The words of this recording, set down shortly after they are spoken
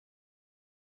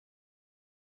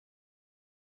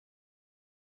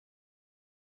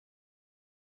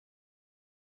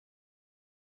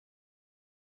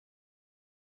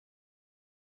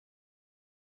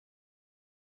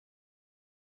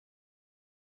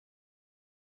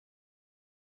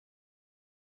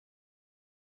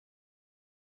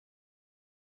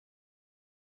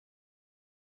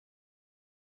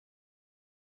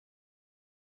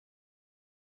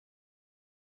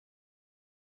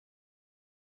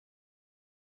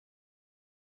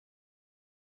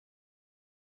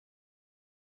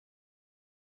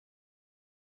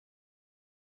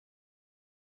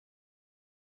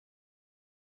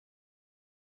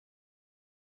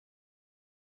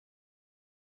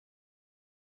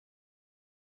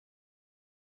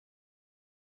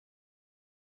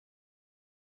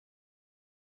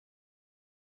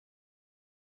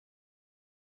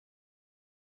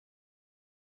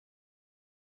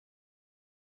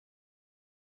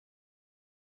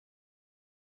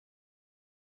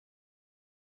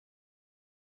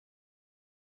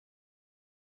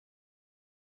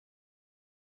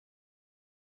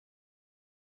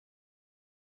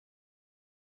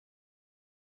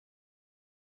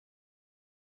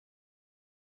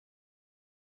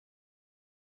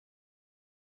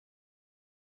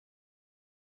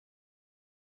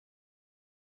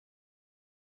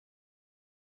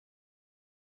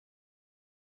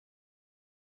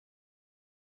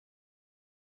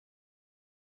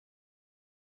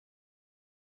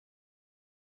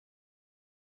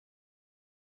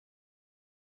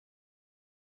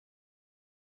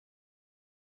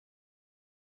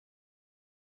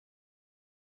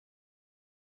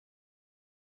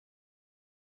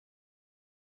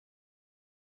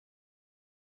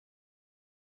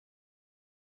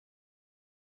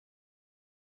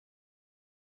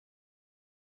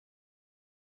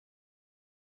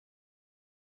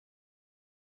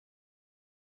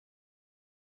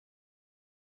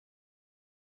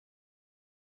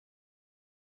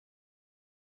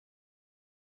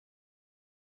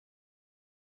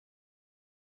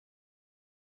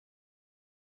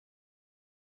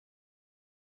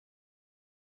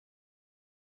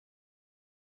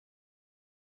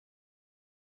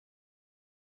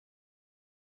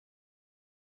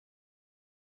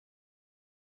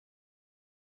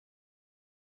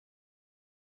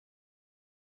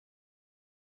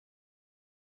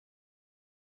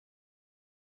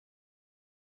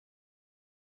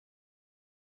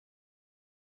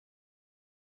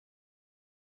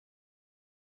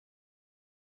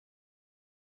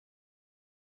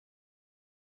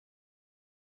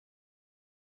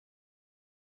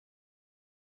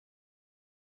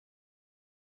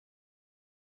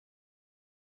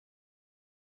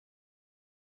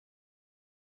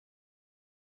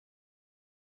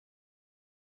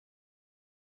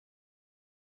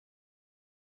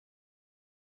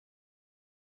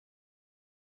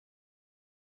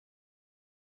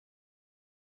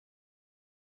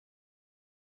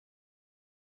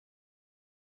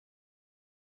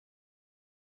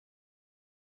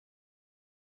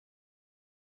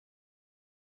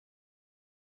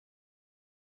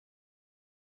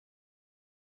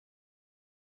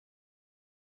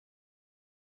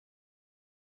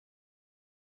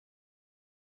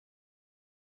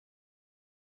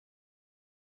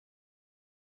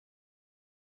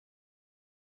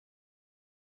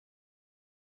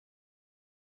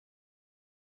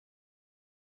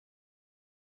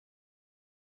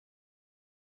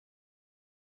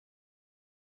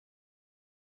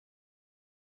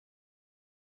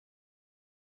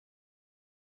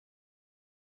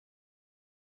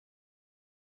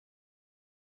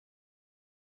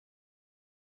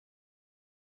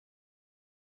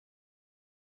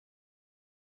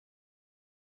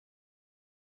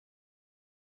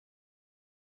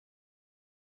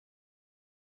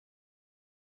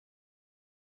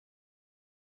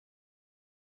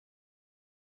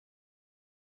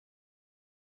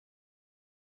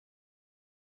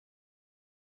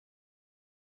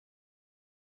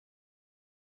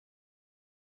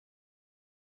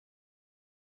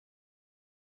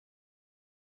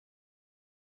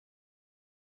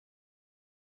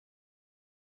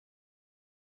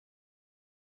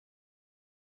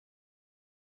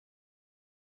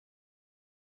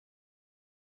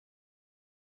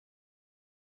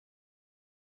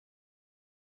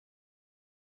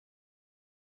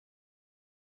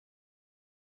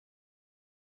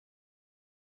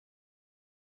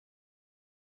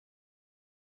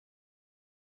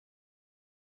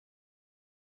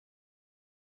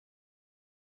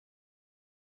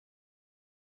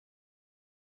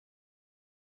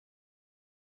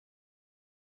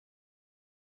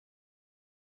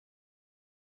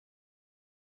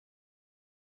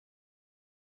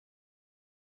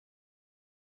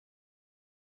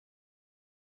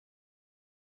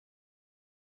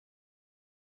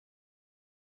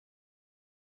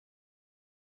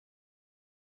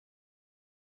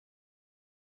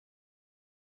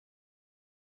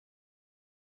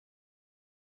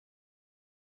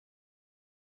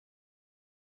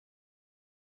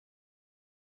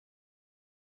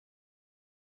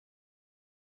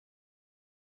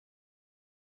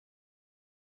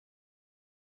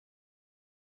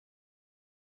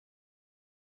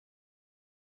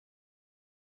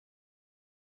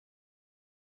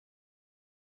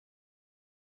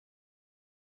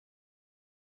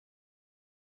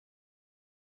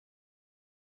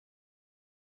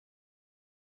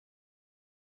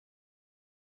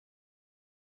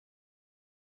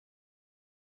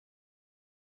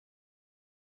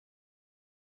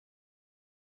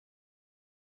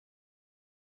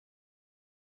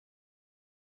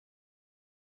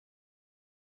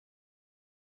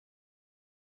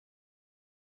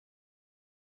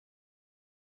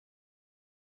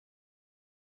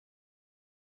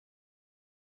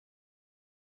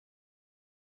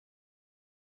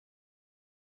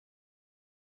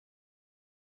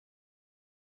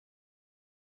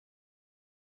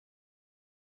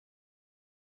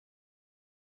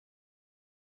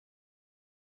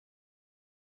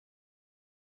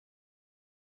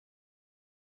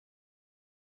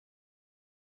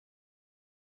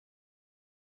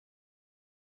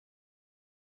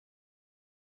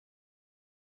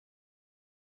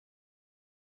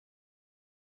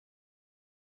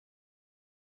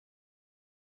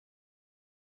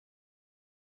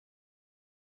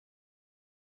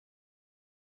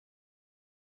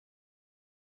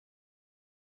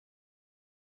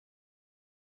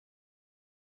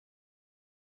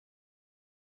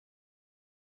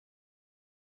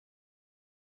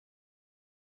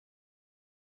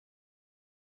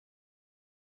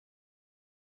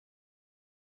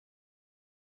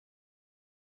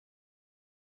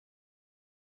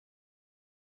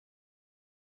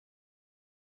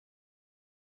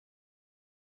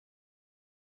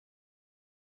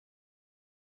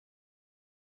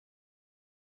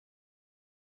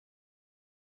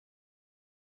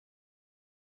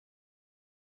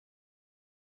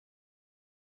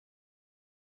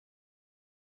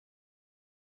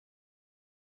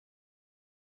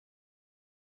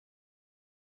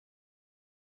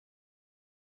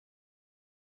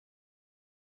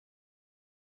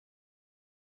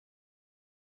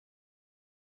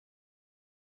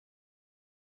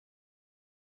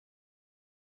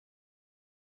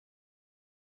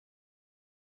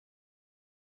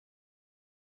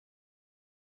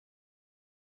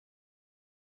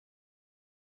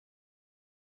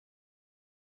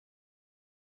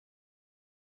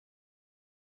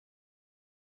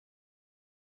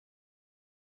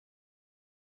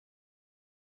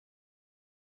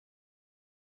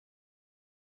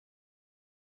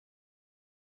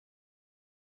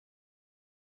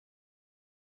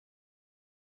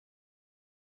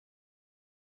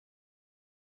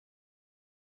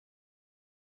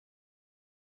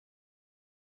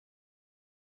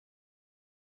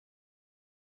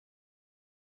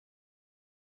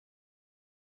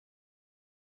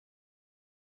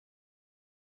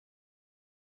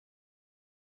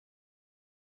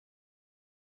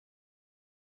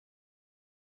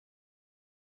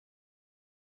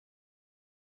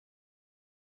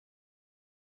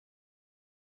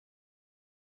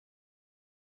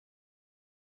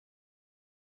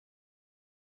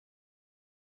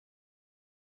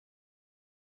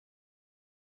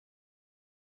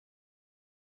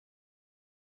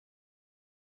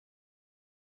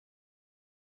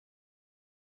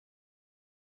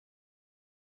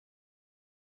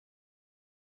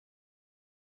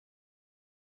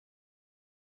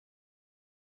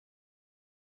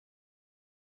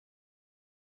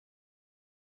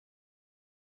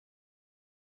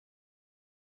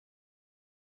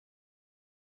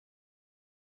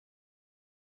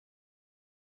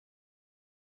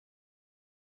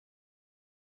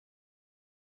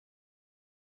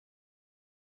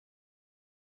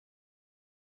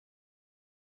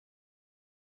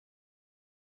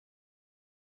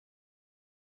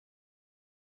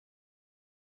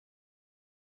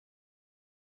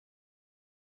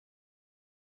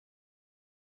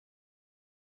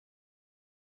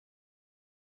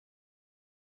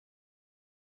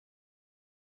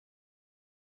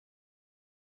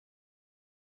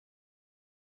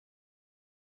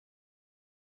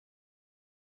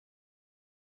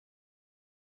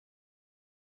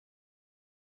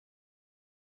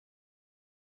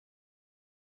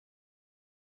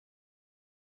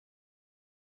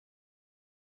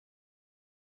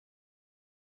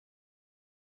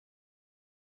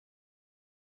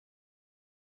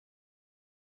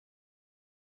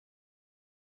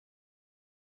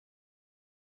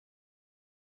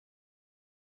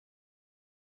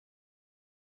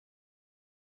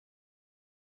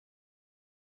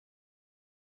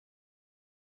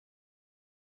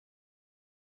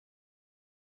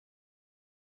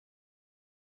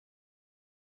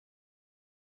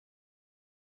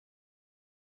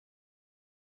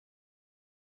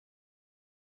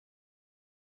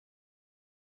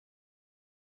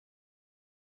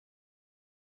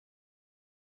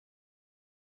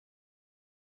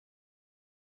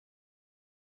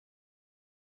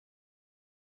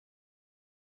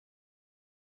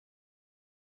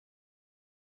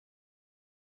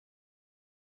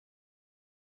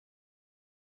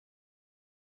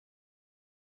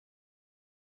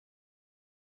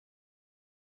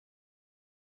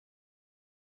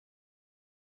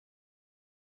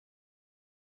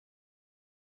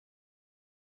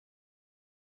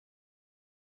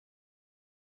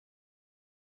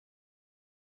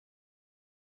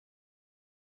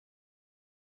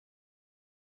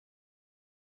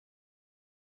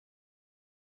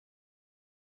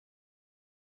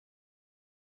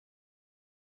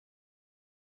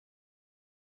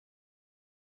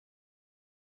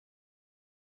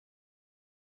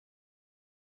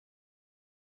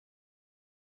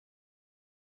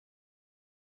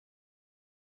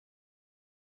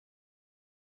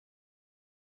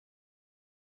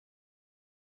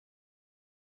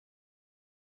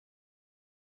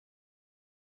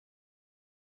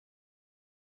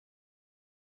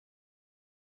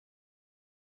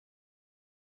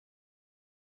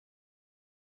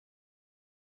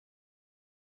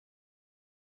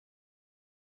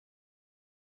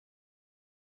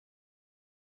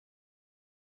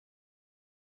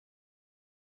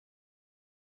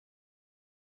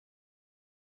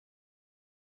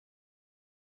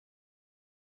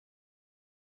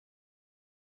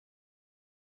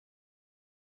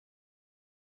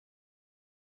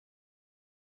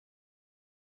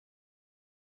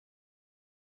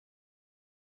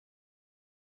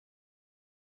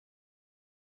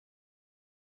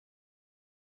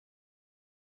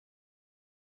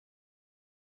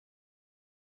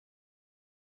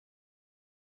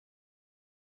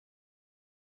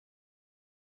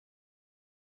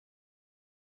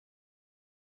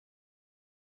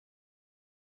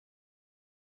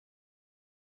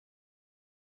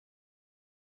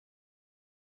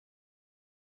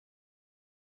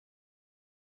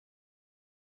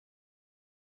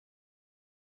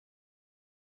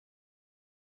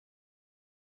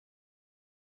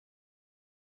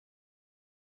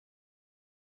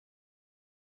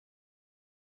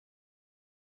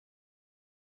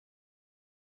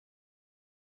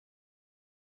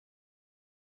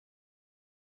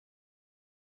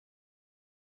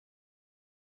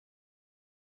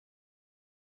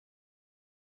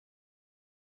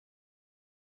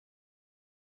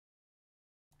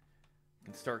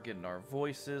start getting our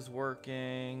voices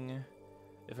working.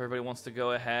 If everybody wants to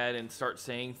go ahead and start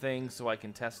saying things so I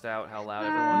can test out how loud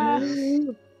everyone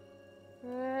is.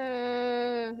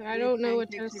 I don't know what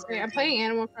to say. I'm playing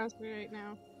Animal Crossing right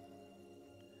now.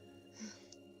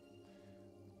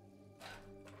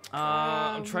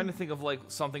 I'm trying to think of like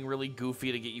something really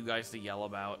goofy to get you guys to yell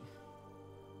about.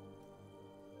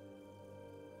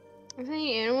 I'm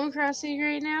playing Animal Crossing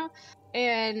right now,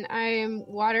 and I'm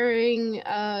watering.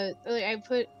 Like I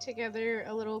put together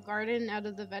a little garden out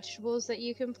of the vegetables that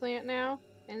you can plant now,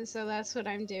 and so that's what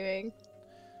I'm doing.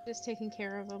 Just taking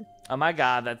care of them. Oh my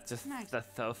god, that's just Nice.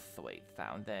 that's so sweet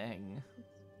sounding.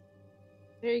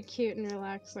 Very cute and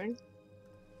relaxing.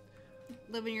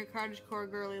 Living your cottagecore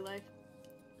girly life.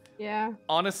 Yeah.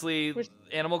 Honestly,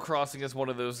 Animal Crossing is one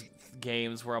of those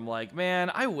games where I'm like, man,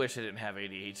 I wish I didn't have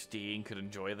ADHD and could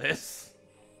enjoy this.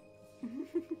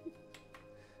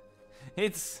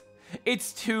 It's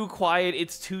too quiet,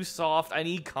 it's too soft. I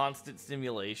need constant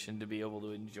stimulation to be able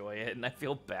to enjoy it, and I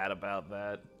feel bad about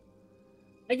that.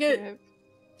 I get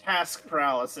task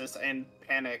paralysis and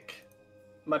panic,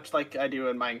 much like I do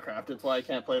in Minecraft. It's why I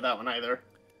can't play that one either.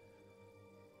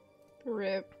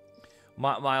 Rip.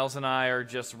 Miles and I are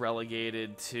just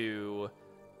relegated to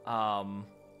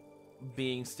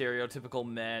being stereotypical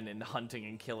men and hunting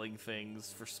and killing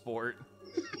things for sport.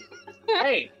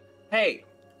 Hey, I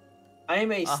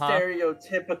am a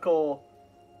stereotypical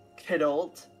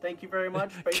kidult. Thank you very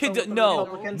much.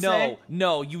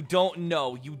 No, you don't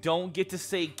know. You don't get to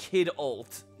say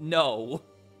kidult. No.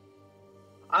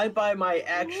 I buy my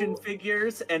action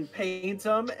figures and paint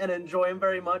them and enjoy them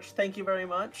very much. Thank you very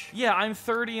much. Yeah, I'm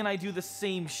 30 and I do the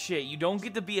same shit. You don't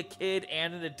get to be a kid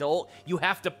and an adult. You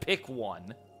have to pick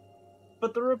one.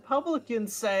 But the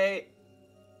Republicans say...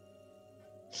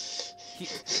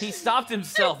 He stopped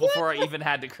himself before I even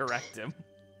had to correct him.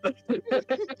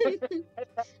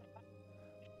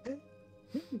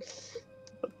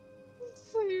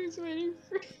 So he was waiting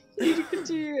for you to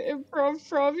continue improv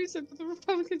prom. He said, but the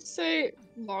Republicans say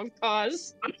long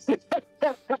pause.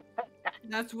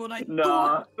 That's what I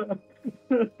Nah.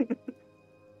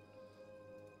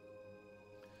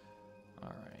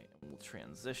 Alright, we'll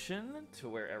transition to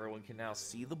where everyone can now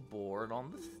see the board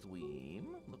on the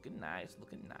stream. Looking nice,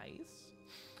 looking nice.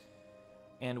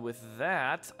 And with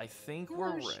that, I think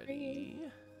we're ready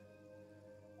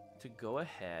to go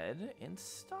ahead and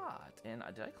start. And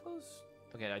did I close?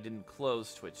 Okay, I didn't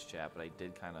close Twitch chat, but I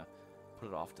did kind of put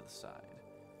it off to the side.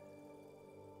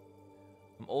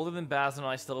 I'm older than Basil,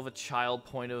 and I still have a child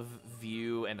point of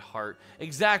view and heart.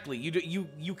 Exactly.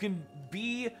 You can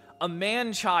be a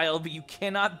man-child, but you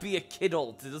cannot be a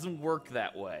kidult. It doesn't work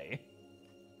that way.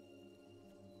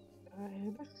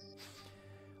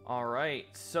 All right,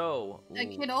 so a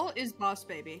kidult is boss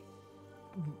baby.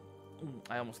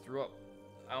 I almost threw up.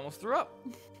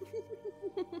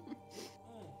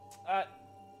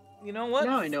 You know what?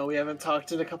 Now I know we haven't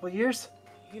talked in a couple years.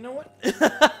 You know what?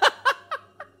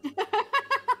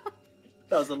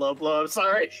 That was a low blow, I'm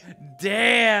sorry.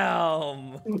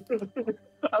 Damn!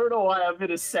 I don't know why I'm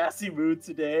in a sassy mood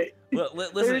today.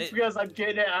 Listen, Maybe it's because I'm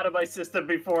getting it out of my system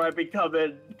before I become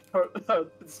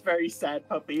this very sad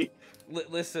puppy.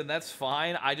 Listen, that's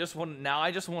fine. I just want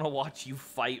to watch you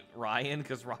fight Ryan,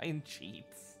 because Ryan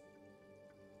cheats.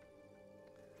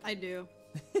 I do.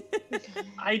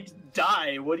 I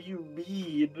die. What do you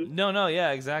mean? No,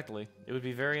 yeah, exactly. It would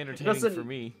be very entertaining for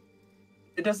me.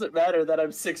 It doesn't matter that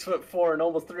I'm 6'4" and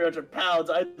almost 300 pounds.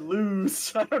 I'd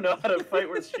lose. I don't know how to fight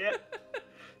with shit.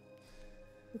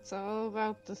 It's all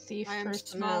about the thief I am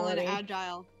small and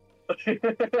agile.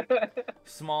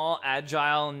 Small,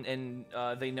 agile, and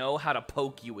they know how to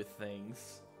poke you with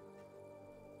things.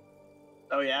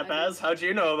 Oh yeah, Baz? How'd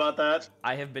you know about that?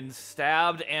 I have been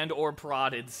stabbed and or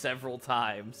prodded several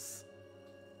times.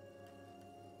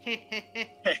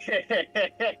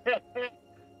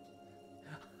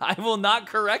 I will not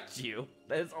correct you.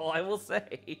 That is all I will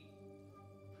say.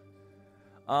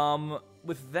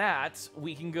 With that,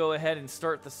 we can go ahead and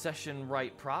start the session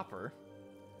right proper.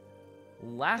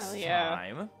 Last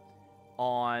time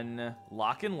on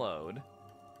Lock and Load,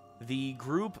 the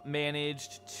group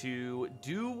managed to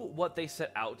do what they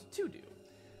set out to do.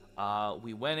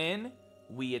 We went in,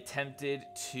 we attempted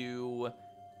to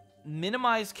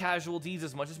minimize casualties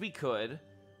as much as we could,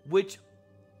 which,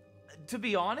 to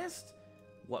be honest,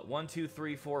 what, 1, 2,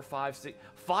 3, 4, 5, 6,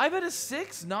 5 out of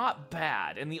 6, not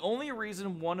bad. And the only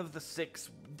reason one of the 6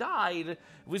 died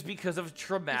was because of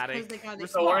traumatic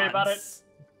response. Don't worry about it.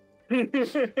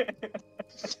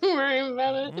 Don't worry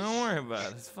about it. Don't worry about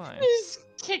it. It's fine. Just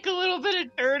kick a little bit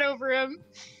of dirt over him.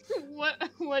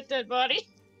 What dead body?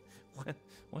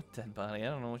 What dead body? I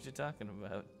don't know what you're talking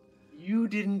about. You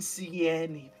didn't see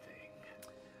anything.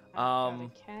 I've got a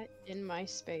cat in my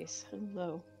space.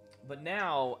 Hello. But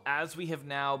now, as we have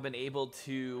now been able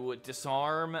to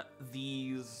disarm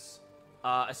these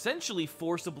essentially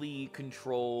forcibly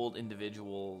controlled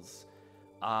individuals,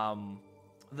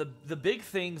 the big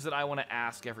things that I want to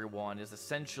ask everyone is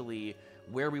essentially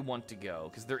where we want to go.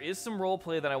 Because there is some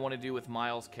roleplay that I want to do with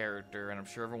Miles' character, and I'm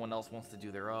sure everyone else wants to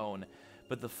do their own.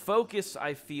 But the focus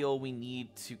I feel we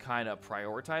need to kind of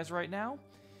prioritize right now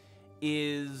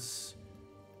is,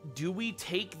 do we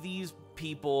take these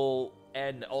people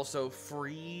and also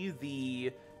free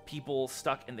the people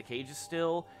stuck in the cages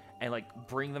still and like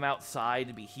bring them outside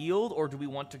to be healed, or do we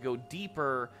want to go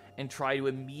deeper and try to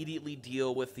immediately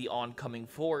deal with the oncoming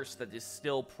force that is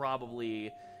still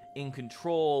probably in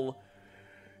control,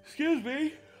 excuse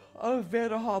me, of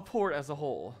Vanderhaw Port as a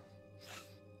whole?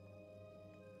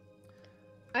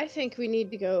 I think we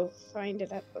need to go find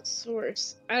it at the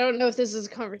source. I don't know if this is a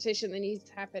conversation that needs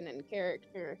to happen in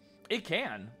character. It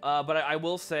can, but I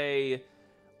will say,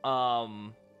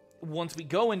 once we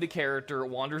go into character,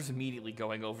 Wander's immediately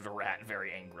going over to Rat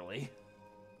very angrily.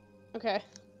 Okay.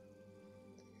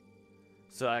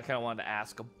 So I kind of wanted to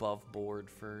ask above board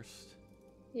first.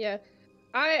 Yeah.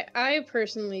 I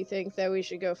personally think that we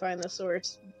should go find the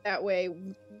source. That way,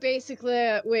 basically,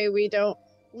 that way we don't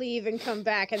leave and come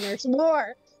back and there's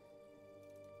more.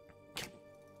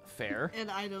 Fair.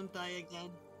 And I don't die again.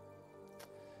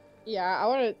 Yeah, I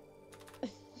want to.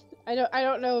 I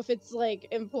don't know if it's like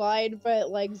implied, but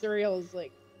like Zuriel's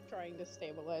like trying to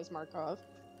stabilize Markov.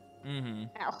 Mm-hmm.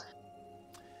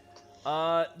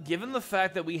 Ow. Given the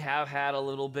fact that we have had a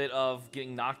little bit of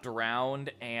getting knocked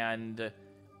around, and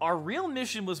our real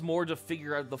mission was more to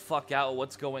figure out the fuck out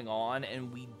what's going on,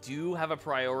 and we do have a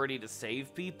priority to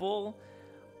save people,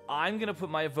 I'm gonna put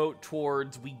my vote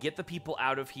towards we get the people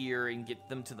out of here and get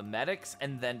them to the medics,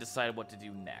 and then decide what to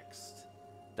do next.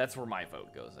 That's where my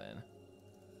vote goes in.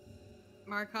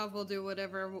 Markov will do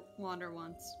whatever Wander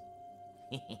wants.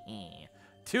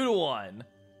 2-1.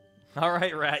 All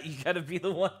right, Rat, you gotta be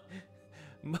the one.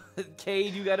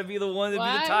 Cade, you gotta be the one to be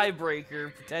the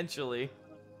tiebreaker, potentially.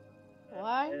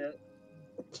 Why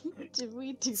did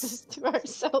we do this to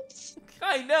ourselves?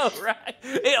 I know, right?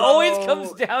 It always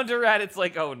comes down to Rat. It's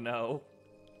like, oh no.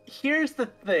 Here's the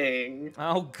thing.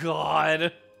 Oh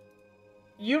god.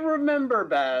 You remember,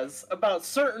 Baz, about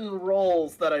certain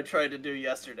roles that I tried to do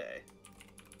yesterday.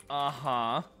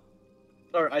 Uh-huh.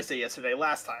 Or I say yesterday,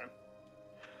 last time.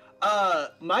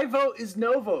 My vote is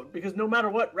no vote, because no matter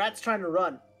what, Rat's trying to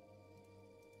run.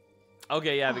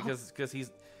 Okay, yeah, because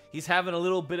he's having a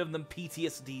little bit of them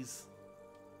PTSDs.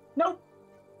 Nope.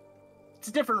 It's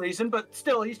a different reason, but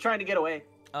still, he's trying to get away.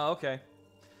 Oh, okay.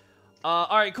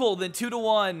 All right, cool. Then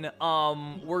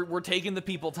 2-1. We're taking the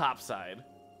people topside.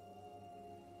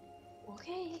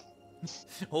 Okay.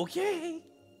 Okay.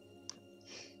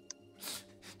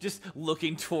 Just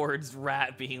looking towards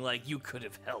Rat, being like, "You could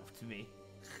have helped me."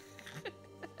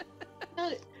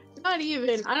 Not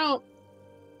even. I don't.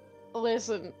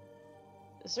 Listen,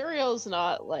 Zuriel's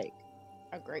not like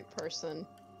a great person.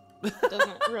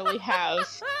 Doesn't really have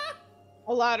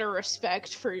a lot of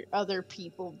respect for other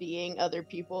people being other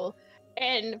people,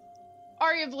 and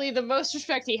arguably the most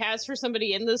respect he has for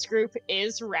somebody in this group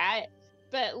is Rat.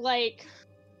 But like,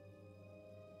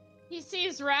 he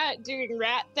sees Rat doing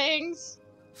Rat things,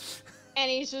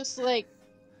 and he's just like,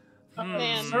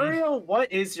 man. Zuriel, what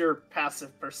is your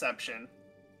passive perception?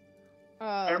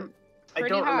 I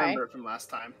don't remember from last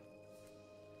time.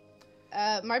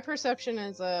 My perception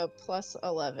is a plus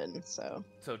 11, so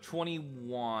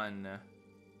 21.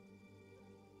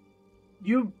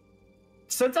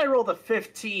 Since I rolled a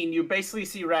 15, you basically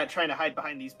see Rat trying to hide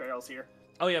behind these barrels here.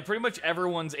 Oh yeah, pretty much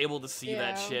everyone's able to see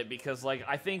that shit, because like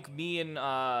I think me and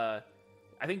I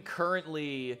think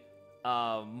currently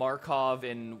Markov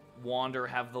and Wander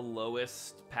have the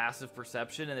lowest passive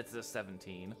perception, and it's a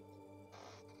 17.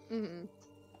 Mm-hmm.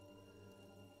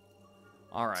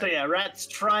 All right. So yeah, Rat's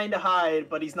trying to hide,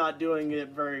 but he's not doing it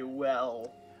very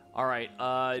well. All right.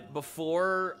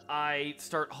 Before I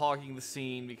start hogging the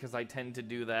scene, because I tend to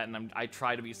do that, and I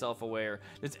try to be self-aware,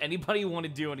 does anybody want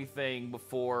to do anything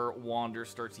before Wander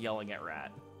starts yelling at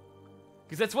Rat?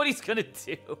 Because that's what he's gonna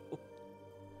do.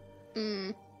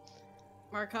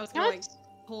 Markov's gonna like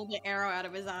pull the arrow out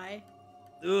of his eye.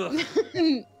 Ugh.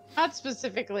 Not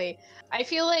specifically. I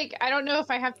feel like, I don't know if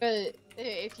I have to,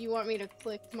 if you want me to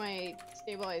click my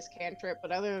stabilize cantrip, but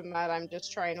other than that, I'm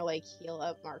just trying to like heal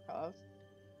up Markov.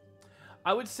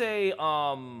 I would say,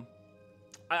 I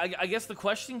guess the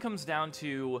question comes down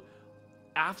to,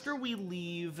 after we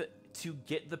leave to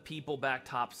get the people back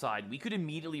topside, we could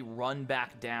immediately run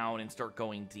back down and start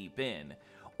going deep in.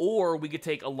 Or we could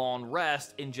take a long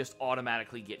rest and just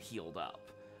automatically get healed up.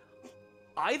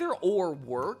 Either or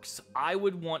works. I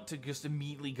would want to just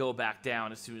immediately go back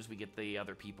down as soon as we get the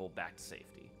other people back to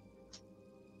safety.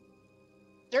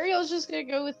 Zuriel's just gonna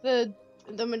go with the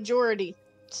majority.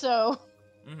 So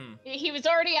he was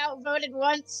already outvoted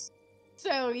once.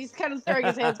 So he's kind of throwing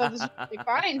his hands up. Like,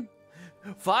 fine.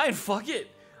 Fine, fuck it.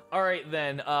 All right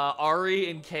then, Ari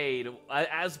and Cade,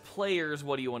 as players,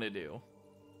 what do you want to do?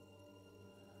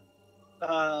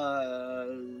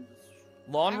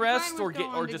 Long rest or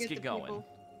just get going? People.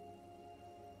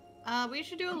 We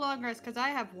should do a long rest because I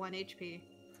have 1 HP.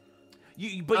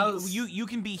 You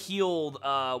can be healed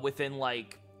within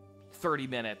like 30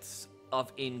 minutes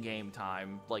of in-game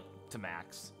time, like to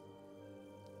max.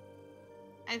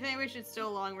 I think we should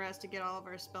still long rest to get all of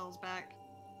our spells back.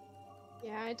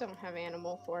 Yeah, I don't have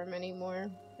animal form anymore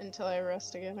until I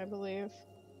rest again, I believe.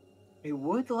 I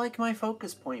would like my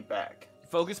focus point back.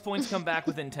 Focus points come back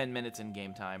within 10 minutes in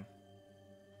game time.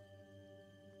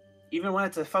 Even when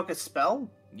it's a focus spell?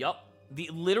 Yup.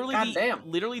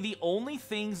 Literally the only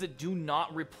things that do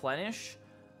not replenish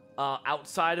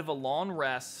outside of a long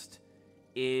rest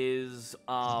is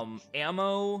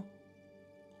ammo,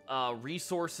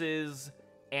 resources,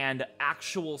 and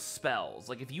actual spells.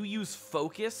 Like if you use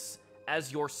focus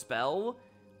as your spell,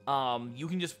 you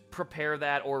can just prepare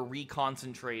that or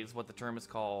reconcentrate is what the term is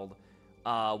called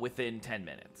within 10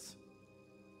 minutes.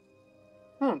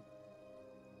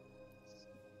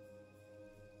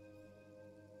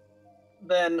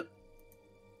 Then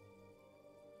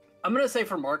I'm gonna say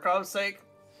for Markov's sake,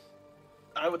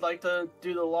 I would like to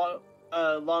do the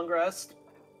long rest,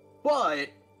 but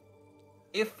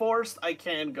if forced, I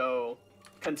can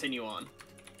continue on.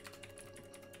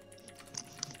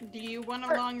 Do you want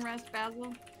a long rest,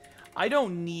 Basil? I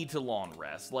don't need to long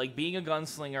rest. Like, being a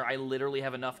gunslinger, I literally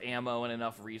have enough ammo and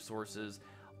enough resources.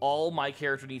 All my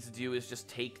character needs to do is just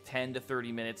take 10 to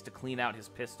 30 minutes to clean out his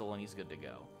pistol, and he's good to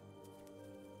go.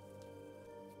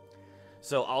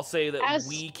 So I'll say that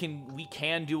we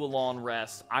can do a long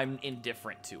rest. I'm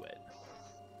indifferent to it.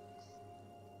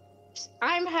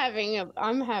 I'm having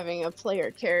a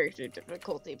player character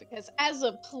difficulty because as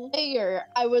a player,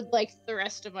 I would like the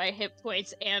rest of my hit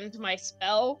points and my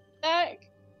spell back.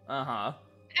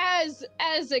 As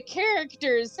a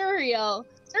character, Zuriel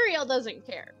doesn't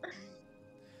care.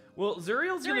 Well,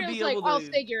 Zuriel's gonna be like, able to. I'll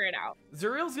figure it out.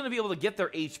 Zuriel's gonna be able to get their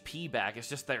HP back. It's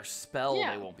just their spell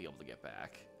they won't be able to get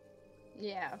back.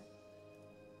 Yeah.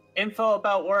 Info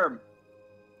about Worm.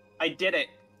 I did it.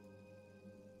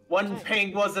 One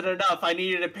ping wasn't enough. I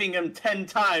needed to ping him 10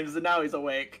 times, and now he's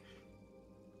awake.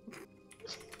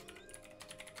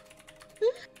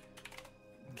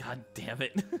 God damn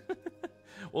it.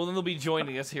 Well, then they'll be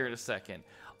joining us here in a second.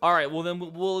 All right, well,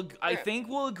 then I think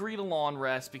we'll agree to long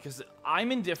rest because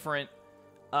I'm indifferent.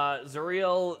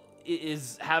 Zuriel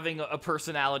is having a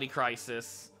personality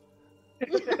crisis.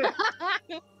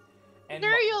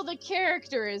 Zuriel, the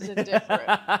character, is indifferent.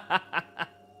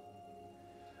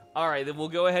 All right, then we'll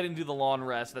go ahead and do the long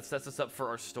rest. That sets us up for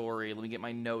our story. Let me get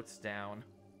my notes down.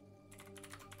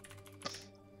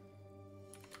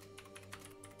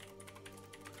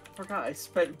 I forgot I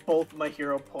spent both my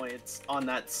hero points on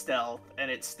that stealth,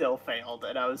 and it still failed,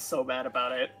 and I was so mad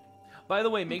about it. By the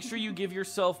way, make sure you give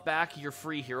yourself back your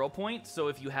free hero point. So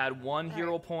if you had 1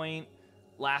 hero point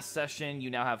last session, you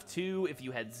now have 2. If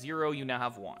you had 0, you now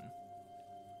have 1.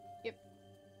 Yep.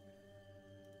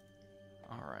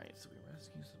 All right, so we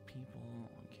rescue some people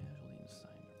on casualty and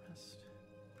assign to rest.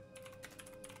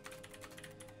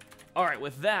 All right,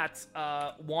 with that,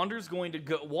 Wander's going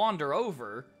to wander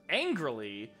over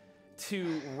angrily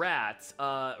to Rat.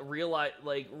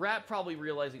 Rat probably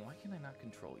realizing, why can I not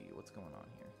control you? What's going on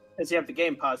here? Because you have the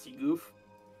game pause, you goof.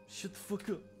 Shut the fuck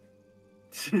up.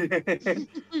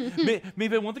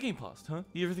 Maybe I want the game paused, huh?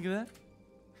 You ever think of that?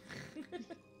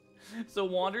 So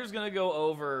Wander's gonna go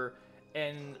over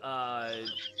and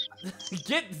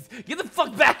get the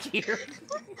fuck back here.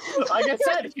 Like I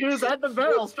said, he was at the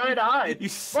barrels trying to hide.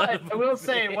 But I will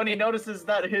say, when he notices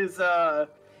that his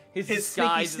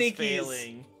disguise is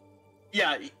failing.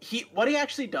 Yeah, what he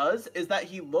actually does is that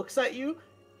he looks at you.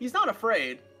 He's not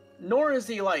afraid, nor is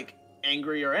he like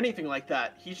angry or anything like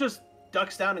that. He just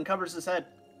ducks down and covers his head.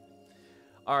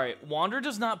 All right, Wander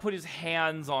does not put his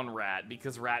hands on Rat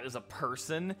because Rat is a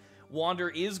person. Wander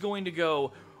is going to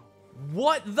go,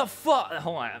 what the fuck?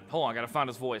 Hold on, I gotta find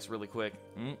his voice really quick.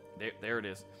 There it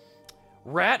is.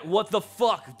 Rat, what the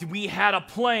fuck? We had a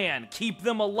plan. Keep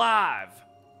them alive.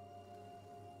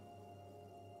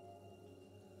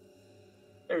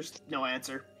 There's no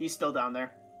answer. He's still down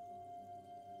there.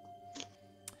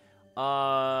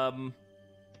 Damn.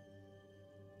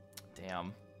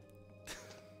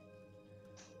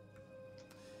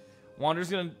 Wander's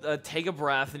gonna take a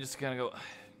breath and just gonna go,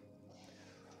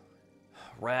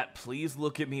 Rat, please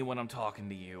look at me when I'm talking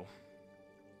to you.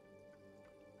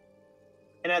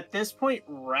 And at this point,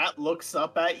 Rat looks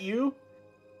up at you,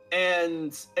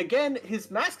 and again, his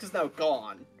mask is now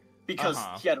gone because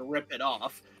he had to rip it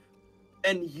off.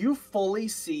 And you fully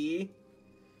see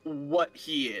what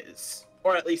he is,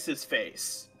 or at least his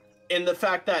face, in the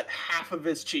fact that half of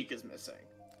his cheek is missing.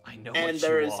 I know and what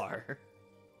there you is are.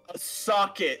 A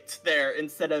socket there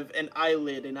instead of an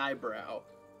eyelid and eyebrow.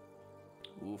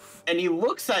 Oof. And he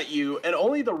looks at you, and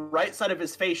only the right side of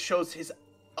his face shows his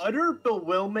utter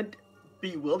bewilderment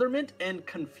and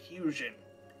confusion.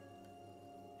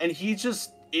 And he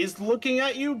just is looking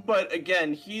at you, but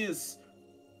again, he is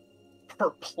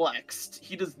perplexed.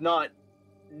 He does not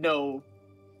know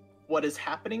what is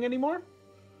happening anymore.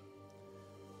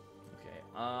 Okay,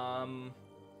 I'm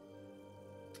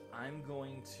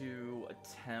going to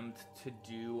attempt to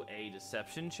do a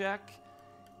deception check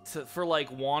for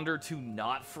like Wander to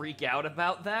not freak out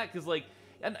about that, because like,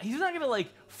 and he's not gonna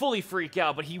like fully freak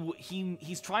out, but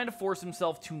he's trying to force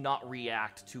himself to not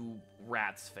react to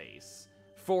Rat's face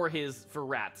for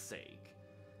Rat's sake.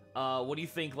 What do you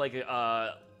think like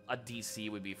a DC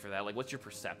would be for that? Like, what's your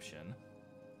perception?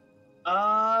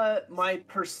 My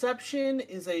perception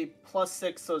is a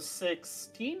 +6, so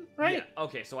 16, right? Yeah,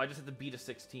 okay, so I just have to beat a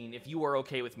 16 if you are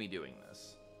okay with me doing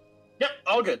this. Yep,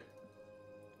 all good.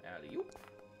 Alley-oop.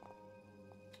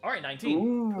 Alright, 19.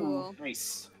 Ooh, Cool.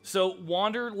 nice. So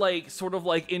Wander, like, sort of,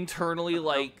 like, internally,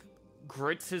 like,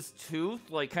 grits his tooth,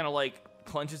 like, kind of, like,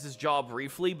 clenches his jaw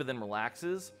briefly, but then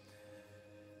relaxes.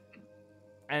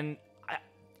 And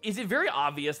is it very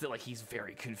obvious that, like, he's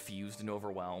very confused and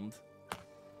overwhelmed?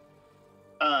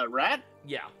 Rat?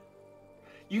 Yeah.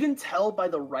 You can tell by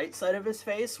the right side of his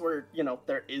face where, you know,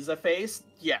 there is a face.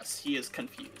 Yes, he is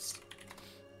confused.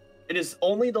 It is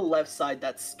only the left side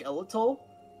that's skeletal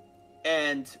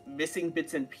and missing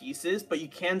bits and pieces, but you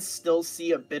can still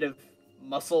see a bit of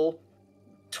muscle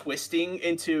twisting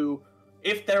into,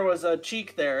 if there was a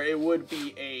cheek there, it would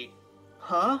be a,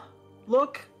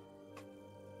 look.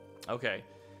 Okay.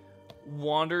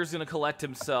 Wander's gonna collect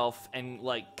himself and,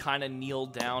 like, kind of kneel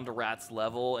down to Rat's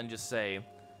level and just say,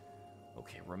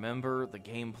 okay, remember, the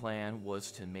game plan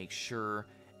was to make sure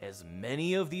as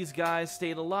many of these guys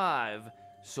stayed alive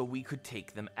so we could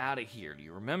take them out of here. Do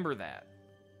you remember that?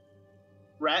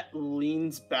 Rat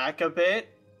leans back a bit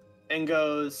and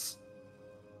goes,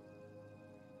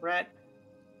 Rat,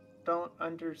 don't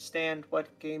understand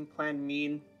what game plan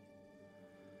mean.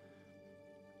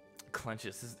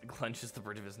 Clenches the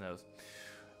bridge of his nose.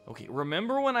 Okay,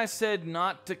 remember when I said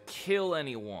not to kill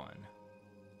anyone?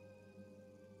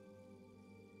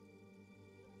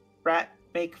 Rat,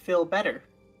 make feel better.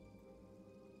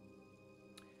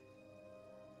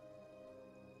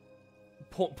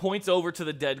 Points over to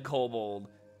the dead kobold.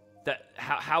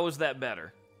 How is that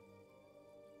better?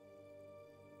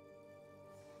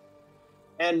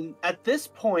 And at this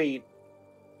point,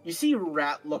 you see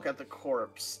Rat look at the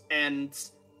corpse, and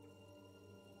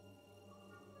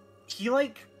he,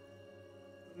 like,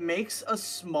 makes a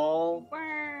small...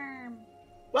 Worm!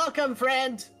 Welcome,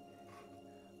 friend!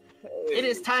 It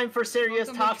is time for serious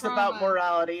Welcome to talks about trauma.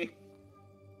 morality.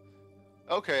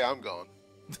 Okay, I'm gone.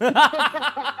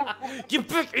 Get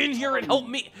back in here and help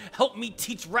me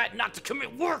teach Rat not to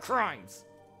commit war crimes.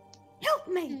 Help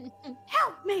me!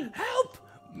 Help me! Help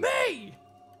me!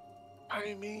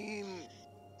 I mean,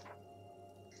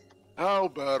 how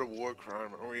bad a war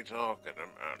crime are we talking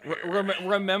about here?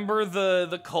 Remember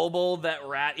the kobold that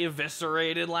Rat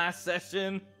eviscerated last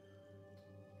session?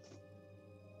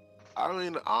 I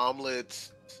mean,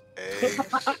 omelets,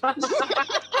 eggs.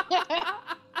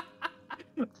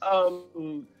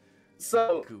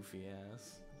 So Goofy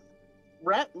ass.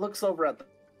 Rat looks over at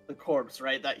the corpse,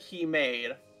 right, that he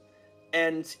made,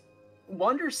 and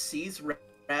Wander sees Rat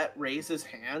raise his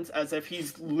hands as if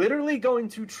he's literally going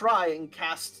to try and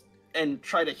cast and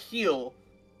try to heal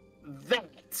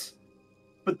that.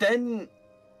 But then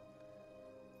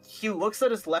he looks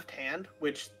at his left hand,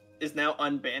 which is now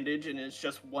unbandaged and is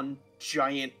just one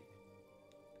giant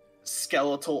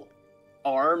skeletal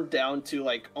arm down to,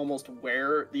 like, almost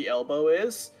where the elbow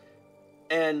is.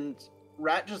 And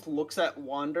Rat just looks at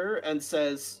Wander and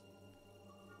says,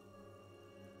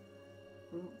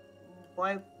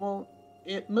 why won't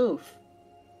it move?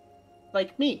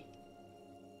 Like me.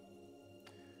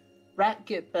 Rat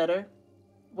get better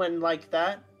when like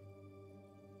that.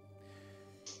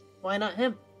 Why not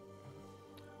him?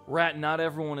 Rat, not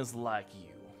everyone is like you.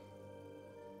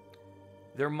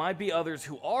 There might be others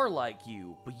who are like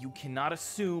you, but you cannot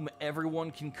assume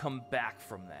everyone can come back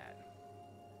from that.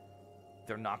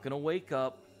 They're not gonna wake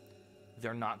up.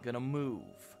 They're not gonna move.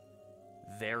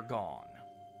 They're gone.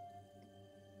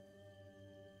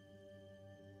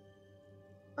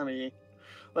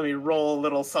 Let me roll a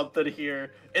little something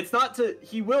here. It's not to...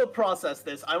 He will process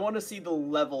this. I want to see the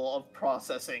level of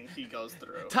processing he goes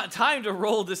through. Time to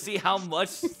roll to see how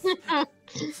much...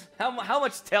 how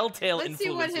much telltale Let's see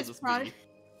what influence his will this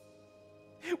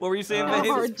be. What were you saying, How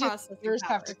Vane? hard processors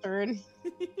have to turn.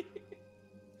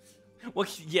 What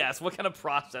kind of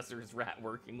processor is Rat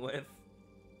working with?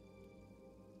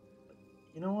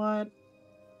 You know what?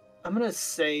 I'm going to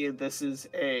say this is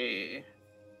a...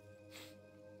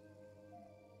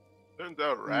 Turns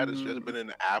out Rat has just been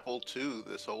an Apple II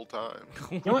this whole time. Oh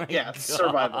You know what? my Yeah, it's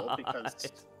survival God.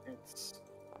 because it's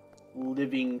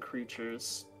living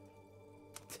creatures.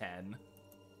 10.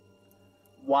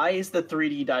 Why is the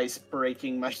 3D dice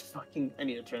breaking my fucking... I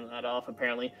need to turn that off,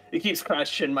 apparently. It keeps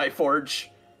crashing my forge.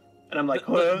 And I'm like,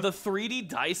 the 3D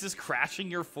dice is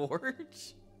crashing your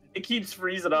forge? It keeps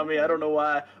freezing on me, I don't know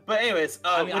why. But anyways,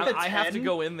 I mean, with a 10, I have to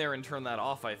go in there and turn that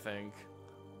off, I think.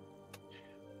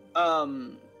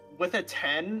 With a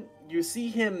 10, you see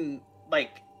him,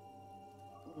 like,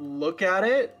 look at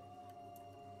it,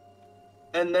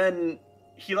 and then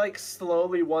he, like,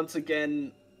 slowly once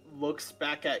again looks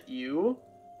back at you,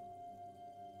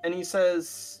 and he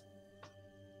says,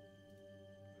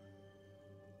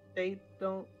 "They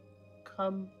don't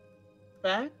come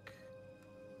back?"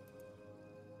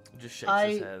 Just shakes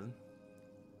his head.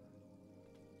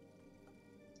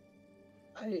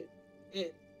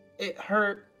 It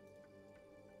hurt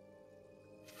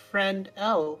friend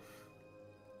Elf.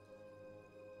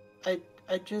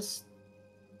 I just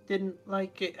didn't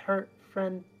like it hurt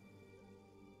friend.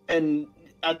 And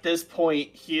at this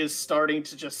point, he is starting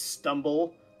to just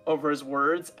stumble over his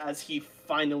words as he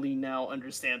finally now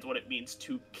understands what it means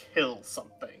to kill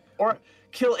something. Or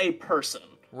kill a person.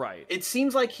 Right. It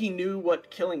seems like he knew what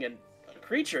killing a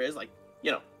creature is, like,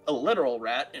 you know, a literal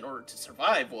rat in order to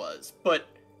survive was, but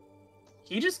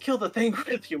he just killed a thing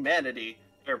with humanity,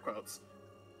 air quotes.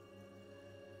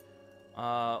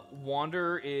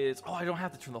 Wander is... Oh, I don't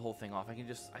have to turn the whole thing off. I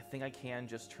think I can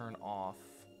just turn off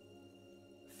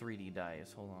 3D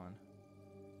dice. Hold on.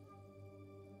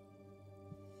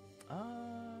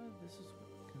 This is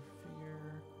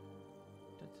configure...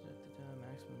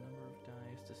 maximum number of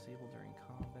dice, disable during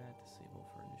combat, disable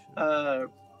for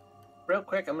initiative. Real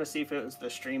quick, I'm gonna see if it was the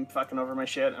stream fucking over my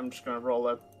shit. I'm just gonna roll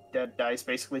a dead dice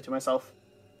basically to myself.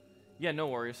 Yeah, no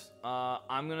worries.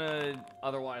 I'm gonna...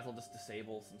 Otherwise, I'll just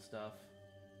disable some stuff.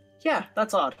 Yeah,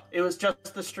 that's odd. It was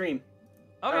just the stream.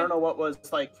 Okay. I don't know what was,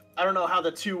 like... I don't know how the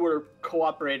two were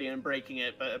cooperating and breaking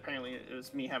it, but apparently it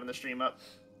was me having the stream up.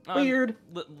 Weird.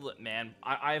 Man,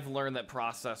 I've learned that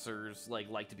processors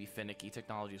like to be finicky.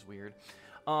 Technology is weird.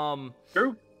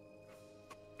 True.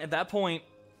 At that point,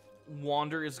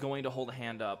 Wander is going to hold a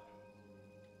hand up,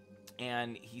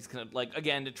 and he's gonna, like,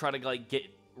 again, to try to, like, get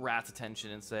Rat's attention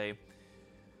and say...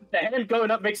 The hand going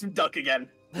up makes him duck again.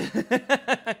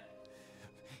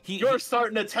 You're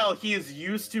starting to tell he is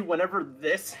used to whenever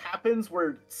this happens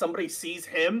where somebody sees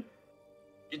him,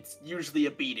 it's usually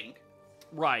a beating.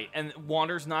 Right, and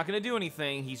Wander's not going to do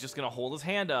anything. He's just going to hold his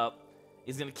hand up.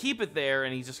 He's going to keep it there,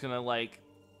 and he's just going to, like,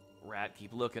 Rat,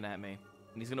 keep looking at me.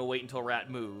 And he's going to wait until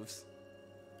Rat moves.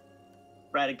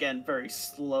 Rat, again, very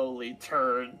slowly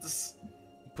turns.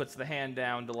 Puts the hand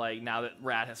down to, like, now that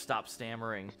Rat has stopped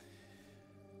stammering.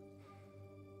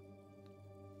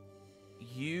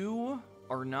 You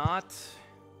are not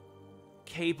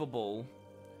capable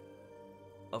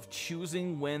of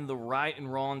choosing when the right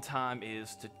and wrong time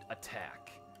is to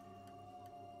attack.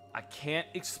 I can't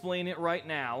explain it right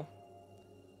now,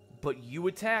 but you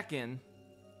attacking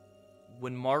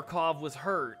when Markov was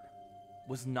hurt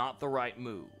was not the right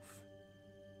move.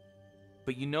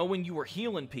 But you know when you were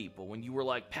healing people, when you were,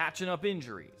 like, patching up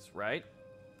injuries, right?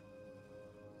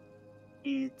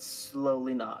 It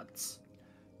slowly nods.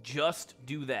 Just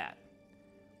do that.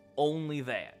 Only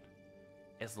that.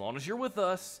 As long as you're with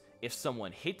us, if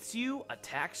someone hits you,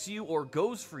 attacks you, or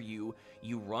goes for you,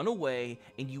 you run away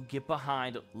and you get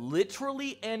behind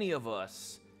literally any of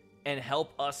us and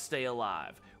help us stay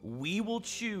alive. We will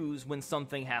choose when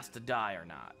something has to die or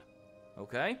not.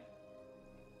 Okay?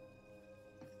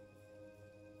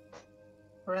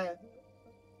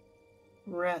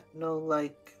 Rat no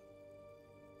like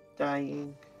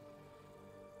dying.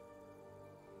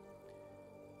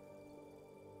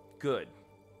 Good.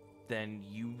 Then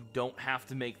you don't have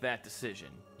to make that decision.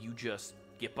 You just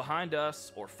get behind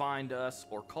us, or find us,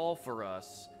 or call for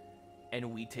us,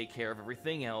 and we take care of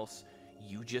everything else.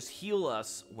 You just heal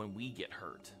us when we get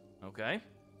hurt, okay?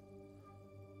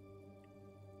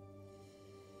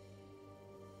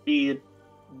 He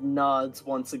nods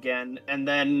once again, and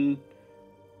then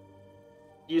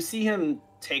you see him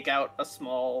take out a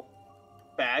small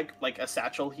bag, like a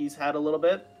satchel he's had a little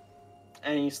bit,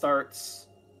 and he starts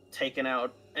taking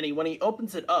out, and when he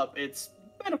opens it up, it's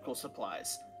medical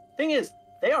supplies. Thing is,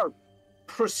 they are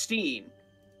pristine,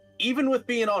 even with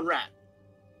being on rat.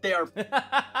 They are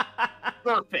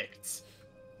perfect.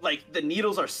 Like, the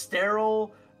needles are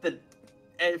sterile. The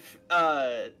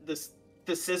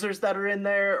scissors that are in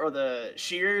there, or the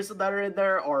shears that are in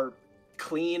there, are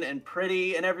clean and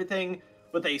pretty and everything,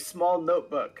 with a small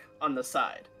notebook on the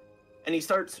side. And he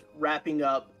starts wrapping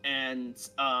up, and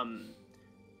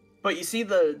but you see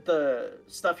the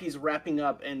stuff he's wrapping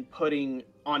up and putting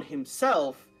on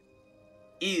himself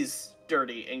is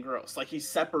dirty and gross. Like, he's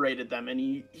separated them, and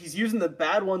he's using the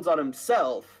bad ones on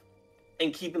himself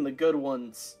and keeping the good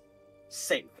ones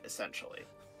safe, essentially.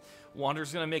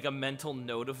 Wander's gonna make a mental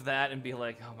note of that and be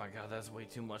like, oh my god, that's way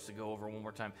too much to go over one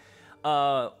more time.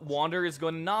 Wander is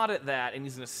going to nod at that, and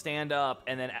he's going to stand up,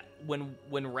 and then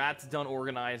when Rat's done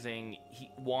organizing,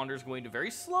 Wander's going to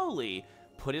very slowly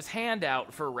put his hand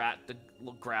out for Rat to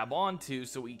grab onto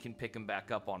so he can pick him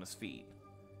back up on his feet.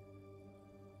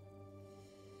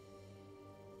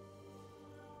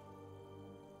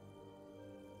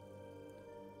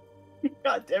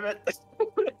 God damn it.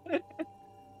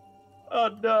 Oh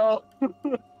no.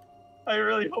 I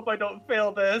really hope I don't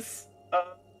fail this.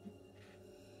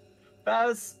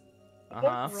 Baz,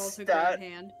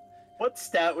 what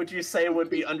stat would you say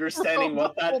would be understanding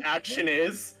what that action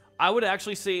is? I would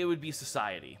actually say it would be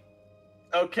society.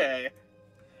 Okay.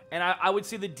 And I would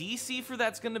say the DC for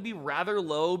that's going to be rather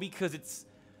low because it's,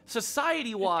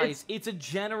 society-wise, it's a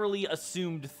generally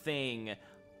assumed thing.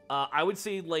 I would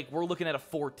say, like, we're looking at a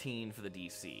 14 for the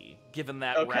DC, given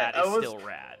that Rat is still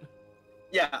Rat.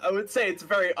 Yeah, I would say it's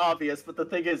very obvious, but the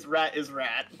thing is, Rat is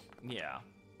Rat. Yeah.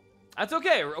 That's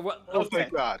okay. Oh,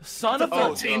 thank God. Son of a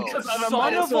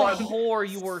whore,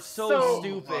 you were so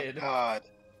stupid. Oh, God.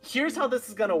 Here's how this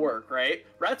is gonna work, right?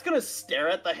 Rat's gonna stare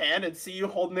at the hand and see you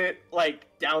holding it, like,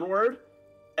 downward,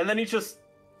 and then he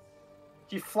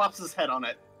flops his head on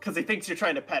it, because he thinks you're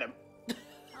trying to pet him.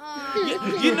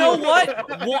 You know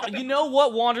what? You know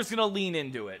what? Wander's gonna lean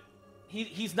into it.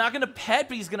 He's not gonna pet,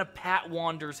 but he's gonna pat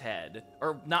Wander's head.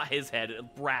 Or, not his head,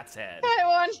 Rat's head. Pat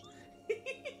one.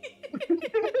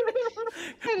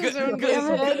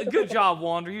 Good job,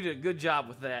 Wander. You did a good job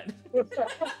with that.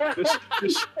 This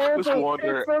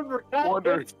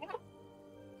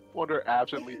Wander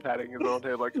absently patting his own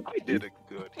head like, I did it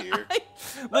good here.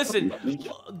 Listen,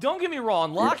 don't get me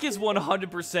wrong. Locke is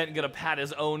 100% gonna pat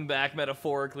his own back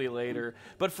metaphorically later,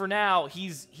 but for now,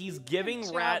 he's giving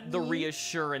Rat the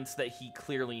reassurance that he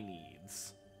clearly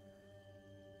needs.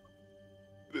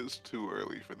 It is too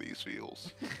early for these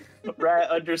feels.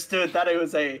 Rat understood that it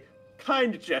was a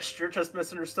kind gesture, just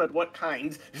misunderstood what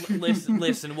kind.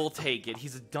 Listen, we'll take it.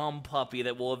 He's a dumb puppy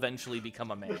that will eventually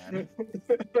become a man.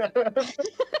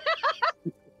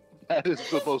 That is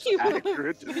the most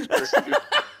accurate description.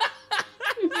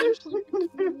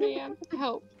 Man,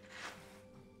 help.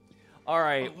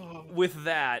 Alright, with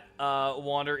that,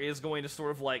 Wander is going to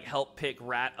sort of like help pick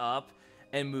Rat up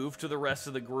and move to the rest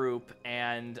of the group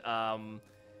and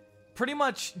pretty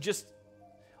much just,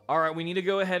 alright, we need to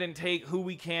go ahead and take who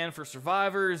we can for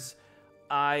survivors.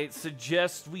 I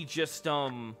suggest we just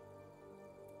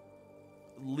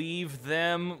leave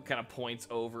them, kind of points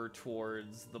over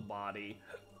towards the body,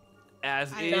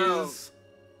 as is.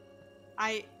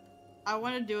 I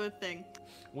want to do a thing.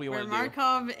 What do you want to do?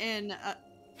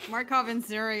 Markov and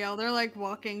Zuriel, they're like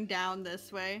walking down this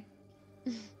way.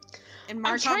 And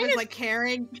Markov is like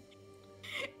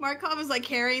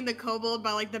carrying the kobold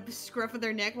by like the scruff of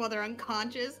their neck while they're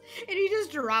unconscious, and he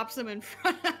just drops them in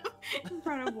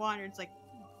front of Wander. It's like,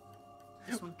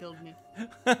 this one killed me.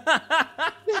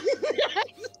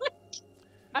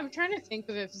 I'm trying to think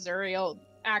of if Zuriel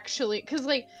actually, because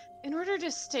like, in order to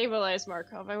stabilize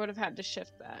Markov, I would have had to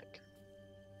shift back.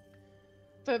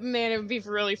 But man, it would be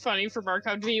really funny for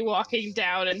Markov to be walking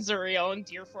down and Zuriel in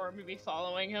deer form would be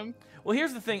following him. Well,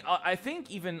 here's the thing. I think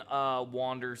even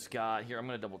Wander's got... Here, I'm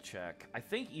going to double check. I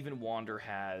think even Wander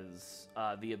has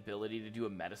the ability to do a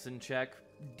medicine check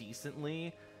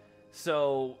decently.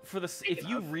 So, if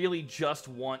you really just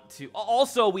want to...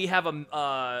 Also, we have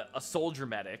a soldier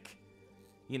medic.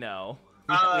 You know.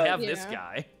 We have this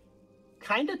guy.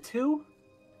 Kinda two.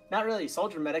 not really a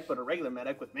soldier medic, but a regular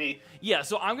medic with me. Yeah,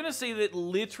 so I'm gonna say that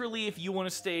literally, if you want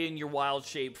to stay in your wild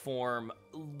shape form,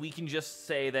 we can just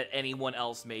say that anyone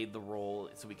else made the roll,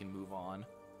 so we can move on.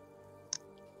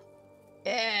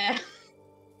 Yeah.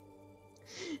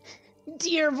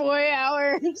 Dear boy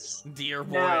hours. Dear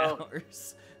boy Now-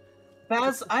 hours.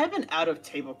 Baz, I have an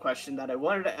out-of-table question that I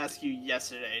wanted to ask you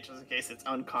yesterday, just in case it's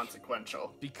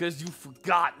unconsequential. Because you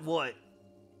forgot what?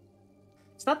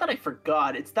 It's not that I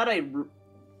forgot, it's that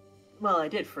well, I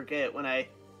did forget when I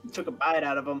took a bite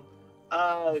out of them.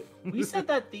 We said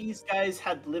that these guys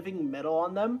had living metal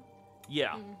on them.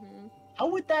 Yeah. Mm-hmm. How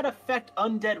would that affect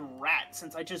undead rat,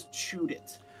 since I just chewed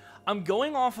it? I'm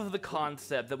going off of the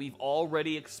concept that we've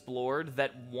already explored,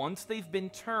 that once they've been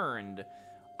turned,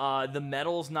 the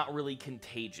metal's not really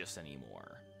contagious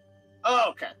anymore. Oh,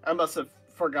 okay. I must have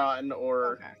forgotten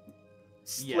or Okay.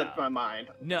 slipped Yeah. my mind.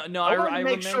 No, I wanted to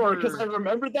make sure, because I remember...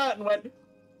 remembered that and went,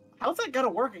 how's that gonna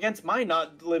work against my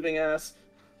not living ass?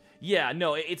 Yeah,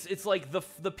 no, it's like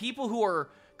the people who are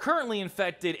currently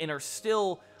infected and are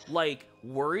still, like,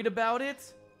 worried about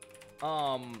it,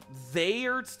 they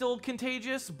are still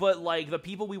contagious, but, like, the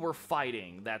people we were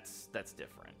fighting, that's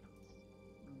different.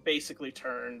 Basically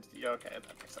turned. Yeah, okay,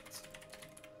 that makes sense.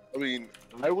 I mean,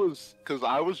 I was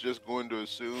just going to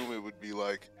assume it would be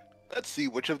like, let's see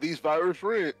which of these virus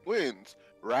wins.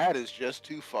 Rat is just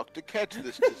too fucked to catch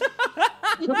this disease.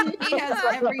 He has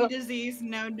every disease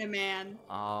known to man.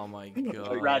 Oh my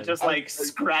god. Rat just like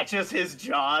scratches his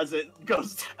jaws, it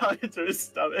goes down into his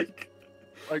stomach.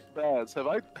 Like, Baz, have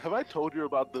I told you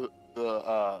about the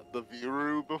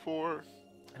Viru before?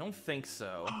 I don't think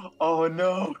so. Oh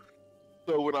no.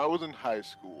 So when I was in high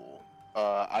school,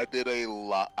 I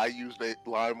used a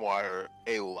LimeWire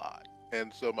a lot,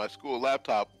 and so my school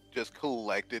laptop just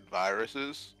collected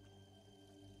viruses.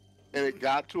 And it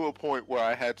got to a point where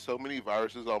I had so many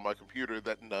viruses on my computer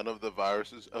that none of the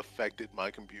viruses affected my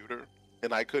computer,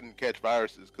 and I couldn't catch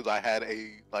viruses because I had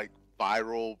a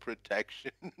viral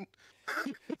protection.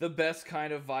 The best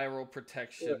kind of viral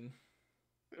protection.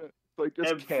 Like just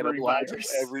Every cannibalizing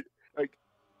virus.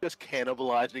 just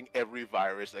cannibalizing every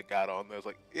virus that got on there. It's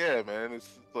like, yeah, man,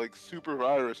 it's like super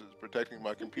viruses protecting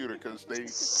my computer because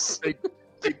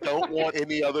they don't want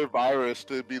any other virus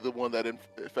to be the one that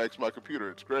affects my computer.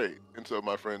 It's great. And so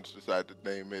my friends decided to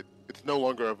name it. It's no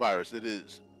longer a virus. It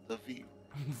is the V.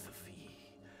 The V.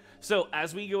 So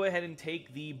as we go ahead and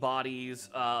take the bodies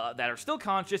that are still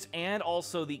conscious and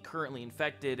also the currently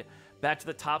infected back to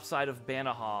the top side of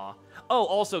Banaha. Oh,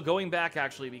 also going back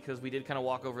actually, because we did kind of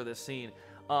walk over this scene.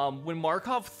 When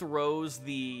Markov throws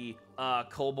the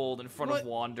kobold in front of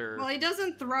Wander. Well, he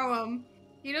doesn't throw him.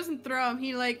 He doesn't throw him.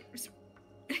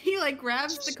 He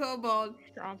grabs the kobold,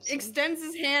 extends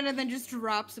his hand, and then just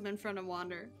drops him in front of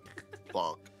Wander.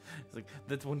 Bonk. It's like,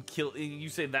 that one killed. You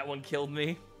say that one killed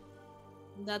me?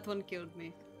 That one killed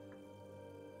me.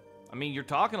 I mean, you're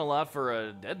talking a lot for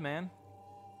a dead man.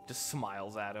 Just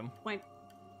smiles at him.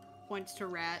 Points to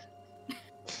Rat.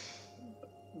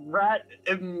 Rat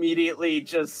immediately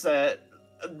just said,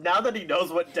 now that he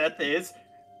knows what death is,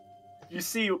 you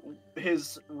see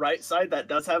his right side that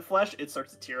does have flesh, it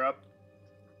starts to tear up.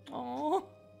 Aww.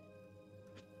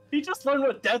 He just learned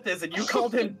what death is, and you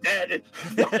called him dead.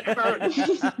 That hurt.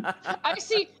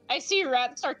 I see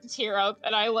Rat start to tear up,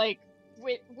 and I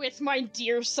with my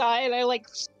deer side, I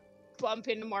bump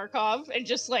into Markov and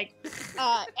just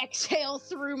exhale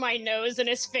through my nose in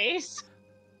his face.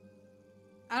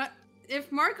 If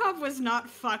Markov was not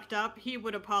fucked up, he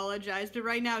would apologize, but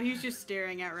right now he's just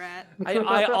staring at Rat.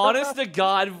 I honest to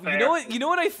God, you know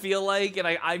what I feel like, and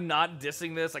I'm not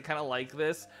dissing this, I kind of like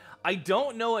this. I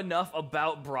don't know enough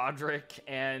about Broderick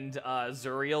and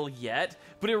Zuriel yet,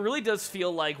 but it really does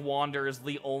feel like Wander is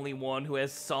the only one who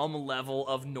has some level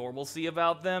of normalcy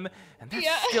about them, and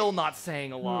that's still not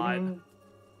saying a lot.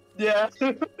 Yeah.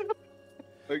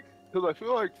 Because I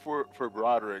feel like for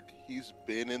Broderick, he's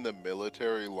been in the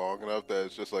military long enough that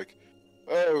it's just like,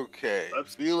 okay,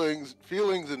 feelings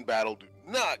and battle do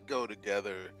not go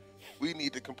together. We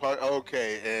need to compart.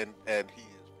 Okay, and he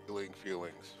is feeling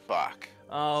feelings. Fuck.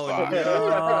 Oh Fuck.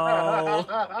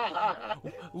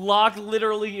 no! Locke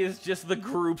literally is just the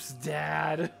group's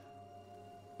dad.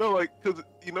 No, because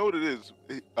you know what it is.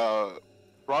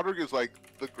 Broderick is like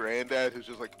the granddad who's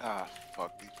just like,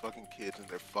 fuck these fucking kids and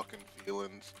their fucking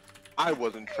feelings. I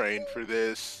wasn't trained for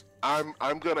this. I'm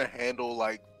gonna handle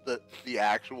the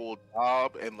actual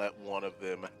job and let one of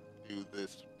them do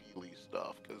this feely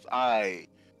stuff because I'm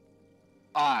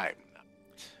not.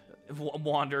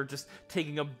 Wander just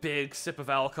taking a big sip of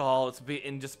alcohol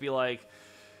and just be like,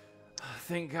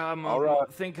 Thank God,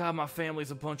 thank God my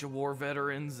family's a bunch of war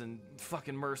veterans and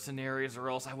fucking mercenaries, or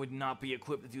else I would not be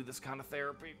equipped to do this kind of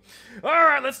therapy. All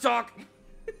right, let's talk.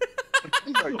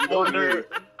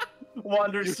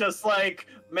 Wander's just like,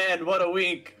 man, what a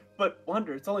week. But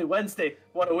Wander, it's only Wednesday.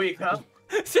 What a week, huh?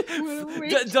 Does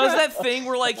that thing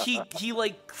where like he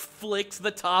like flicks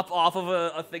the top off of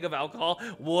a thing of alcohol?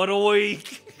 What a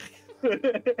week.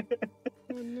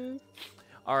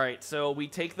 All right, so we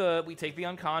take the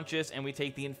unconscious and we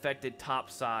take the infected top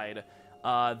side.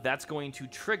 That's going to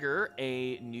trigger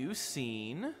a new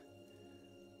scene.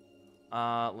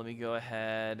 Let me go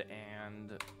ahead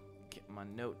and get my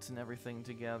notes and everything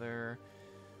together.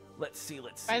 Let's see.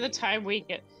 By the time we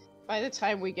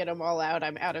get them all out,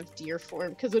 I'm out of deer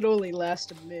form because it only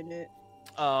lasts a minute.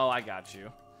 Oh, I got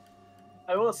you.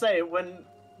 I will say when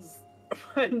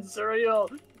Zuriel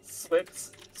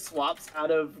swaps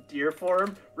out of deer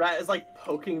form, Rat is like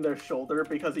poking their shoulder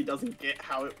because he doesn't get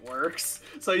how it works.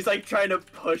 So he's like trying to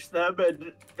push them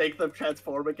and make them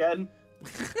transform again.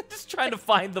 Just trying to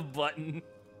find the button.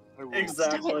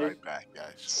 Exactly. Be right back,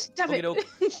 guys. Stop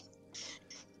it!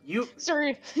 You.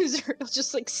 Sorry, Zuriel's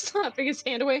just like slapping his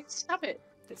hand away. Stop it!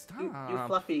 Stop. You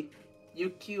fluffy. You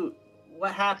cute.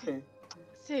 What happened?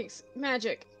 Thanks.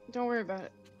 Magic. Don't worry about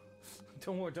it.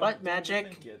 Don't worry. What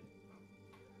magic?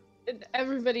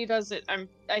 Everybody does it.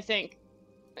 I think.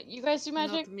 You guys do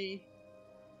magic? Not me.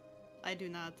 I do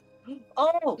not.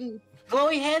 Oh,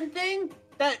 glowy hand thing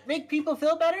that make people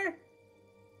feel better.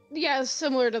 Yeah,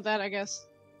 similar to that, I guess.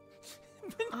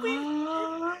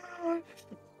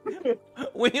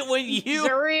 when you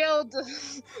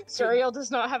Zuriel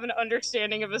does not have an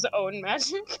understanding of his own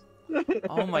magic.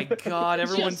 Oh my god,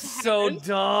 everyone's so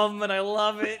dumb and I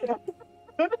love it.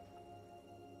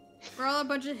 We're all a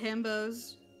bunch of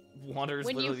himbos. Wander's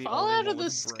When you literally fall the only out of one the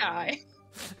with sky.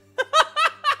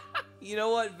 You know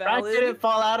what, Rat valid? didn't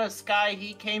fall out of sky.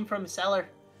 He came from cellar.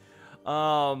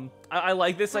 I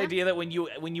like this idea that when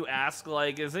you ask,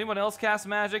 like, does anyone else cast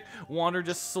magic? Wander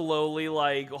just slowly,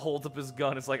 like, holds up his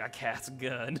gun. It's like, I cast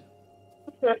gun.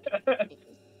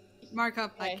 Mark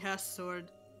up, I cast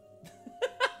sword.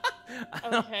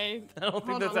 Okay. I don't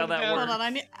think that's how that works. Hold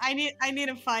on, I need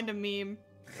to find a meme.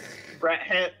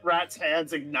 Rat's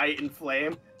hands ignite in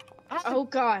flame. Oh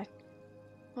god.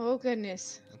 Oh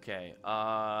goodness. Okay,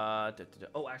 oh,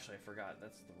 actually, I forgot.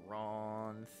 That's the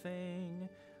wrong thing.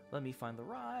 Let me find the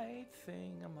right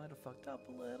thing. I might have fucked up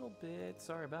a little bit.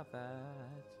 Sorry about that.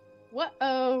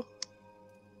 What-oh.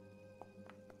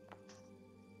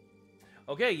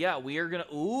 Okay, yeah, we are gonna.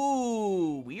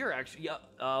 Ooh, we are actually.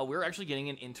 Yeah, we're actually getting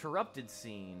an interrupted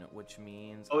scene, which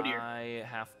means oh dear. I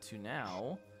have to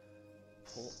now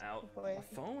pull out my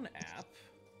phone app,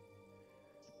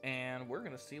 and we're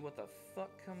gonna see what the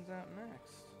fuck comes out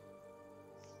next.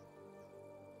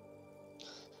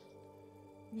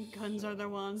 Guns are the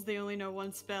ones. They only know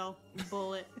one spell.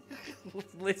 Bullet.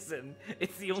 Listen,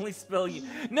 it's the only spell you.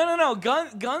 No.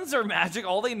 Guns are magic.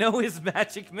 All they know is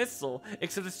magic missile,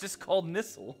 except it's just called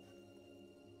missile.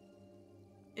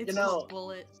 It's called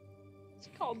bullet. It's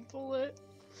called bullet.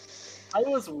 I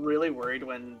was really worried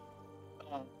when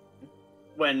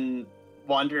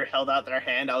Wander held out their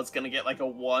hand. I was gonna get like a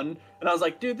 1, and I was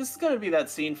like, dude, this is gonna be that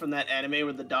scene from that anime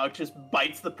where the dog just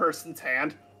bites the person's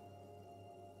hand.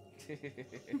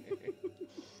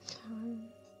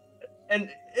 And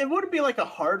it wouldn't be like a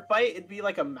hard bite, it'd be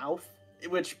like a mouth,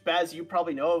 which Baz, you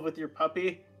probably know of with your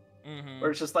puppy,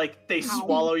 where it's just like they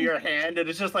swallow your hand and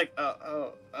it's just like,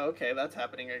 oh, okay, that's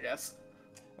happening, I guess.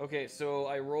 Okay, so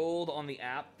I rolled on the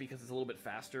app because it's a little bit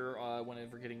faster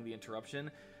whenever getting the interruption.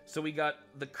 So we got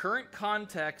the current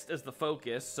context as the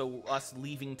focus, so us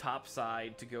leaving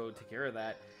topside to go take care of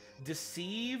that.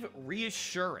 Deceive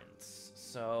reassurance.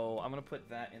 So I'm gonna put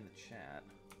that in the chat.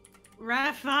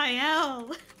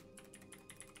 Raphael.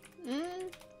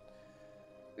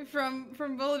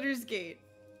 From Baldur's Gate.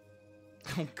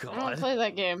 Oh god. I don't play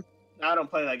that game. I don't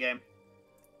play that game.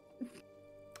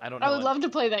 I don't know. I would love to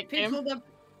play that game.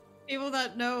 People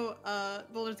that know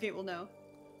Baldur's Gate will know.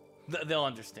 They'll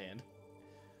understand.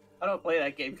 I don't play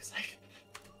that game because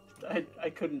I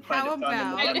couldn't find How it fun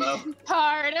in the about- demo.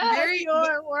 Part of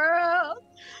your world.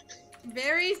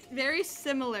 Very, very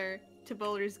similar to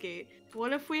Baldur's Gate.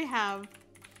 What if we have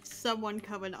someone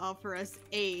come and offer us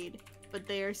aid, but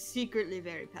they are secretly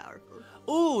very powerful?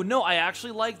 Ooh, no, I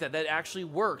actually like that. That actually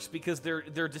works because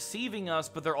they're deceiving us,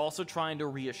 but they're also trying to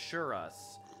reassure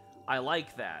us. I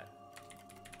like that.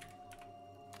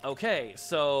 Okay,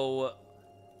 so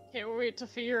Can't wait to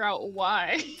figure out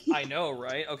why. I know,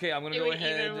 right? Okay, I'm gonna go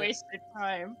ahead. Even waste your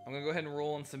time. I'm gonna go ahead and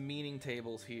roll in some meaning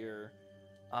tables here,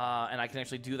 and I can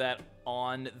actually do that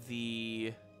on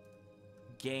the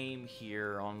game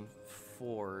here on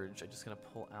Forge. I'm just gonna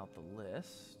pull out the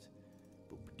list.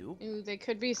 Boop-a-doop. Ooh, they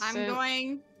could be I'm sent.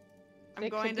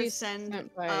 going to send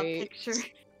a picture.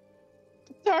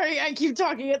 Sorry, I keep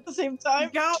talking at the same time.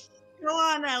 Go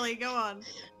on, Ellie. Go on.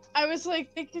 I was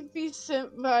like, they could be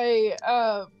sent by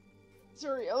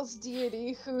Zuriel's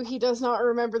deity, who he does not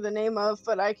remember the name of,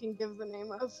 but I can give the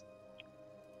name of.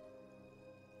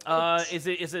 Is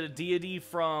it a deity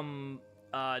from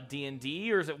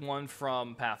D&D, or is it one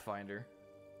from Pathfinder?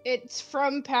 It's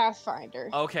from Pathfinder.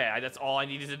 Okay, that's all I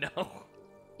needed to know.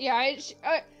 Yeah,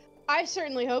 I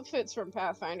certainly hope it's from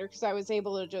Pathfinder, because I was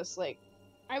able to just, like...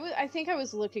 I think I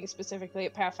was looking specifically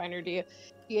at Pathfinder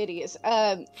deities.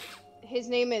 His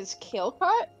name is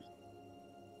Kalecott.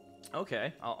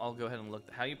 Okay, I'll go ahead and look.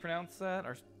 How do you pronounce that,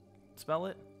 or spell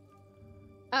it?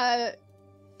 Kalekot,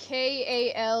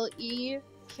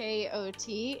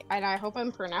 and I hope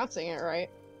I'm pronouncing it right.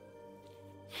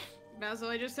 Basil,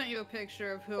 I just sent you a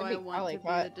picture of who I want to be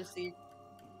the deceased.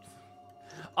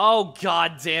 Oh,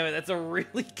 god damn it, that's a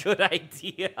really good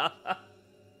idea.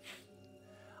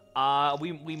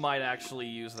 We might actually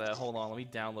use that. Hold on, let me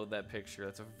download that picture.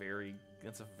 That's a very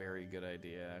good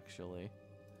idea, actually.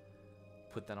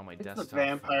 Put that on my desktop. It's a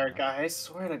vampire guy, I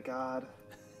swear to god.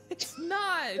 It's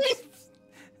not!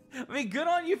 I mean, good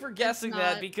on you for guessing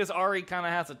that, because Ari kind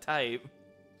of has a type.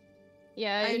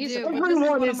 Yeah,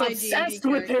 everyone is obsessed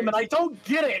with him, and I don't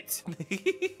get it!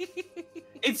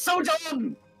 It's so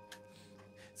dumb!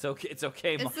 It's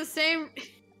okay, It's the same...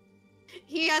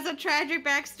 He has a tragic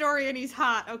backstory and he's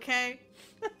hot, okay?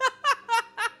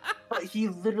 But he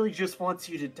literally just wants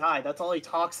you to die. That's all he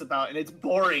talks about, and it's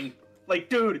boring. Like,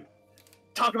 dude,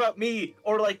 talk about me,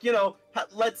 or like, you know,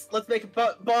 let's make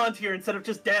a bond here instead of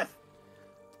just death.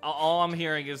 All I'm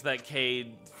hearing is that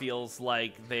Cade feels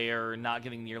like they're not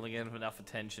getting nearly enough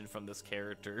attention from this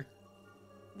character.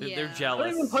 They're jealous. I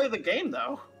don't even play the game,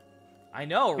 though. I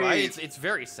know, right? It's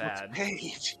very sad.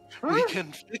 Paige, we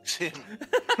can fix him.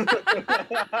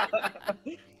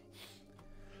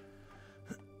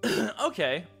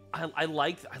 Okay, I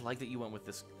like that you went with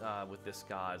this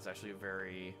god. It's actually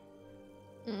very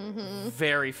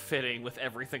very fitting with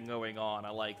everything going on. I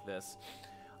like this.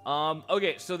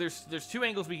 Okay, so there's two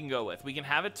angles we can go with. We can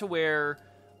have it to where,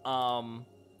 for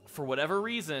whatever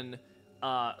reason,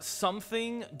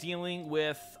 something dealing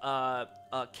with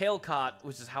Kalecott,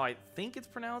 which is how I think it's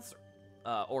pronounced,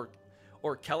 or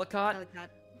Kalecott.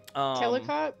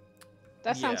 Kalecott?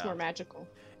 That sounds more magical.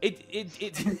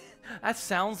 It that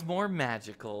sounds more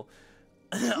magical.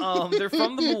 They're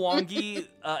from the Mwangi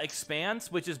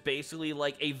Expanse, which is basically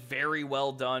like a very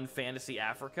well done fantasy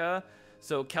Africa.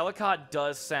 So Kalecott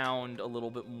does sound a little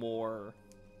bit more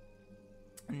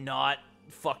not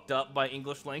fucked up by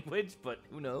English language, but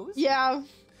who knows? Yeah.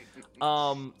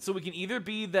 So we can either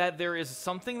be that there is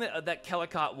something that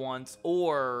Kalecott wants,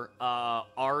 or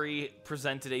Ari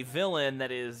presented a villain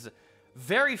that is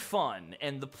very fun,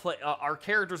 and our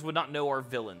characters would not know our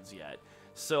villains yet.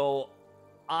 So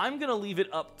I'm gonna leave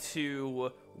it up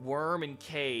to Worm and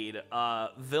Cade.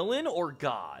 Villain or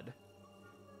god?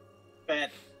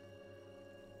 Bet.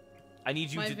 I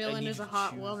need you My to. villain is a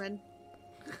hot woman.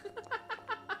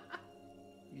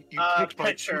 You picked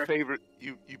my two favorite.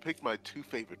 You picked my two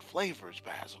favorite flavors,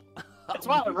 Basil. That's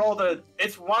why I rolled a.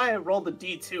 It's why I rolled a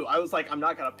D2. I was like, I'm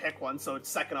not gonna pick one, so it's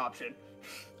second option.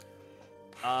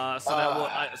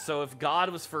 So if God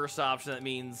was first option, that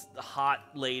means the hot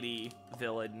lady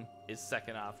villain is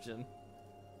second option.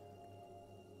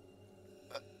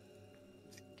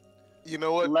 You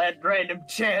know what? Let random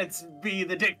chance be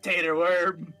the dictator,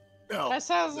 Worm. No. That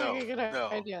sounds like a good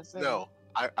idea. No,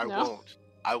 I won't.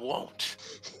 I won't.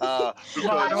 Let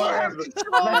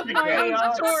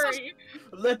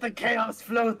the chaos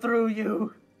flow through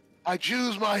you. I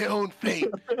choose my own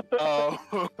fate.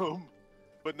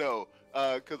 But no,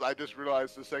 because I just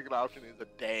realized the second option is a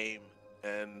dame,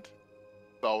 and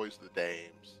it's always the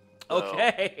dames. So.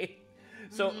 Okay.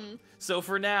 So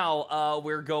for now,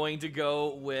 we're going to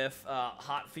go with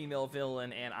hot female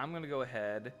villain, and I'm going to go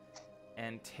ahead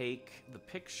and take the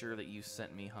picture that you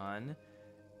sent me, hun,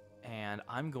 and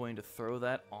I'm going to throw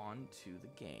that onto the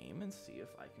game and see if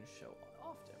I can show it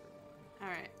off to everyone.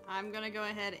 Alright, I'm going to go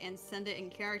ahead and send it in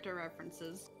character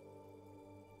references.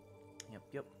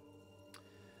 Yep.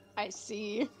 I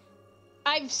see.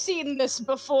 I've seen this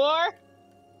before.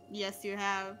 Yes, you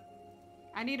have.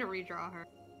 I need to redraw her.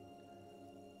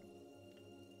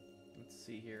 Let's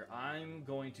see here. I'm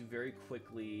going to very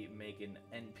quickly make an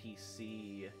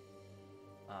NPC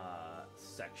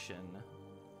section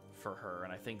for her,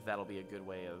 and I think that'll be a good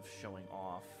way of showing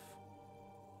off.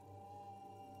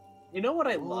 You know what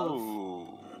I love? Ooh.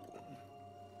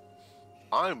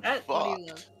 I'm That- What do you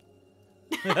fucked.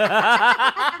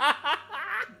 love?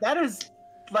 That is,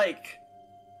 like,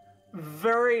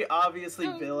 very obviously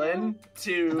Oh, villain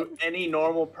to any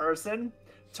normal person.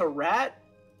 To Rat,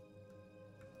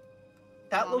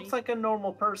 that Mommy. looks like a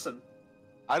normal person.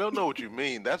 I don't know what you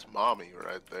mean. That's mommy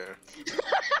right there.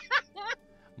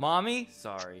 Mommy,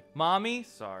 sorry. Mommy,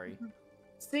 sorry.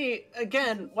 See,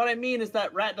 again, what I mean is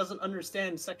that Rat doesn't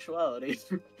understand sexuality.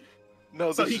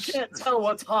 No, So this he is can't tell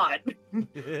what's hot.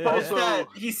 But Also- instead,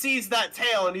 he sees that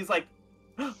tail and he's like,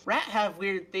 Rat have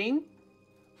weird thing?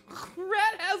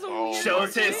 Rat has a Oh weird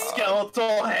Shows his thing.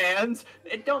 skeletal hands.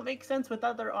 It don't make sense with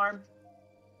other arm.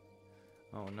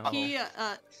 Oh no. He,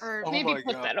 or Oh Maybe my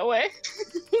put God. that away.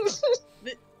 this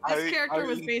I- character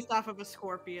was I- based off of a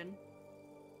scorpion.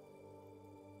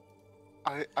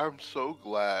 I'm so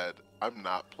glad I'm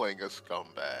not playing a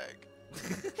scumbag.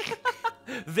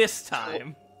 This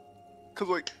time. Cause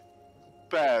like,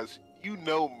 Baz, you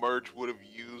know Merch would have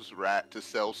used Rat to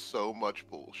sell so much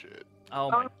bullshit. Oh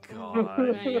my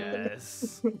god,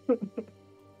 yes.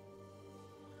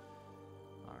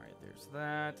 Alright, there's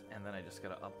that. And then I just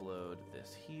gotta upload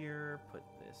this here, put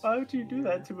this Why would you do here,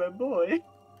 that to my boy?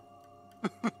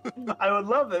 I would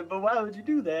love it, but why would you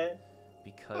do that?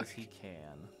 because he can.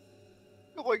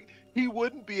 Like, he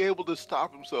wouldn't be able to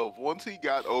stop himself once he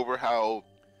got over how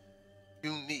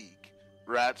unique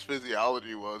Rat's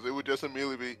physiology was. It would just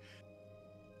immediately be,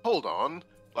 hold on,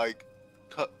 like,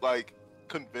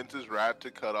 convinces Rat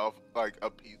to cut off like a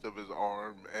piece of his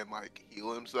arm and like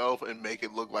heal himself and make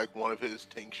it look like one of his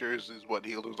tinctures is what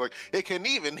healed him. It's like, it can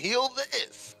even heal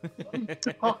this.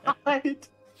 What?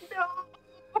 No.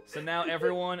 So now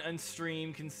everyone on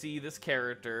stream can see this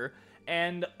character.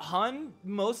 And Hun,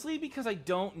 mostly because I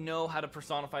don't know how to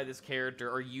personify this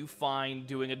character, are you fine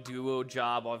doing a duo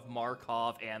job of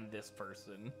Markov and this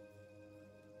person?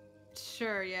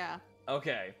 Sure, yeah.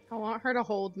 Okay. I want her to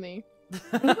hold me.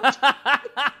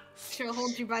 She'll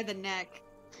hold you by the neck.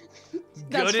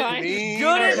 That's good fine.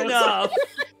 good enough.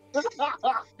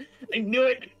 I knew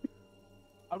it.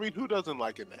 I mean, who doesn't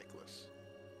like a necklace?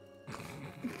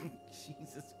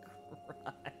 Jesus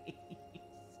Christ.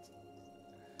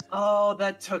 Oh,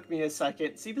 that took me a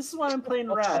second. See, this is why I'm playing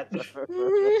Rat.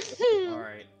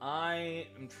 Alright, I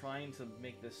am trying to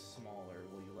make this smaller.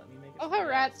 Will you let me make it Oh, how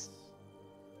smaller?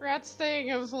 Rat's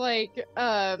thing of like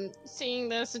seeing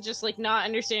this and just like not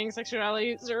understanding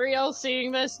sexuality. Zuriel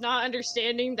seeing this, not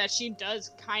understanding that she does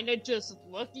kind of just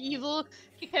look evil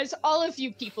because all of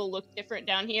you people look different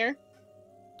down here.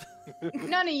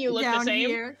 None of you look Down the same.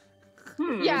 here.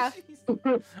 Yeah.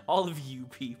 All of you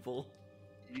people.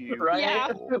 Right? Yeah.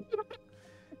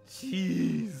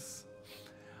 Jeez.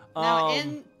 Now,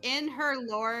 in her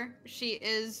lore, she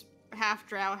is half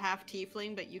drow, half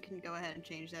tiefling, but you can go ahead and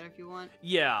change that if you want.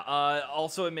 Yeah,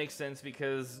 also it makes sense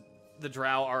because the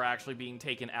drow are actually being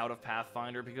taken out of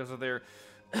Pathfinder because of their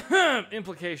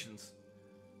implications.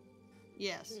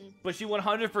 Yes. But she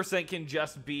 100% can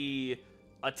just be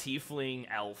a tiefling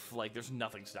elf. Like, there's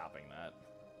nothing stopping that.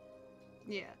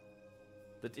 Yeah.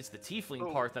 It's the tiefling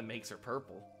Oh. part that makes her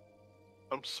purple.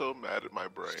 I'm so mad at my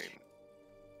brain.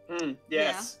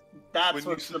 Yes. That's When you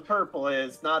what s- the purple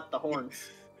is, not the horns.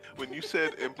 When you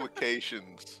said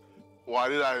implications, why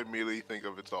did I immediately think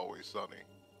of It's Always Sunny?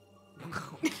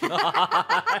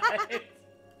 God.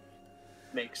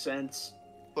 Makes sense.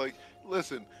 Like,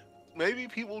 listen, maybe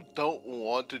people don't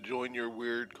want to join your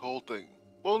weird culting.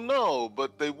 Well, no,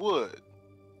 but they would.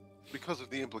 Because of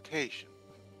the implication.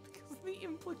 Because of the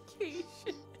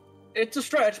implication. It's a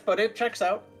stretch, but it checks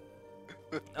out.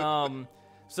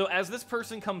 So as this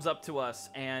person comes up to us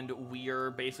and we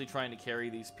are basically trying to carry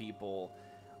these people,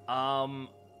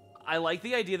 I like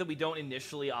the idea that we don't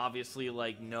initially obviously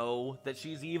like know that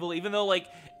she's evil, even though like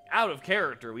out of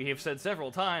character we have said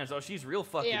several times, oh, she's real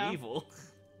fucking Yeah. evil.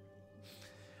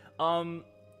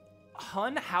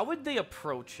 Hun, how would they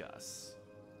approach us?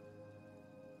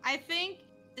 I think,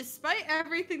 despite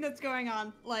everything that's going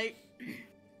on, like,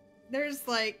 there's,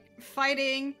 like,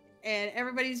 fighting, and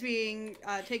everybody's being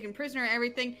taken prisoner and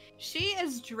everything, she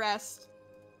is dressed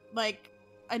like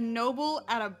a noble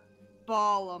at a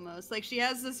ball, almost. Like, she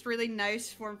has this really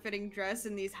nice, form-fitting dress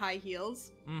and these high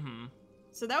heels. Mm-hmm.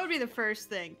 So that would be the first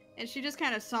thing. And she just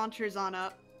kind of saunters on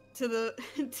up to the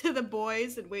to the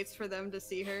boys and waits for them to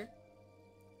see her.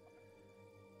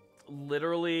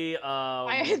 Literally,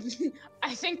 I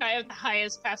think I have the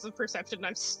highest passive perception.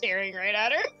 I'm staring right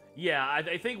at her. yeah,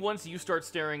 I think once you start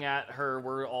staring at her,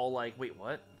 we're all like, wait,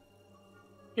 what?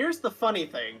 Here's the funny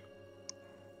thing.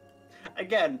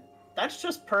 Again, that's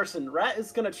just person. Rat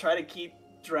is gonna try to keep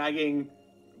dragging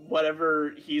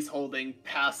whatever he's holding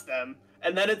past them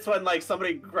and then it's when like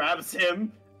somebody grabs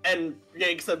him and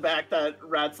yanks him back that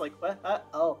Rat's like, what?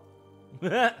 Oh.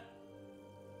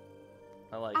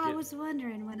 I like I it. was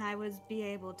wondering when I would be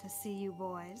able to see you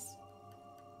boys.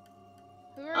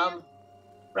 Who are you?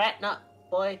 Rat, not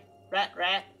boy. Rat.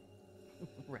 Rat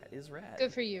is rat.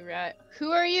 Good for you, Rat.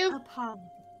 Who are you? Apologies.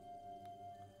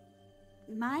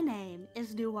 My name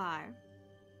is Noir,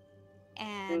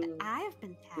 and I have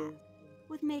been tasked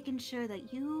with making sure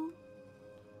that you,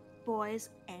 boys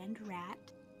and Rat,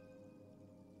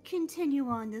 continue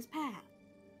on this path.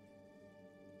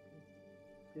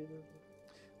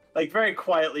 Like very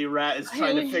quietly, Rat is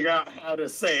trying to figure out how to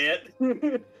say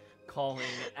it. Calling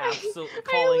absolute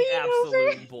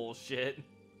bullshit.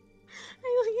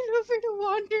 I lean over to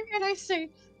Wander and I say,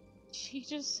 did she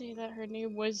just say that her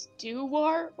name was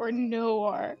Duwar or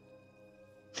Noir?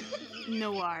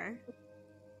 Noir.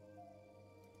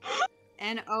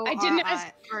 N-O-R-I. I didn't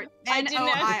ask. Or I didn't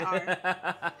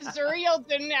N-O-I-R. Zuriel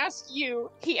didn't ask you.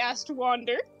 He asked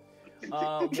Wander.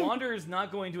 Wander is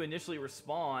not going to initially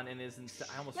respond and is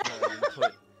I almost forgot I didn't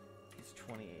put. He's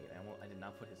 28. I did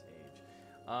not put his age.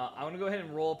 I want to go ahead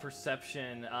and roll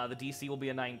perception. The DC will be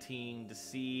a 19 to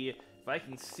see if I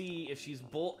can see if she's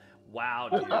Wow,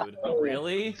 dude.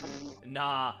 Really?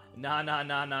 Nah. We're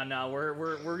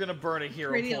gonna burn a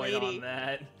hero Pretty point lady. on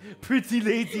that. Pretty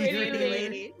lady. Pretty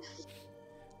lady.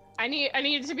 I need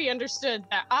it to be understood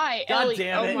that God Ellie.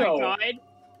 damn it. Oh my No. god.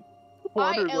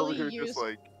 Wander's over Ellie, here used- just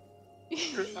like,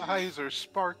 your eyes are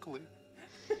sparkly.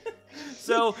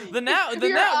 So the nat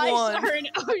Your nat eyes one. are an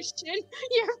ocean.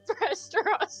 Your breasts are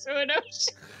also an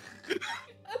ocean.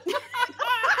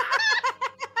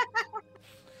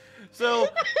 So,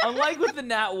 unlike with the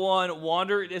Nat 1,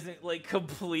 Wander isn't, like,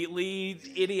 completely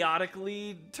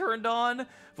idiotically turned on,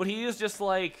 but he is just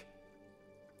like,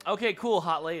 okay, cool,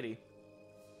 hot lady.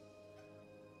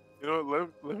 You know,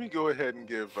 let me go ahead and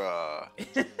give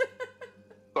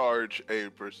Sarge a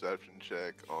perception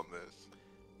check on this.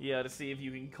 Yeah, to see if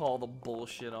you can call the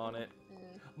bullshit on it.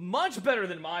 Much better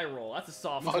than my roll. That's a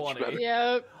soft Much 20. better.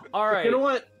 Yep. All right. You know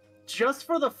what? Just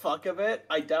for the fuck of it,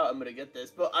 I doubt I'm gonna get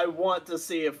this, but I want to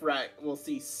see if Rat will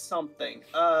see something.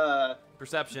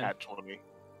 Perception. At 20.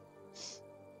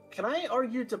 Can I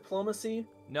argue diplomacy?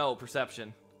 No,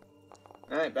 perception.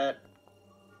 Alright, bet.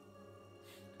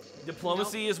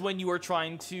 Diplomacy is when you are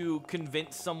trying to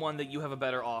convince someone that you have a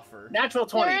better offer. Natural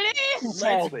 20. There it is.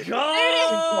 Called Let's it.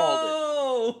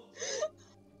 go!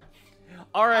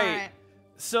 All right. Alright.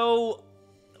 So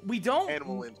we don't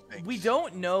Animal instincts. we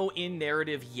don't know in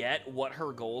narrative yet what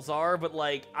her goals are, but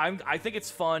like I think it's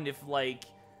fun if like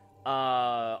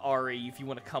Ari, if you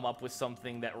want to come up with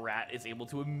something that Rat is able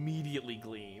to immediately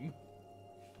glean.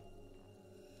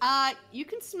 You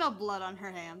can smell blood on her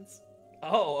hands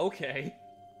Oh, okay.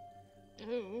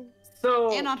 Ooh.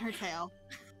 So, and on her tail.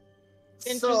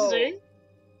 Interesting.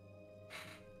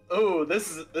 Oh,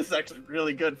 this is actually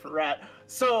really good for Rat.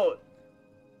 So,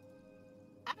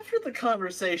 after the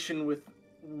conversation with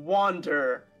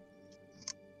Wander,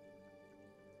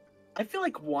 I feel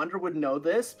like Wander would know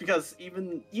this because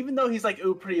even though he's like,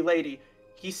 "Ooh, pretty lady,"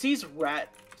 he sees Rat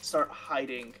start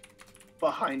hiding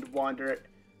behind Wander,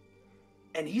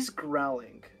 and he's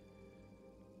growling.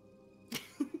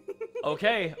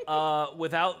 Okay,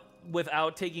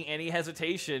 without taking any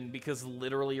hesitation, because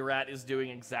literally Rat is doing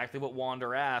exactly what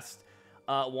Wander asked.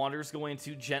 Wander's going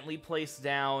to gently place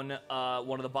down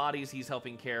one of the bodies he's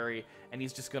helping carry, and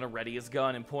he's just going to ready his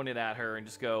gun and point it at her and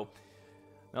just go,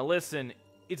 "Now listen,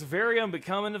 it's very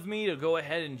unbecoming of me to go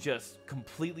ahead and just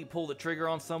completely pull the trigger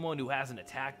on someone who hasn't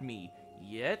attacked me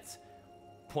yet."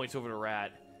 Points over to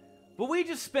Rat. "But we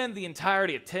just spent the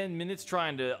entirety of 10 minutes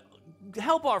trying to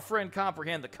help our friend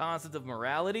comprehend the concept of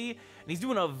morality, and he's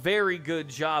doing a very good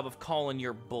job of calling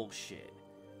your bullshit.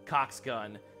 Cox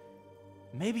gun.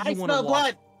 Maybe you I want to smell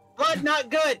blood. Blood not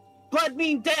good. Blood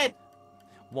mean dead.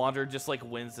 Wander just like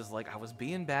wins is like, I was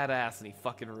being badass, and he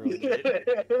fucking ruined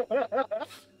it.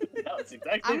 That's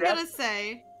exactly I'm right.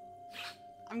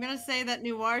 gonna say that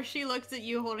Noir, she looks at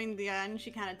you holding the gun, she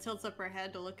kind of tilts up her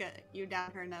head to look at you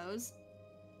down her nose.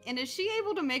 And is she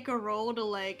able to make a roll to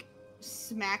like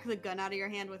smack the gun out of your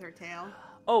hand with her tail?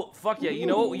 Oh, fuck yeah. You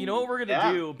know what we're gonna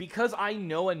Yeah. do? Because I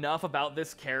know enough about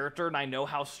this character and I know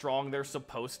how strong they're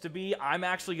supposed to be, I'm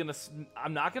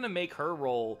not gonna make her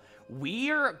roll.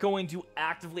 We're going to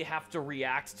actively have to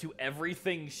react to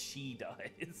everything she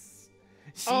does.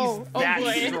 She's Oh that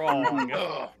boy. strong.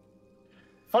 Ugh.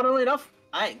 Funnily enough,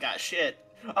 I ain't got shit.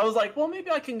 I was like, well, maybe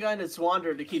I can kind of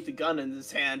Wander to keep the gun in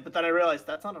his hand, but then I realized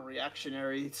that's not a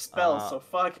reactionary spell, so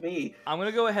fuck me. I'm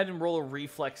gonna go ahead and roll a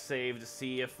reflex save to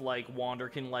see if, like, Wander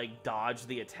can, like, dodge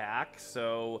the attack.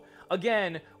 So,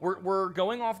 again, we're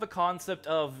going off the concept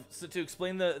of, so to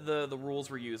explain the rules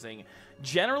we're using,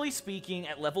 generally speaking,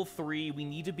 at level 3, we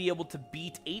need to be able to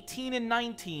beat 18 and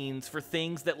 19s for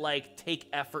things that, like, take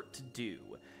effort to do.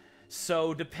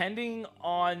 So, depending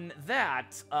on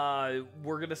that,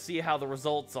 we're going to see how the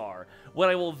results are. What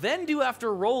I will then do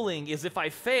after rolling is if I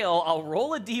fail, I'll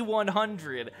roll a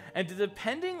D100, and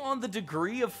depending on the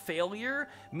degree of failure,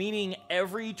 meaning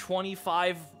every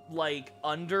 25, like,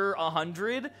 under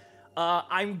 100,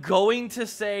 I'm going to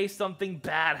say something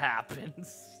bad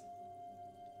happens.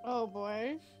 Oh,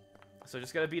 boy. So,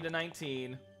 just gotta beat a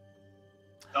 19.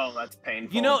 Oh, that's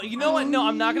painful. You know what? No,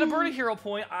 I'm not gonna burn a hero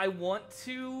point. I want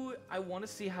to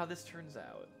see how this turns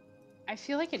out. I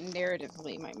feel like it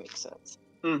narratively might make sense.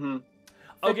 Mm-hmm.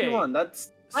 Okay. 51,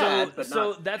 that's bad, but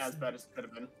not that's as bad as it could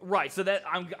have been. Right. So that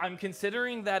I'm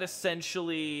considering that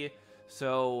essentially.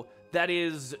 So that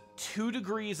is 2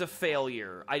 degrees of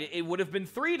failure. It would have been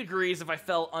 3 degrees if I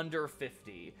fell under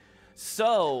 50.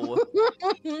 So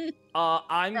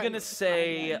I'm gonna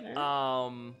say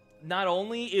not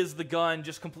only is the gun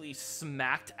just completely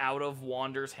smacked out of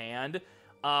Wander's hand,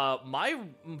 my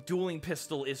dueling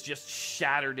pistol is just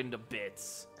shattered into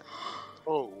bits.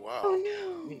 Oh, wow.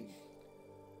 Oh, no.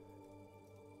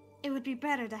 It would be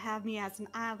better to have me as an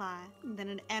ally than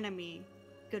an enemy,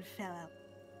 good fellow.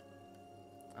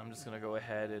 I'm just gonna go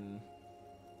ahead and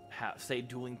say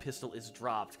dueling pistol is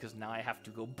dropped, because now I have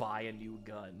to go buy a new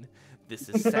gun. This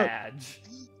is sad.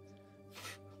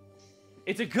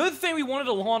 It's a good thing we wanted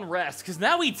a long rest, because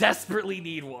now we desperately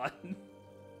need one.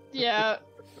 Yeah,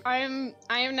 I am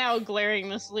now glaring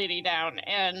this lady down,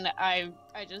 and I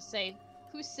just say,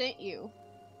 who sent you?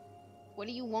 What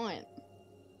do you want?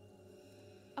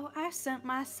 Oh, I sent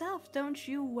myself, don't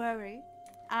you worry.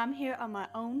 I'm here on my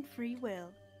own free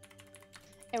will.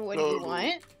 And what do you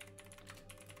want?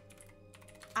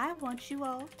 I want you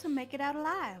all to make it out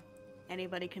alive.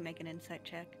 Anybody can make an insight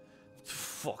check.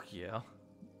 Fuck yeah.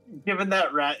 Given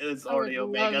that Rat is I would already love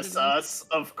Omega to be- Sus,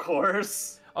 of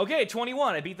course. Okay,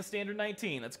 21. I beat the standard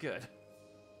 19. That's good.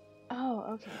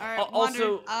 Oh, okay. All right,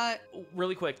 Also, Wander,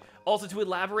 really quick. Also, to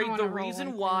elaborate, I the wanna roll reason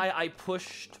one why I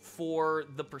pushed for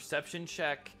the perception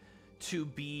check to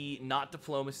be not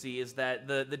diplomacy is that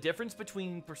the difference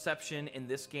between perception in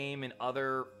this game and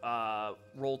other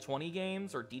Roll20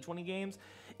 games or D20 games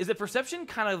is that perception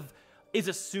kind of is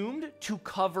assumed to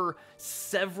cover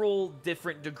several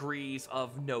different degrees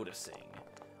of noticing.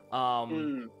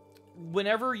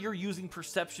 Whenever you're using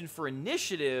perception for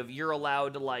initiative, you're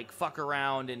allowed to, like, fuck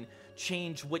around and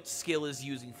change which skill is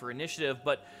using for initiative,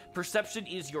 but perception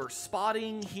is your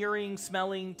spotting, hearing,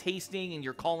 smelling, tasting, and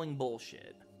you're calling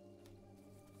bullshit.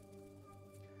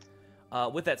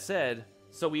 With that said,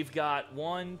 so we've got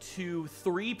 1, 2,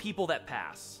 3 people that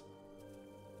pass.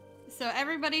 So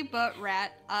everybody but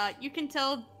Rat, you can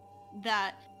tell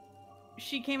that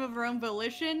she came of her own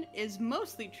volition is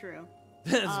mostly true.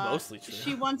 It's mostly true.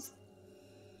 She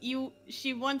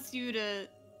wants you to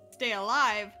stay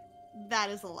alive. That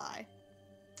is a lie.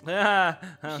 Oh,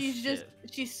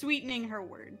 She's sweetening her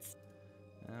words.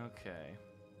 Okay.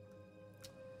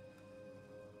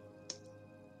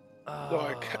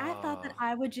 I thought that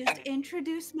I would just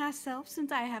introduce myself,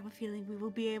 since I have a feeling we will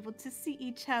be able to see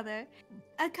each other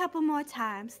a couple more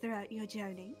times throughout your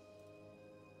journey.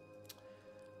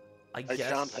 I I guess.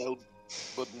 can't help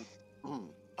but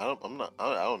I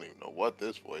don't even know what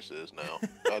this voice is now.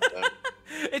 God damn.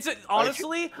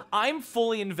 Honestly, I'm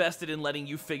fully invested in letting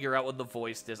you figure out what the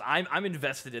voice is. I'm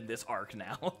invested in this arc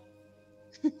now.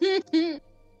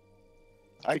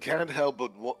 I can't help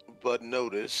but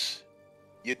notice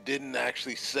you didn't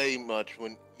actually say much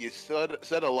when you said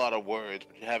a lot of words,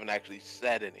 but you haven't actually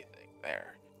said anything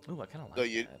there. Ooh, I kind of like So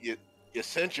that. you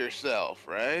sent yourself,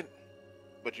 right?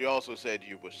 But you also said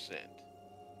you were sent.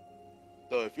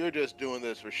 So if you're just doing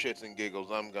this for shits and giggles,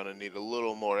 I'm gonna need a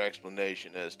little more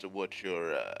explanation as to what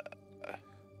your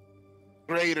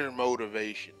greater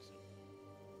motivations.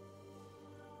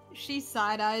 She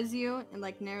side-eyes you and,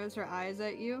 like, narrows her eyes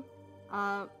at you.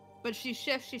 But she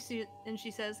shifts, and she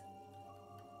says,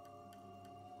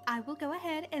 I will go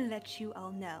ahead and let you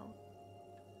all know.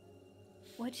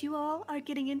 What you all are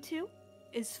getting into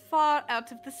is far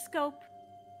out of the scope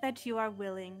that you are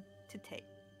willing to take.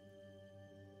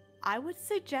 I would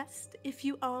suggest, if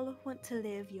you all want to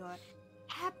live your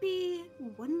happy,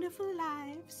 wonderful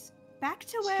lives, back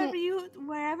to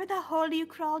wherever the hole you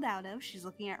crawled out of. She's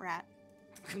looking at Rat.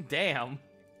 Damn.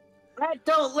 Rat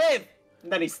don't live!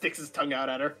 And then he sticks his tongue out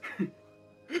at her.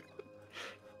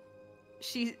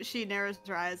 She narrows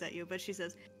her eyes at you, but she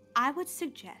says, I would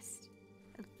suggest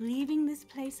leaving this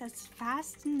place as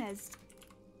fast and as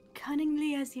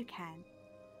cunningly as you can.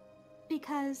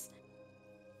 Because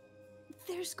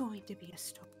there's going to be a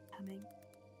storm coming.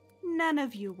 None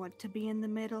of you want to be in the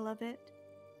middle of it.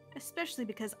 Especially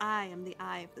because I am the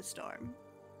eye of the storm.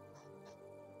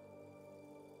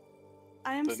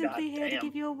 I am simply here to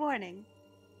give you a warning.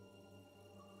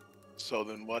 So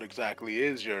then what exactly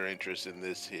is your interest in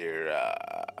this here,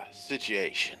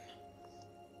 situation?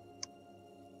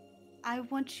 I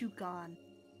want you gone.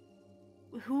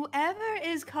 Whoever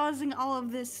is causing all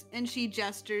of this, and she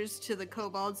gestures to the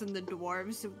kobolds and the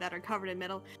dwarves that are covered in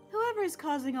metal, whoever is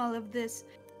causing all of this,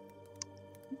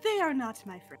 they are not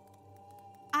my friend.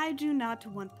 I do not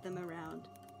want them around.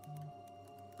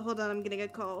 Hold on, I'm getting a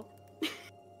call.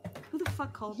 Who the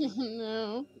fuck called me?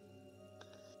 No.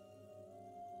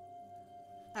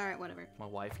 Alright, whatever. My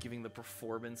wife giving the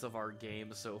performance of our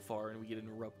game so far, and we get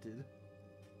interrupted.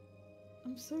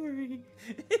 I'm sorry.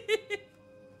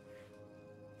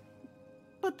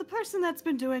 But the person that's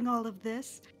been doing all of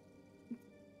this,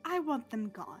 I want them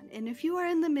gone. And if you are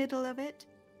in the middle of it,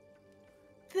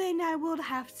 then I will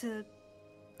have to,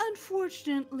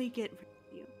 unfortunately, get rid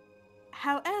of you.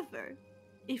 However,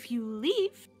 if you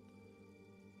leave,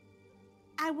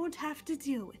 I won't have to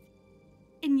deal with it.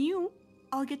 And you,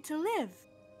 I'll get to live.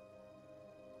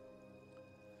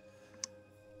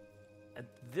 At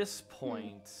this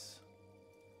point,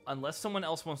 unless someone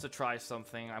else wants to try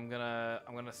something, I'm gonna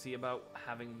see about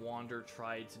having Wander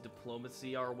try to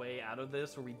diplomacy our way out of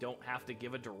this, where we don't have to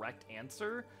give a direct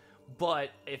answer.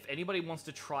 But if anybody wants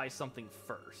to try something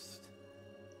first.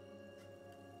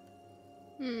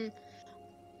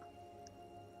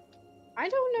 I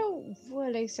don't know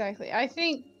what exactly. I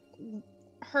think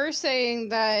her saying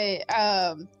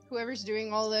that whoever's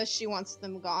doing all this, she wants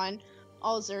them gone.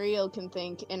 All Zuriel can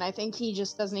think, and I think he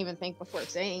just doesn't even think before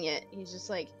saying it. He's just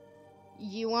like,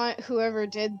 you want whoever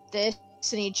did this,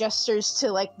 and he gestures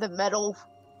to like the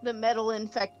metal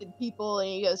infected people, and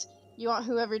he goes, you want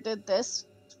whoever did this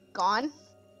gone?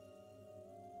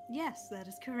 Yes, that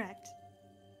is correct.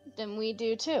 Then we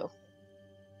do too.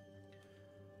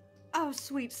 Oh,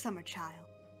 sweet summer child.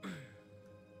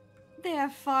 They are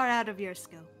far out of your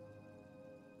scope.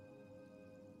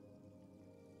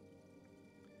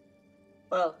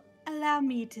 Well, allow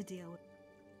me to deal with it.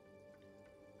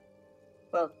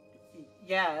 Well,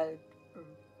 yeah,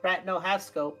 rat no half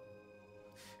scope.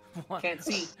 Can't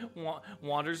see.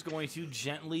 Wander's going to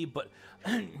gently but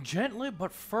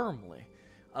firmly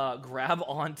grab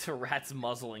onto Rat's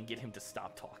muzzle and get him to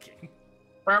stop talking.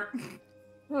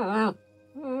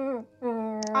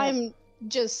 I'm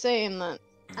just saying that.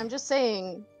 I'm just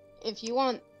saying, if you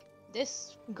want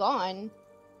this gone,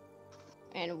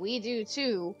 and we do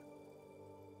too,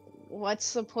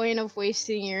 what's the point of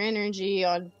wasting your energy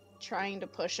on trying to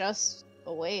push us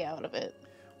away out of it?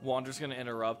 Wander's gonna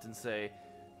interrupt and say,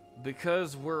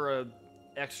 because we're a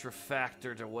extra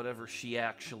factor to whatever she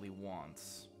actually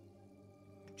wants.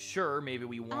 Sure, maybe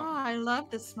we want... Oh, I love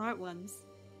the smart ones.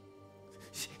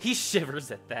 He shivers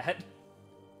at that.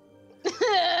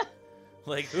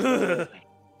 Like, ugh.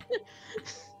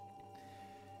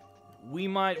 We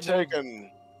might... Go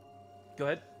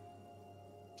ahead.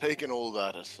 Taking all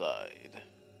that aside,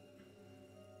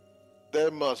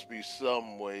 there must be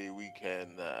some way we can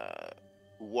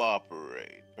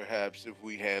cooperate. Perhaps if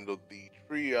we handle the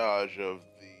triage of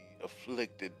the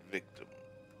afflicted victim,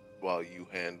 while you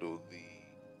handle the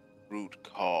root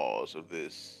cause of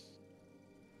this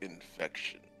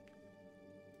infection.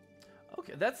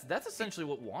 Okay, that's essentially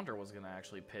what Wander was gonna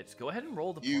actually pitch. Go ahead and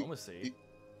roll diplomacy.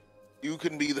 You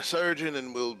can be the surgeon,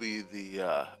 and we'll be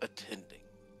the attending.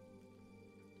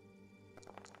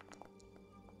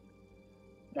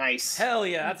 Nice. Hell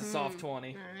yeah, that's a soft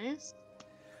 20. Nice.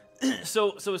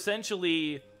 So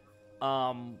essentially,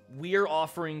 we're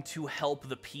offering to help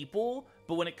the people,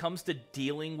 but when it comes to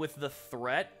dealing with the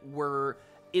threat, we're,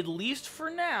 at least for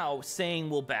now, saying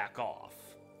we'll back off.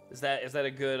 Is that a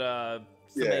good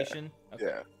summation? Yeah. Okay.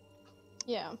 Yeah.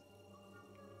 Yeah.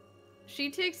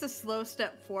 She takes a slow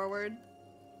step forward,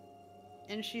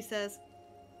 and she says,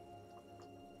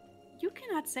 you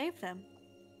cannot save them.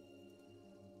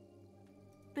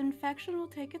 The infection will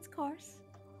take its course,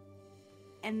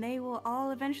 and they will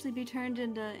all eventually be turned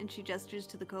into, and she gestures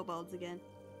to the kobolds again,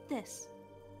 this.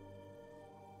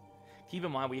 Keep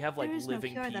in mind, we have, like, there is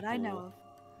living no cure people. that I know of.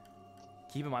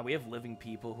 Keep in mind, we have living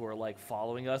people who are, like,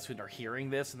 following us and are hearing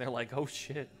this, and they're like, oh,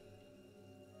 shit.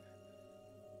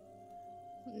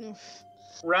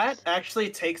 Rat actually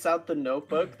takes out the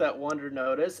notebook that Wander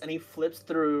noticed, and he flips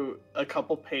through a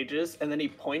couple pages, and then he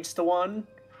points to one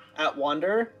at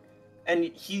Wander,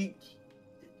 and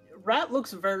Rat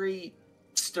looks very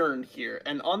stern here,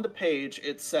 and on the page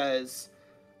it says,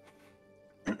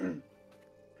 "It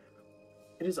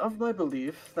is of my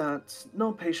belief that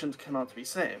no patient cannot be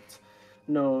saved,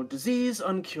 no disease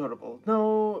uncurable,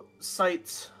 no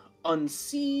sight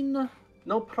unseen,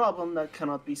 no problem that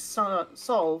cannot be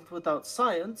solved without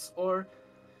science, or,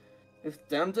 if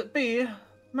damned it be,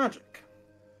 magic."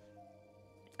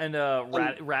 And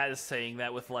Rat is saying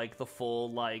that with like the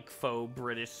full like faux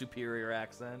British superior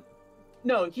accent.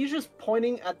 No, he's just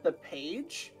pointing at the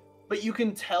page, but you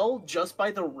can tell just by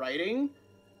the writing,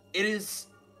 it is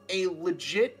a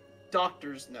legit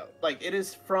doctor's note. Like, it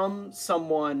is from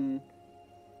someone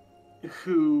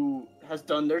who has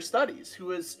done their studies, who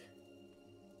has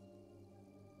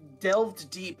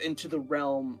delved deep into the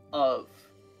realm of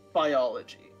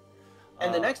biology.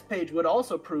 And the next page would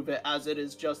also prove it, as it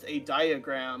is just a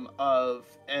diagram of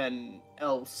an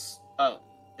elf's...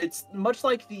 it's much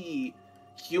like the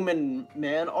human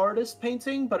man artist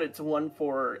painting, but it's one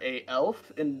for a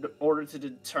elf in order to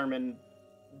determine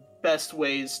best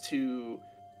ways to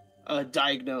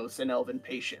diagnose an elven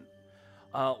patient.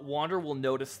 Wander will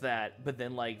notice that, but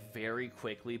then like very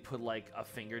quickly put like a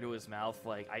finger to his mouth.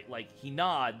 Like he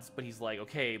nods, but he's like,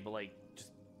 okay, but like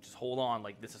just hold on.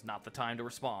 Like, this is not the time to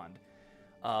respond.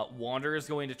 Wander is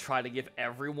going to try to give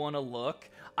everyone a look.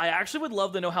 I actually would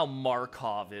love to know how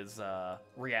Markov is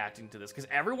reacting to this, because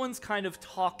everyone's kind of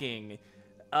talking.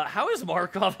 How is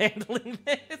Markov handling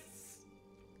this?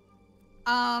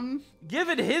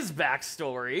 Given his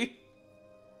backstory,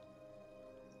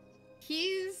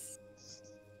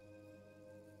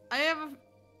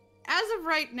 as of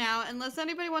right now, unless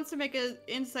anybody wants to make an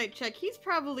insight check, he's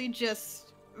probably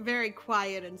just very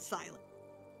quiet and silent.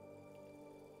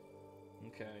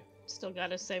 Okay. Still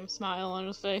got his same smile on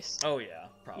his face. Oh yeah,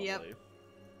 probably. Yep.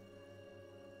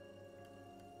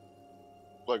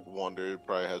 Like Wander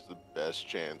probably has the best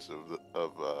chance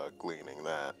of gleaning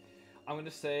that. I'm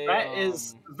gonna say Rat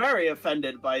is very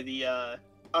offended by the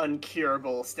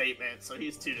uncurable statement, so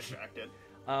he's too distracted.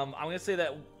 I'm gonna say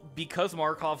that because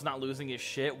Markov's not losing his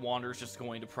shit, Wander's just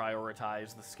going to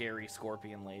prioritize the scary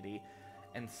scorpion lady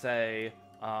and say,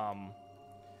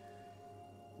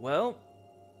 well,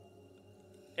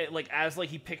 as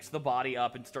he picks the body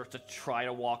up and starts to try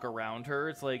to walk around her,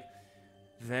 it's like,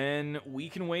 then we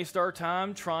can waste our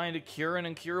time trying to cure an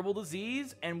incurable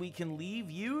disease, and we can leave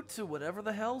you to whatever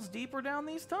the hell's deeper down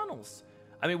these tunnels.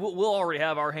 I mean, we'll already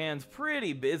have our hands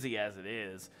pretty busy as it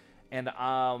is, and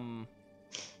I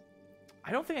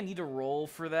don't think I need to roll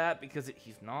for that because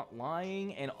he's not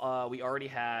lying, and we already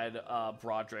had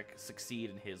Broderick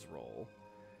succeed in his roll.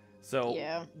 So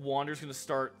yeah. Wander's going to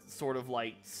start sort of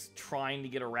like trying to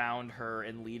get around her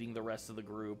and leading the rest of the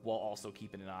group while also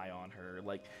keeping an eye on her.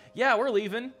 Like, yeah, we're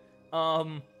leaving.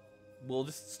 We'll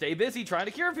just stay busy trying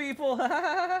to cure people.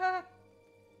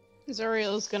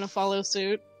 Zuriel's going to follow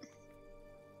suit.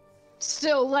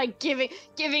 Still, like,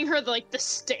 giving her, like, the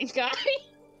stink eye.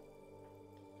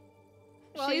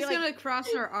 Well, she's gonna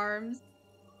cross her arms.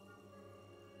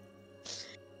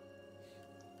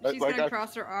 She's gonna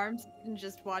cross her arms and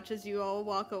just watch as you all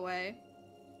walk away.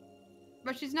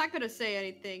 But she's not gonna say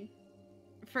anything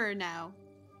for now.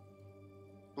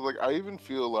 Like, I even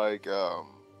feel like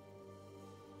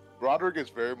Broderick is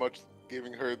very much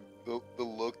giving her the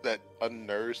look that a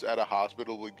nurse at a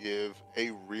hospital would give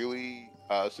a really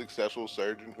successful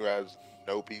surgeon who has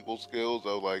no people skills.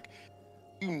 So, like,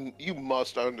 you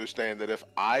must understand that if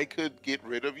I could get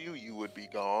rid of you, you would be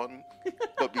gone.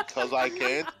 But because I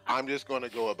can't, I'm just going to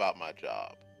go about my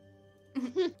job.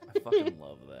 I fucking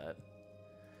love that.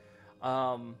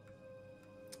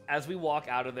 As we walk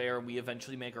out of there, we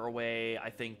eventually make our way,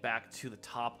 I think, back to the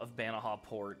top of Banahaw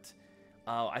Port.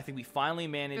 I think we finally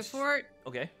managed...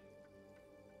 Okay.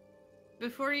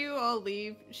 Before you all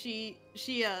leave, she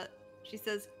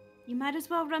says, "You might as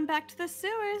well run back to the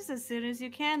sewers as soon as you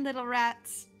can, little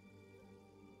rats."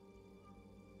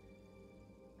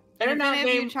 They're not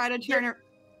you try to turn her.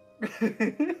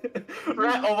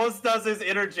 Rat almost does his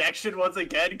interjection once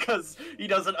again because he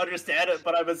doesn't understand it,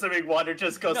 but I'm assuming Wander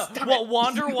just goes. No, well,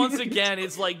 Wander once again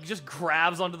is like just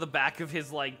grabs onto the back of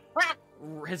his like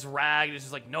his rag and is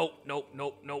just like, nope, nope,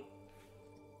 nope, nope.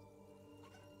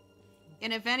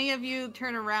 And if any of you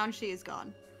turn around, she is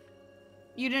gone.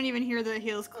 You didn't even hear the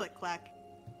heels click clack.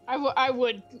 I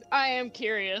am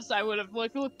curious. I would have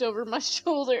looked over my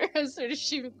shoulder as soon as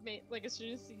she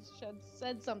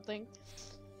said something.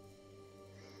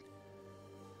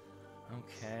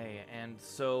 Okay, and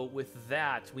so with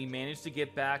that, we managed to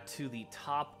get back to the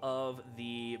top of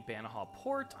the Banahaw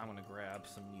port. I'm gonna grab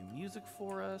some new music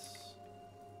for us.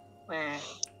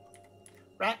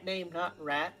 Rat name, not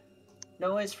rat.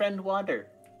 Know his friend Wander.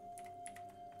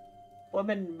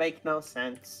 Woman make no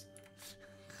sense.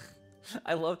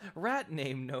 I love rat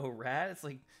name, no rat. It's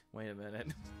like, wait a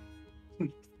minute.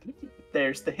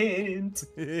 There's the hint.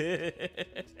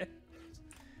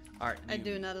 All right. I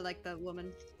do not like that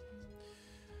woman.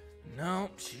 No,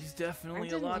 she's definitely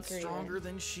a didn't lot like her stronger either.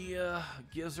 than she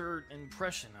gives her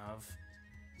impression of.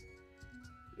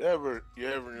 You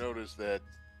ever notice that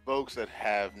folks that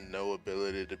have no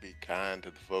ability to be kind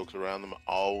to the folks around them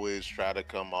always try to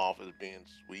come off as being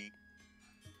sweet?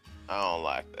 I don't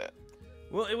like that.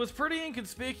 Well, it was pretty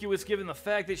inconspicuous given the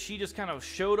fact that she just kind of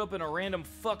showed up in a random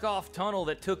fuck-off tunnel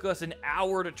that took us an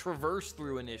hour to traverse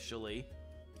through initially.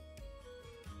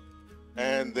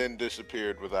 And then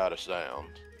disappeared what a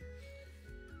sound.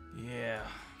 Yeah.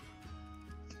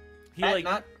 He Rat like...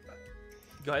 not.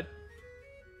 Go ahead.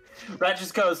 Rat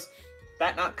just goes,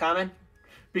 that not common?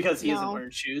 Because he isn't No.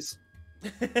 wearing shoes.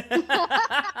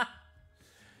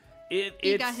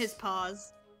 He got his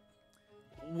paws.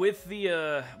 With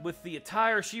the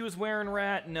attire she was wearing,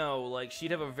 Rat, no, like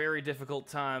she'd have a very difficult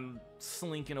time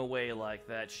slinking away like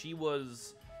that. She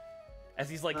was, as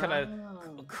he's like kind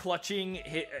of clutching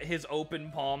his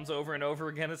open palms over and over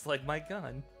again. It's like, my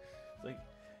gun. Like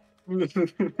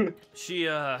she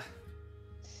yeah,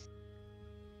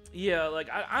 like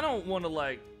I don't want to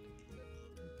like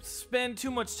spend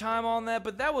too much time on that,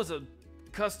 but that was a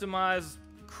customized,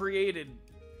 created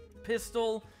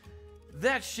pistol.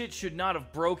 That shit should not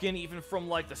have broken even from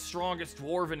like the strongest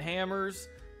dwarven hammers.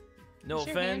 No Is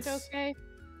your hand offense. okay?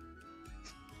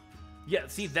 Yeah,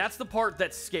 see, that's the part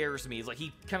that scares me. Is like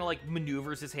he kind of like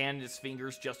maneuvers his hand and his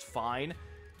fingers just fine.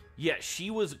 Yeah,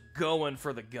 she was going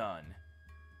for the gun.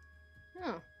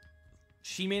 Oh.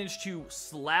 She managed to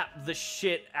slap the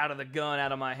shit out of the gun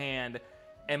out of my hand,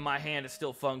 and my hand is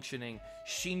still functioning.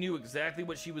 She knew exactly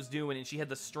what she was doing, and she had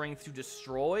the strength to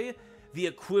destroy the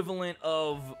equivalent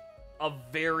of a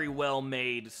very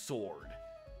well-made sword.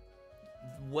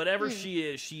 Whatever she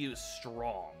is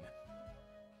strong.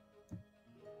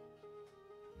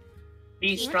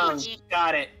 Be strong.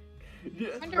 Got it.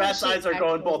 Wonder Rat's if she eyes are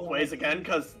going actually both ways again,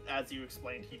 because, as you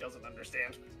explained, he doesn't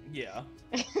understand. Yeah.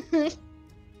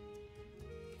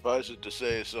 Suffice it to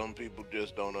say, some people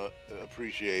just don't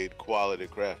appreciate quality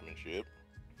craftsmanship.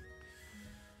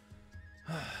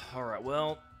 All right,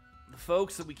 well, the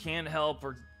folks that we can help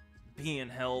are being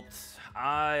helped.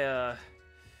 I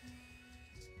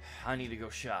need to go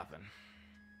shopping.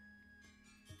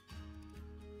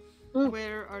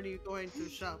 Where are you going to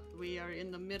shop? We are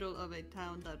in the middle of a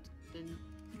town that's been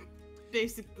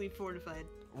basically fortified.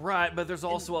 Right, but there's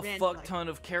also a Rand fuck Flag. ton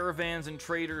of caravans and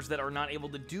traders that are not able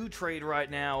to do trade right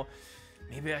now.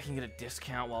 Maybe I can get a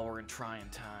discount while we're in trying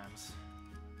times.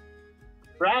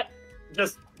 Rat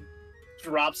just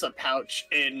drops a pouch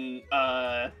in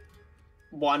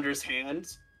Wander's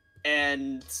hand,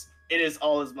 and it is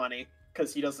all his money,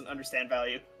 because he doesn't understand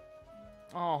value.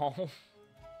 Oh,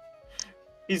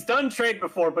 He's done trade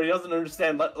before, but he doesn't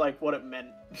understand like what it meant.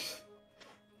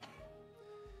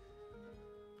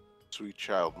 Sweet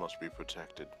child must be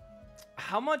protected.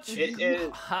 how much? It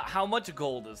is How much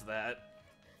gold is that?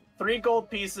 3 gold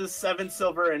pieces, 7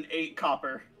 silver, and 8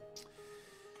 copper.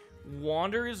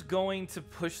 Wander is going to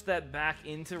push that back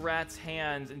into Rat's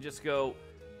hands and just go,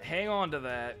 hang on to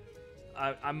that.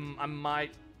 I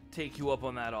might take you up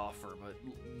on that offer, but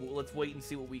let's wait and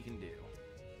see what we can do.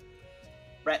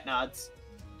 Rat nods.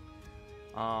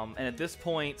 And at this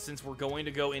point, since we're going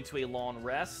to go into a long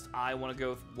rest, I want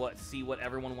to go see what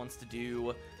everyone wants to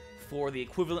do for the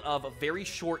equivalent of a very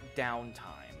short downtime.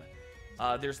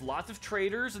 There's lots of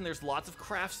traders and there's lots of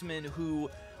craftsmen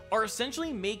who are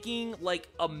essentially making like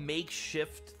a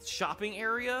makeshift shopping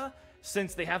area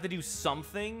since they have to do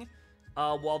something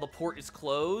while the port is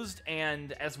closed.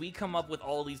 And as we come up with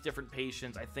all these different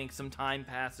patients, I think some time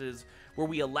passes where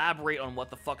we elaborate on what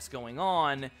the fuck's going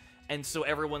on, and so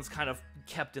everyone's kind of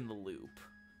kept in the loop.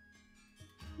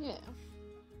 Yeah.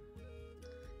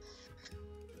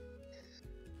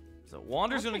 So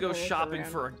Wander's I'll gonna take go a look shopping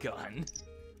around. for a gun.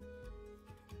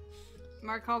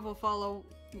 Markov will follow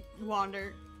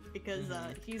Wander because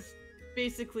he's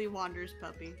basically Wander's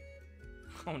puppy.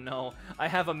 Oh no, I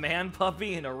have a man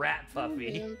puppy and a rat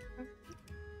puppy.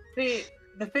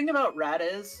 The thing about Rat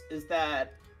is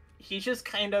that he just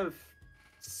kind of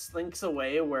slinks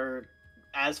away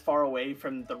as far away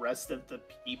from the rest of the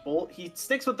people. He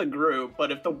sticks with the group,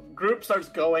 but if the group starts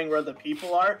going where the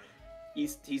people are,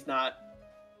 he's not.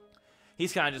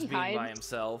 He's kind of just being by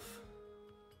himself.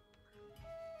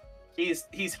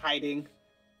 He's hiding.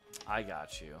 I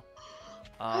got you.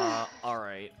 All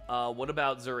right. What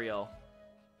about Zuriel?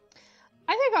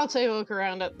 I think I'll take a look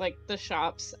around at like the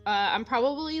shops. I'm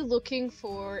probably looking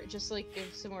for, just like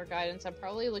give some more guidance. I'm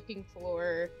probably looking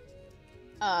for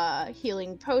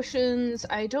healing potions.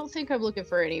 I don't think I'm looking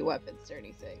for any weapons or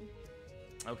anything.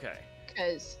 Okay.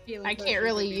 Because I can't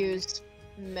really use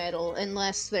metal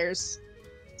unless there's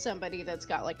somebody that's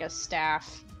got like a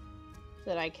staff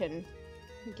that I can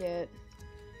get.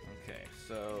 Okay,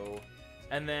 so,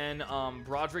 and then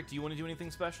Broderick, do you want to do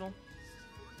anything special?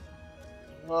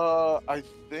 I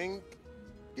think,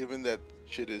 given that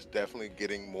shit is definitely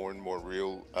getting more and more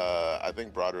real, I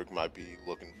think Broderick might be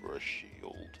looking for a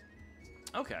shield.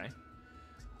 Okay.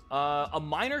 A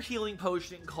minor healing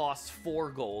potion costs 4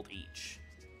 gold each.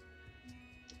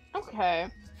 Okay.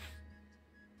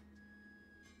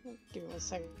 Give me a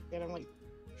second. I'm like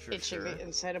itching it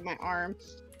inside of my arm.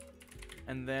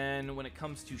 And then when it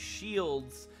comes to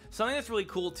shields, something that's really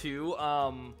cool too,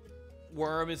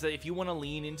 Worm, is that if you want to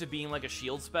lean into being like a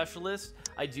shield specialist,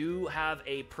 I do have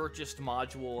a purchased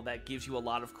module that gives you a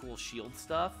lot of cool shield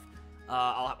stuff.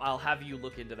 I'll have you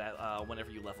look into that whenever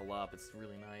you level up. It's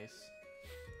really nice.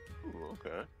 Ooh,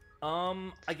 okay.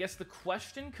 I guess the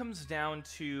question comes down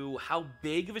to how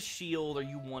big of a shield are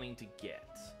you wanting to get?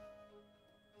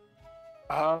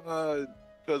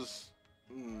 Because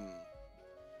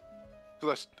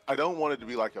I don't want it to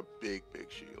be like a big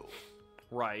shield.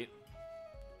 Right.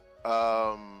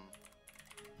 I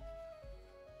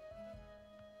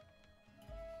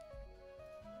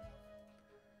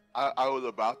was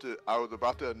about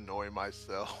to annoy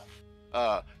myself.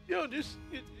 Just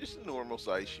a normal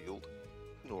size shield.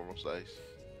 Normal size.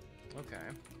 Okay.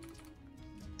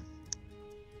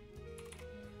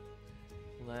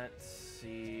 Let's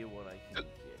see what I can get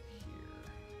here.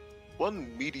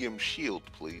 One medium shield,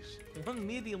 please. One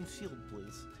medium shield,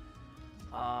 please.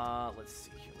 Let's see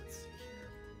here.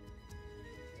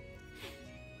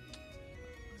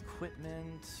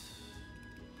 Equipment.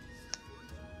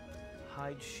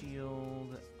 Hide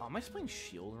shield. Oh, am I spelling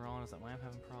shield wrong? Is that why I'm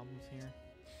having problems here?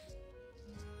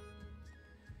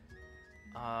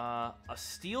 A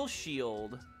steel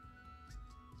shield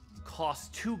costs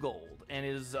 2 gold and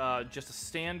is just a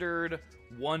standard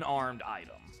one-armed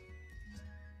item.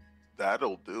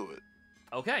 That'll do it.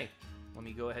 Okay. Let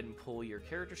me go ahead and pull your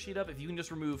character sheet up. If you can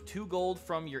just remove 2 gold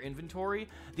from your inventory,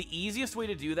 the easiest way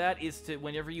to do that is to,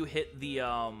 whenever you hit the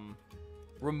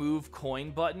remove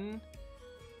coin button.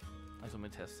 I just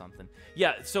want to test something.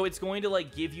 Yeah, so it's going to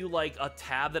like give you like a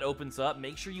tab that opens up.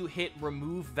 Make sure you hit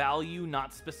remove value,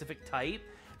 not specific type.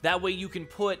 That way you can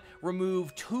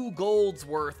remove 2 golds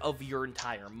worth of your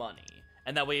entire money.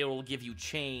 And that way it will give you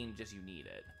change as you need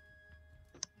it.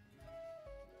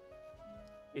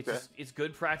 It's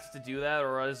good practice to do that,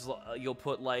 or else you'll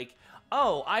put like,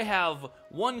 oh, I have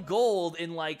 1 gold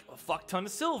in like a fuck ton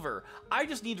of silver. I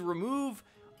just need to remove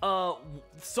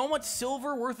so much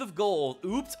silver worth of gold.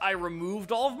 Oops, I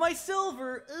removed all of my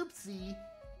silver. Oopsie.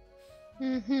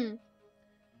 Mm-hmm.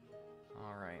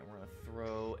 All right, we're gonna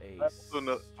throw a.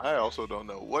 I also don't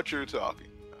know what you're talking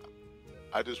about.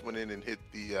 I just went in and hit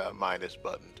the minus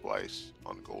button twice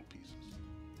on gold pieces.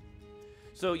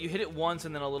 So you hit it once,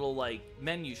 and then a little like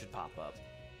menu should pop up.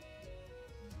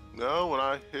 No, when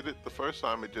I hit it the first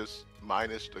time, it just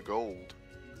minused the gold.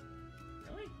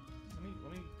 Really? Let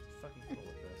me fucking pull up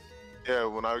this. Yeah,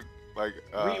 when I like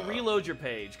reload your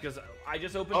page, because I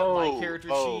just opened up my character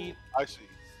sheet. I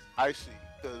see.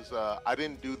 Because I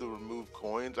didn't do the remove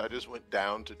coins. I just went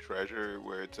down to treasure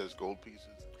where it says gold pieces.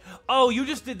 Oh, you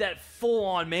just did that full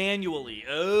on manually.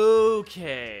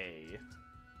 Okay.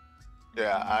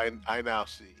 Yeah, I now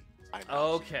see.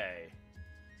 Okay.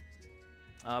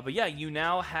 But yeah, you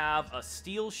now have a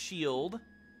steel shield.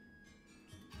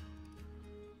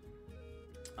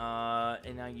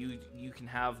 And now you can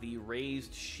have the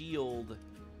raised shield.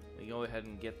 Let me go ahead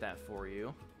and get that for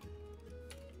you.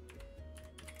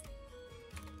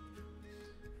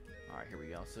 Alright, here we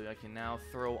go. So I can now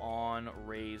throw on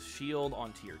raised shield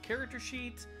onto your character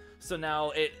sheet. So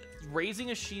now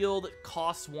raising a shield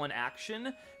costs 1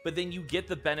 action, but then you get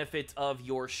the benefits of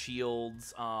your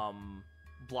shield's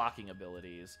blocking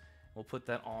abilities. We'll put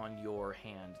that on your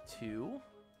hand too.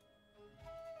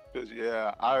 Cause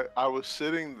yeah, I was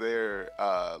sitting there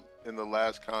in the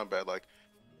last combat, like,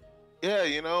 yeah,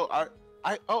 you know,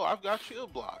 I've got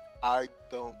shield block. I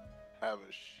don't have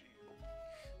a shield.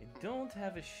 I don't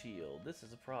have a shield. This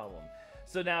is a problem.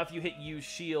 So now if you hit use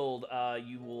shield,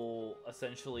 you will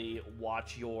essentially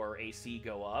watch your AC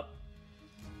go up.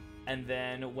 And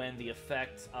then when the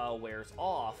effect wears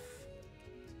off,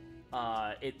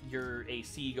 your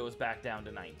AC goes back down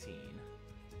to 19.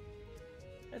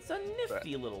 It's a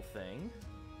nifty little thing.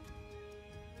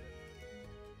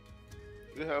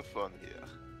 We have fun here.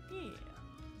 Yeah.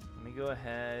 Let me go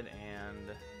ahead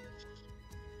and...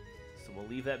 So we'll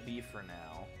leave that be for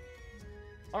now.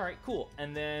 Alright, cool.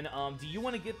 And then, do you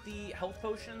want to get the health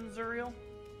potions, Zuriel?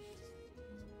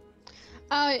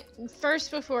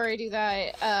 First, before I do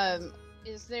that,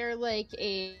 is there like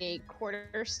a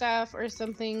quarterstaff or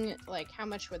something? Like, how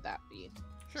much would that be?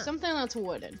 Sure. Something that's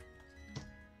wooden.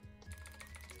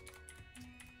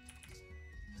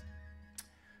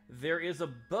 There is a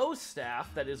bow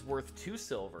staff that is worth 2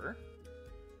 silver.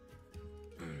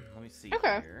 Let me see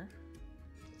here.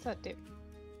 What's that do?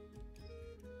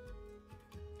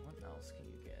 What else can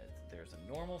you get? There's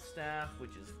a normal staff,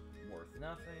 which is worth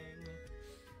nothing.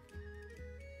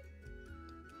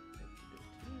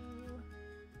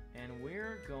 And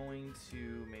we're going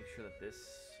to make sure that this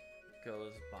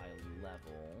goes by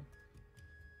level.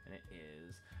 And it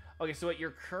is. Okay, so at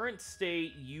your current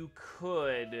state, you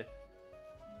could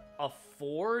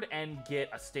afford and get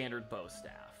a standard bow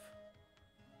staff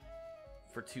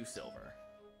for 2 silver.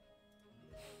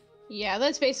 Yeah,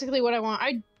 that's basically what I want.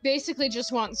 I basically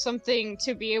just want something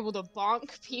to be able to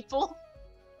bonk people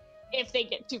if they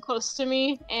get too close to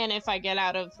me and if I get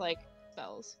out of, like,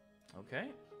 spells. Okay.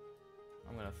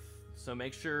 I'm gonna... So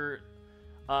make sure...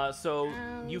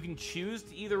 you can choose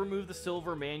to either remove the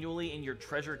silver manually in your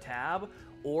treasure tab,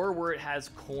 or where it has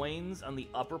coins on the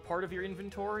upper part of your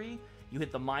inventory, you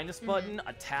hit the minus button,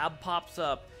 a tab pops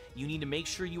up, you need to make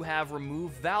sure you have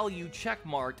remove value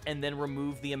checkmarked, and then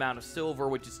remove the amount of silver,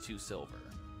 which is 2 silver.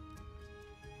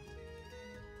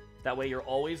 That way you're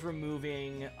always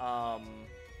removing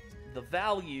the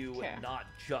value, and not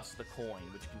just the coin,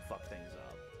 which can fuck things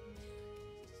up.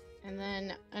 And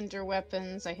then under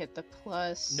weapons, I hit the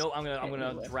plus. No, I'm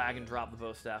gonna drag and drop the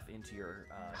bow staff into your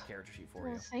character sheet for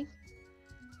you.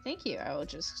 Thank you. I will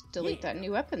just delete that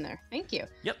new weapon there. Thank you.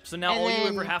 Yep. So now all you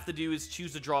ever have to do is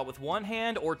choose to draw it with 1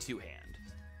 hand or 2 hand.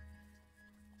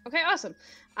 Okay, awesome.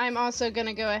 I'm also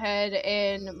gonna go ahead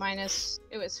and minus.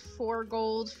 It was 4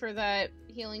 gold for that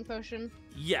healing potion.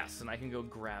 Yes, and I can go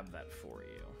grab that for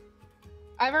you.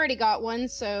 I've already got one,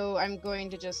 so I'm going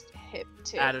to just hit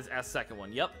 2. Add a second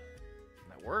one. Yep,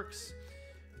 that works.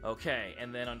 Okay,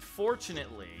 and then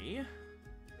unfortunately,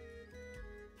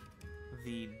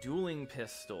 the dueling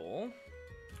pistol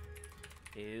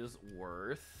is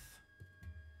worth...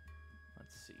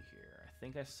 Let's see here. I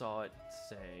think I saw it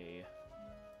say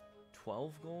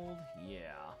 12 gold?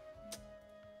 Yeah.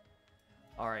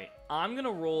 Alright, I'm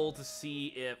gonna roll to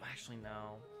see if... Actually,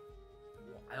 no.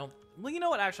 I don't... Well, you know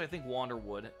what? Actually, I think Wander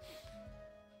would.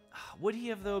 Would he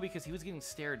have, though? Because he was getting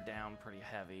stared down pretty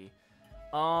heavy.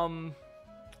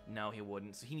 No, he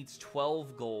wouldn't. So he needs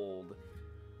 12 gold.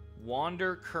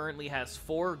 Wander currently has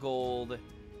 4 gold.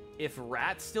 If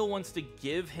Rat still wants to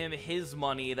give him his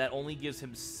money, that only gives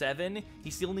him 7.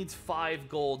 He still needs 5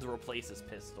 gold to replace his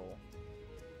pistol.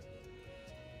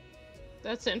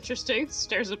 That's interesting.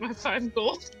 Stares at my 5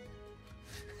 gold.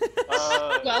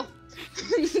 Well,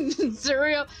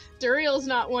 Duriel's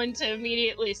not one to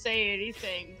immediately say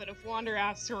anything, but if Wander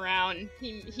asks around,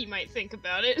 he might think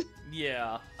about it.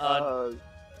 Yeah.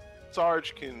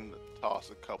 Sarge can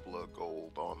toss a couple of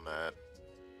gold on that.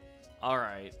 All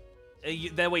right.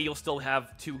 That way you'll still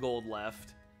have 2 gold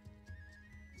left.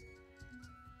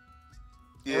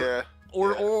 Yeah.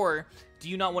 Or do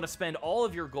you not want to spend all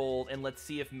of your gold, and let's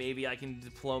see if maybe I can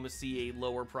diplomacy a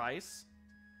lower price?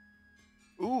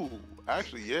 Ooh,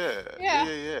 actually, yeah.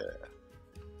 Yeah.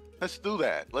 Let's do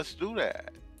that.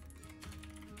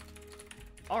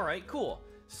 All right, cool.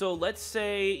 So let's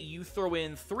say you throw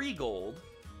in 3 gold,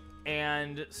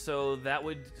 and so that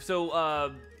would...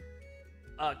 So,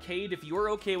 Cade, if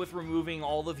you're okay with removing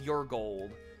all of your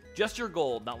gold, just your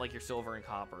gold, not like your silver and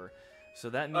copper, so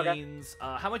that means...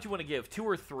 how much you want to give? 2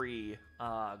 or 3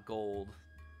 gold,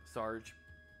 Sarge?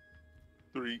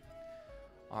 3.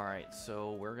 All right,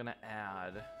 so we're going to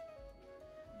add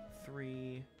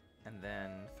 3 and then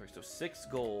 3. So 6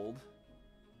 gold.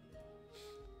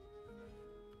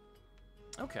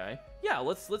 Okay. Yeah,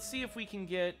 let's see if we can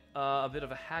get a bit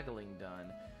of a haggling done.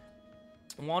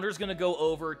 Wander's going to go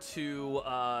over to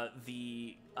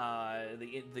the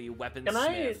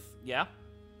weaponsmith. Yeah?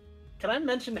 Can I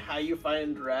mention how you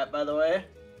find Rat, by the way?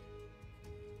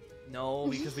 No,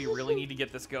 because we really need to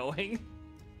get this going.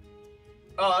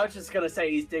 Oh, I was just gonna say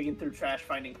he's digging through trash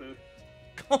finding food.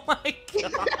 Oh my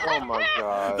god. Oh my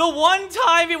god. The one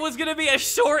time it was gonna be a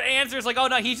short answer, it's like, oh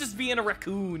no, he's just being a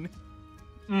raccoon.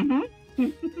 Mm-hmm.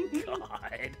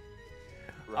 God.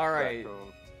 Alright.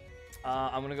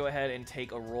 I'm gonna go ahead and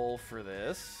take a roll for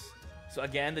this. So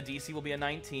again, the DC will be a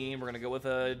 19. We're gonna go with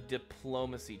a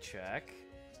diplomacy check.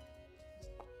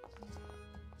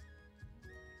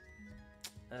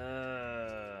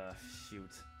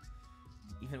 Shoot.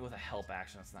 Even with a help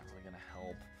action, that's not really gonna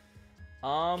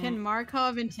help. Can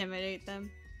Markov intimidate them?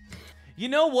 You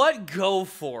know what? Go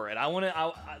for it.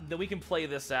 Then we can play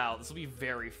this out. This will be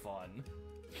very fun.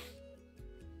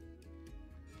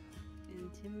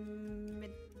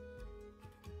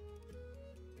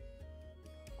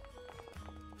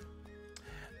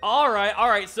 All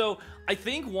right. So I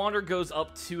think Wander goes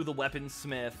up to the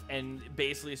weaponsmith and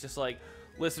basically it's just like,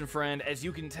 listen, friend, as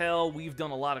you can tell, we've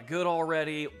done a lot of good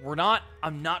already.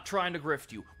 I'm not trying to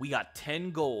grift you. We got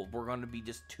 10 gold. We're going to be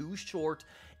just too short.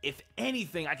 If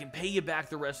anything, I can pay you back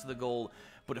the rest of the gold.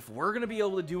 But if we're going to be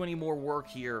able to do any more work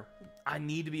here, I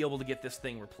need to be able to get this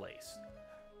thing replaced.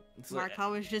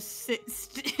 Markov is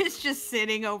just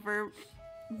sitting over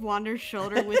Wander's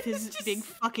shoulder with his big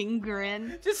fucking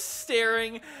grin. Just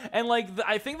staring. And, like,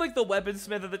 I think, like, the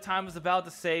weaponsmith at the time was about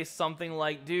to say something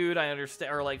like, dude, I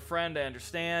understand, or, like, friend, I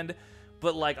understand,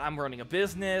 but, like, I'm running a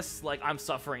business, like, I'm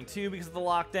suffering, too, because of the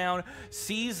lockdown.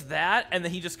 Sees that, and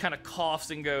then he just kind of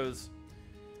coughs and goes,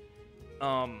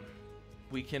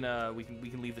 we can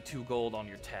leave the 2 gold on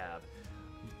your tab.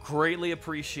 Greatly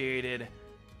appreciated.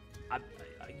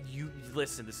 You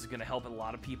listen, this is gonna help a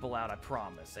lot of people out, I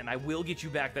promise. And I will get you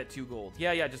back that 2 gold.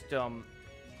 Yeah, just can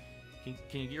you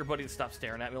get your buddy to stop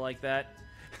staring at me like that?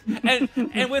 And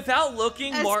without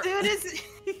looking,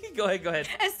 Go ahead.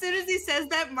 As soon as he says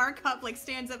that, Markov like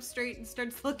stands up straight and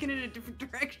starts looking in a different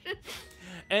direction.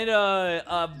 And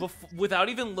without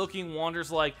even looking,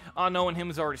 Wander's like, oh no, and him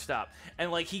has already stopped.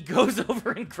 And like he goes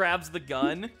over and grabs the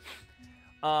gun.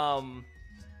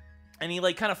 And he,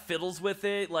 like, kind of fiddles with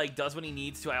it, like, does what he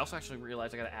needs to. I also actually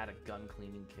realized I gotta add a gun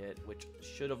cleaning kit, which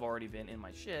should have already been in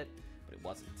my shit, but it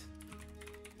wasn't.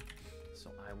 So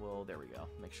I will, there we go,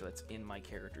 make sure that's in my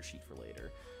character sheet for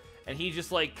later. And he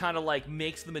just, like, kind of, like,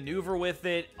 makes the maneuver with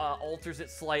it, alters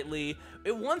it slightly.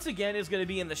 It, once again, is gonna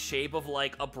be in the shape of,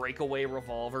 like, a breakaway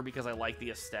revolver, because I like the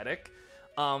aesthetic.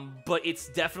 But it's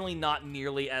definitely not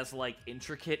nearly as, like,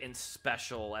 intricate and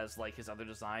special as, like, his other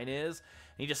design is.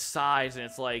 And he just sighs, and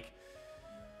it's like,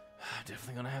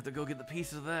 definitely gonna have to go get the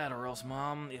piece of that, or else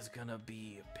Mom is gonna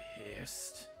be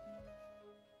pissed.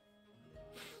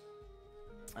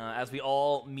 As we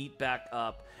all meet back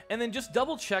up. And then just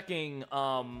double checking,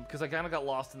 because I kind of got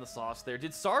lost in the sauce there.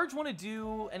 Did Sarge want to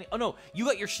do any... Oh, no, you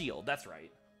got your shield. That's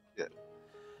right. Yeah.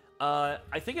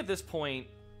 I think at this point,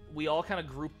 we all kind of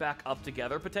group back up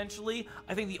together, potentially.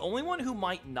 I think the only one who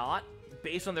might not,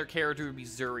 based on their character, would be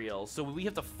Zuriel. So would we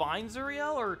have to find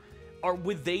Zuriel, or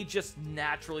would they just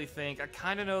naturally think, I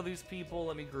kind of know these people,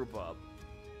 let me group up?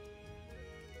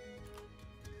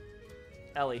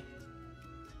 Ellie.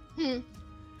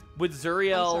 Would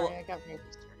Zuriel... I'm sorry, I got very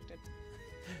distracted.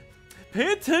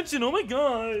 Pay attention, oh my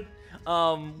god!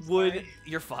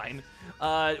 You're fine.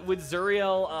 Would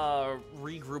Zuriel,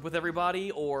 regroup with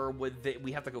everybody, or would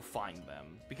we have to go find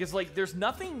them? Because, like, there's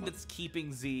nothing that's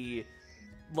keeping Z,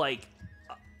 like,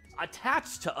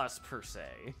 attached to us, per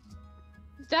se.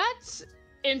 That's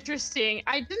interesting.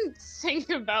 I didn't think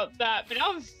about that, but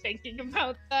now I'm thinking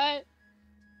about that.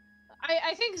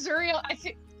 I think Zuriel, I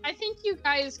think you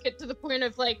guys get to the point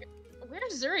of like,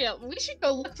 where's Zuriel? We should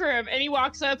go look for him. And he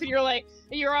walks up and you're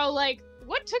all like,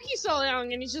 what took you so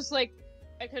long? And he's just like,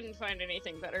 I couldn't find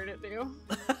anything better to do.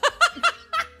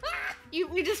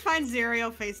 We just find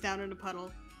Zuriel face down in a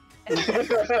puddle.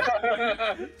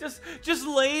 just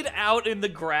laid out in the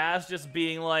grass, just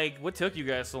being like, what took you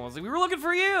guys so long? It's like, we were looking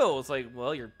for you. It's like,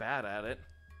 well, you're bad at it.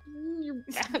 You're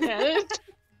bad at it.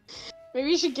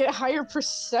 Maybe you should get higher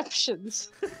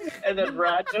perceptions. And then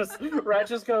Rat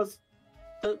just goes,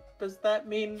 does that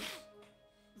mean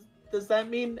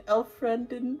Elfriend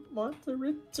didn't want to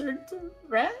return to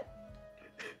Rat?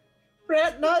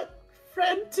 Rat not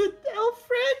friend to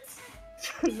Elfriend?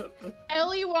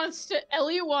 Ellie wants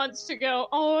to go,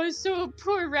 oh, so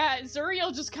poor Rat.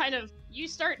 Zuriel just kind of, you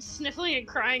start sniffling and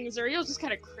crying, Zuriel just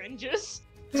kind of cringes.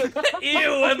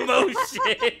 Ew,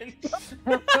 emotion!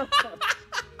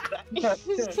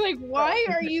 It's like, why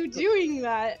are you doing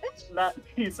that? That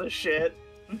piece of shit.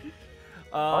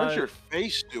 Why's your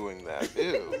face doing that?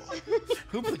 Ew.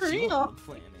 Who put you on the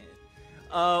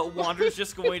planet? Wander's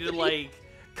just going to, like,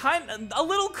 a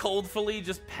little coldfully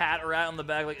just pat Rat on the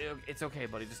back, like, it's okay,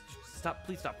 buddy, just stop,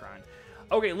 please stop crying.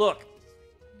 Okay, look,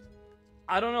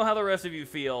 I don't know how the rest of you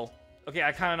feel. Okay,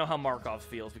 I kind of know how Markov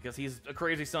feels, because he's a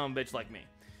crazy son of a bitch like me.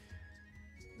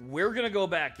 We're gonna go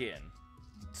back in.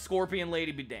 Scorpion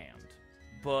Lady be damned.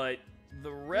 But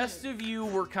The rest of you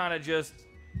were kind of just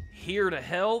here to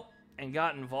help and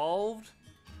got involved.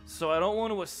 So I don't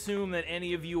want to assume that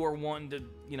any of you are wanting to,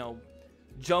 you know,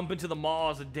 jump into the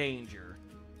maws of danger.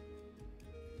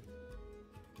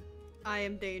 I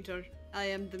am danger. I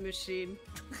am the machine.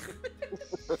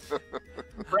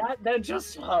 Rat then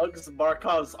just hugs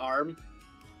Markov's arm.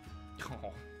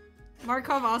 Oh.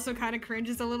 Markov also kind of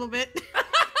cringes a little bit.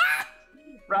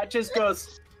 Rat just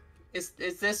goes, Is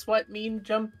this what mean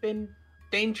jump in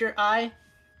danger eye?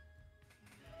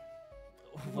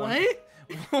 What?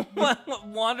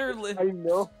 Wander. I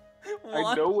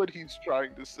know what he's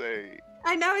trying to say.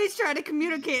 I know he's trying to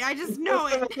communicate. I just know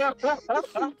it.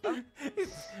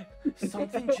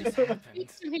 Something just happened.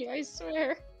 It's me, I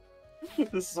swear.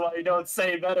 This is why you don't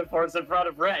say metaphors in front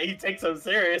of Rat. He takes them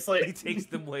seriously. He takes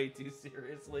them way too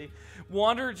seriously.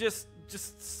 Wander just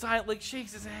silent, like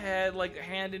shakes his head, like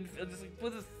hand and just like,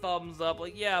 with his thumbs up,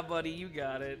 like yeah, buddy, you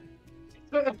got it.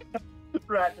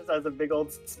 Rat just has a big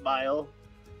old smile,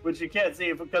 which you can't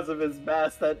see because of his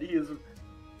mask that he's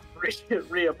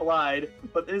reapplied,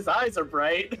 but his eyes are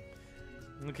bright.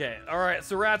 Okay, all right.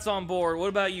 So Rat's on board. What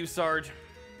about you, Sarge?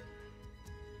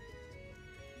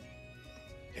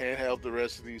 Can't help the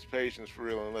rest of these patients for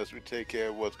real unless we take care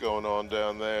of what's going on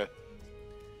down there.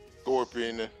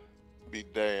 Scorpion, be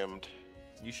damned.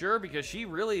 You sure? Because she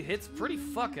really hits pretty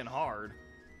fucking hard.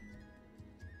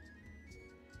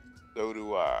 So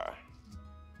do I.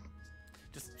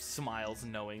 Just smiles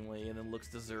knowingly and then looks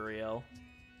to Zuriel.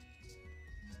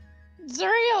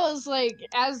 Zuriel is like,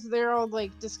 as they're all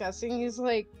like discussing, he's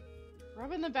like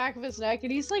rubbing the back of his neck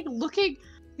and he's looking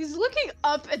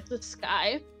up at the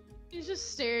sky. He's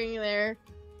just staring there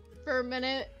for a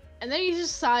minute and then he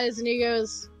just sighs and he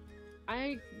goes,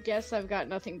 I guess I've got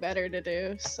nothing better to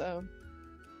do, so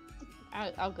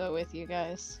I'll go with you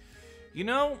guys. You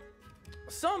know,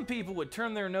 some people would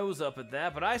turn their nose up at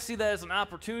that, but I see that as an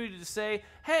opportunity to say,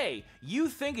 hey, you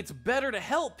think it's better to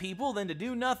help people than to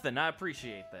do nothing. I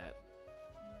appreciate that.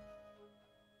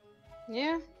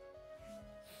 Yeah.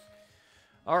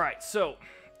 All right, so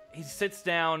he sits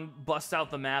down, busts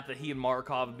out the map that he and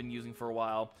Markov have been using for a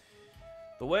while.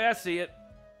 The way I see it,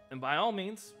 and by all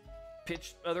means,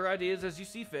 pitch other ideas as you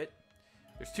see fit,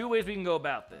 there's two ways we can go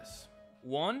about this.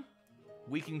 One,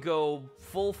 we can go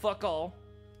full fuck all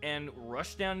and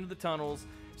rush down into the tunnels,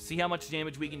 see how much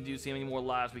damage we can do, see how many more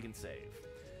lives we can save.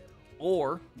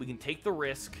 Or we can take the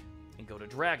risk and go to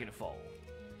Dragonfall.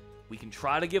 We can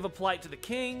try to give a plight to the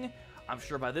king. I'm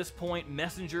sure by this point,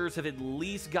 messengers have at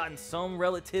least gotten some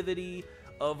relativity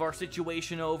of our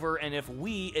situation over, and if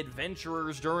we,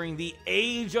 adventurers during the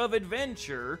age of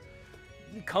adventure,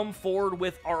 come forward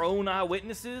with our own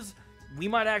eyewitnesses, we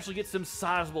might actually get some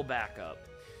sizable backup.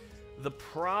 The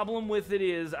problem with it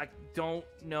is I don't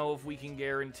know if we can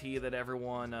guarantee that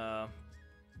everyone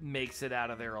makes it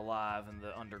out of there alive in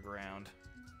the underground.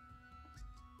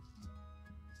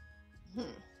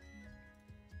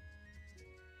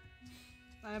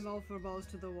 I'm all for balls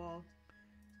to the wall.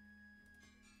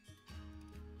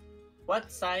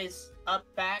 What size up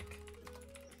back?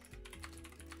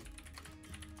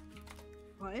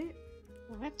 What?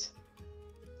 What?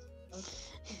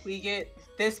 We get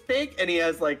this big, and he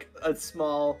has like a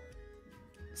small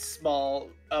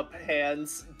up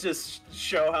hands just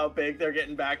show how big they're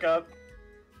getting back up.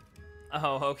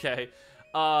 Oh, okay.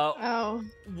 Oh.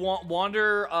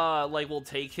 Wander, like, will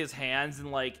take his hands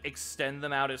and, like, extend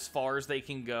them out as far as they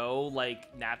can go,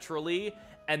 like, naturally,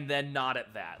 and then nod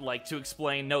at that, like, to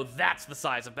explain, no, that's the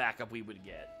size of backup we would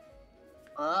get.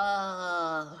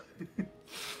 Ah.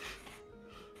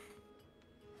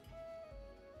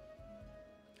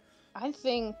 I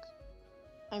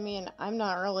mean, I'm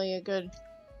not really a good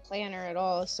planner at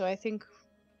all, so I think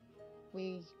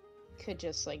we could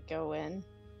just, like, go in.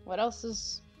 What else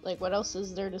is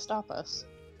there to stop us?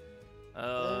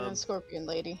 Other than Scorpion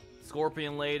Lady.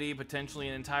 Scorpion Lady, potentially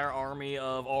an entire army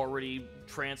of already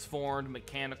transformed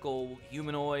mechanical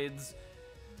humanoids.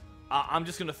 I'm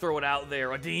just gonna throw it out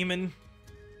there. A demon?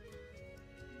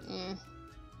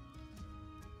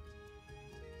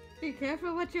 Be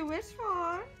careful what you wish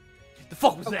for. The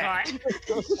fuck was that?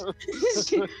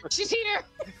 She's here!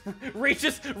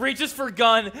 reaches for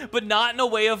gun, but not in a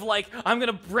way of like, I'm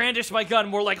gonna brandish my gun,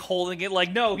 more like holding it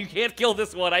like, no, you can't kill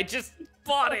this one, I just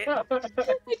bought it! I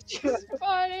just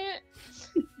bought it!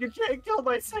 You can't kill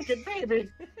my second baby!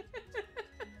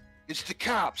 It's the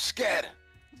cops, scatter!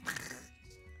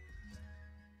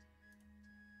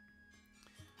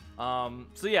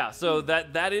 So yeah, so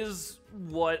that is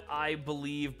what I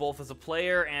believe, both as a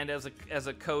player and as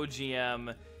a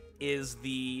co-GM, is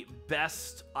the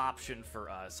best option for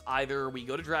us. Either we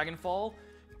go to Dragonfall,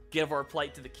 give our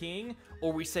plight to the king,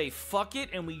 or we say fuck it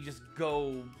and we just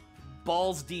go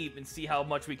balls deep and see how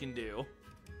much we can do.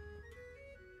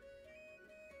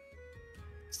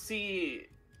 See,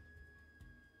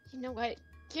 You know what?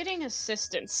 Getting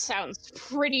assistance sounds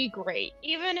pretty great,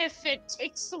 even if it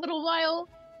takes a little while.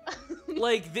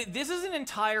 Like, this is an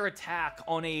entire attack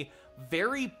on a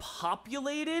very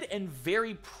populated and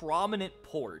very prominent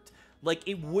port. Like,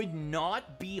 it would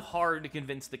not be hard to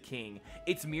convince the king.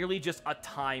 It's merely just a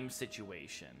time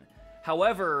situation.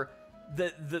 However,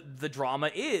 the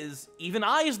drama is, even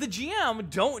I as the GM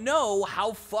don't know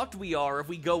how fucked we are if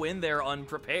we go in there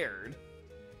unprepared.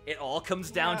 It all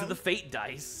comes down to the fate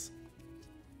dice.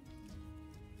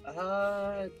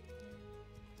 You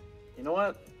know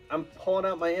what? I'm pulling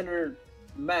out my inner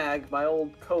Mag, my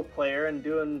old co-player, and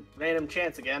doing random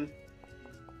chance again.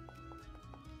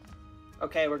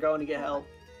 Okay, we're going to get help.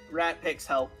 Rat picks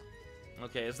help.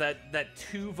 Okay, is that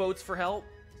 2 votes for help?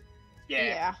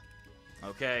 Yeah.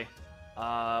 Okay.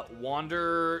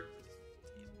 Wander,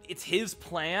 it's his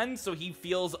plan, so he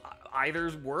feels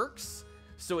either's works.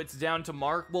 So it's down to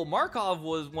Markov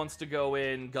wants to go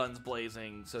in guns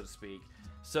blazing, so to speak.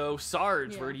 So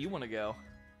Sarge, where do you want to go?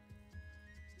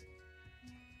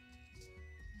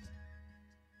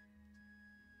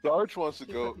 Sarge wants to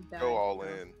go all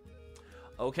in.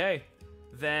 Okay,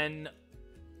 then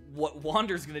what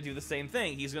Wander's gonna do the same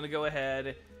thing. He's gonna go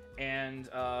ahead and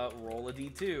roll a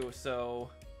d2.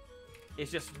 So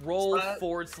it's just roll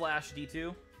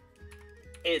 /d2.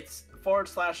 It's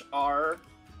 /R,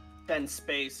 then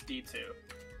space d2.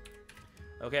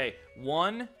 Okay,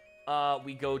 1.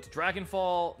 We go to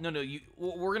Dragonfall. No,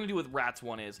 we're gonna do what Rats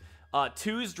 1 is.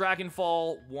 2 is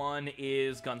Dragonfall. 1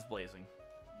 is Guns Blazing.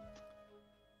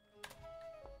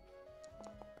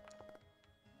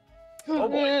 Oh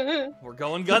boy. We're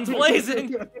going Guns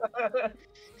Blazing.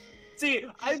 See,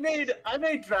 I made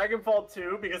Dragonfall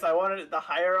 2 because I wanted the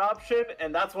higher option,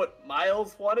 and that's what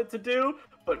Miles wanted to do.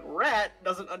 But Rat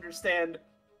doesn't understand,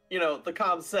 the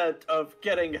concept of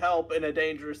getting help in a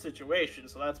dangerous situation,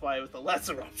 so that's why it was the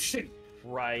lesser option.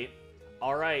 Right.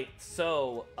 All right.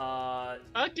 So,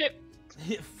 Okay.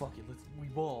 fuck it. We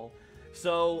ball.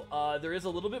 So, there is a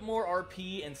little bit more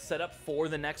RP and setup for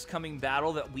the next coming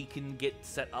battle that we can get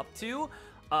set up to.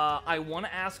 I want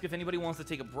to ask if anybody wants to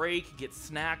take a break, get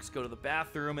snacks, go to the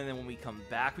bathroom, and then when we come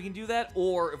back, we can do that,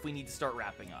 or if we need to start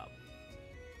wrapping up.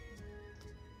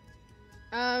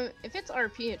 If it's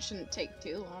RP, it shouldn't take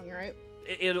too long, right?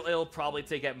 It'll probably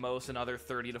take at most another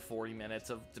 30 to 40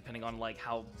 minutes depending on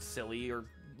how silly or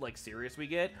serious we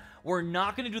get. We're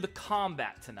not going to do the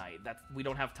combat tonight. We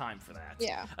don't have time for that.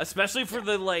 Yeah. Especially for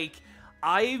the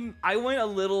I went a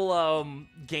little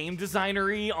game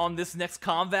designery on this next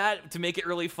combat to make it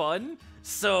really fun.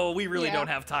 So we really don't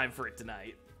have time for it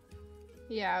tonight.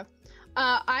 Yeah.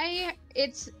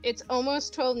 It's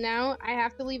almost 12 now. I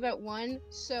have to leave at 1,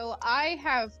 so I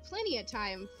have plenty of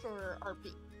time for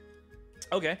RP.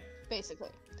 Okay. Basically.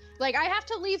 I have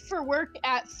to leave for work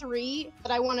at 3,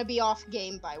 but I want to be off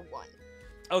game by 1.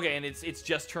 Okay, and it's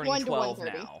just turning 1 to 12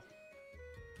 1:30. now.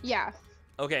 Yeah.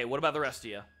 Okay, what about the rest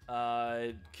of you?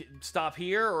 Stop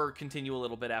here or continue a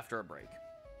little bit after a break?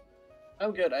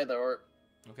 I'm good, either or.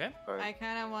 Okay. I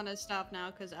kind of want to stop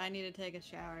now because I need to take a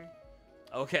shower.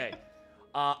 Okay.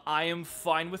 I am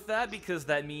fine with that because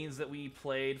that means that we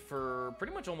played for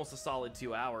pretty much almost a solid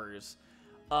 2 hours.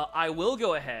 I will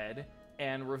go ahead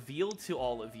and reveal to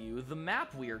all of you the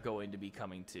map we are going to be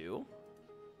coming to.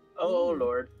 Oh,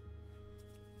 Lord.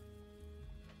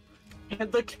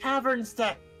 And the Caverns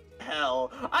to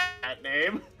Hell. That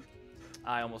name.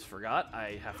 I almost forgot.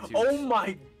 I have to... Oh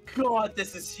my god,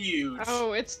 this is huge.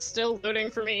 Oh, it's still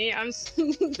loading for me.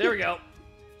 There we go.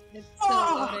 It's still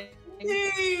loading.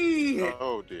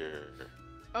 Oh dear.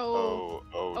 Oh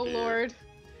dear. Lord.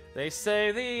 They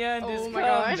say the end is my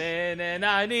gosh. coming and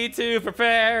I need to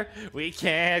prepare. We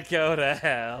can't go to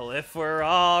hell if we're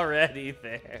already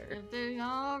there. If they're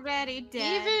already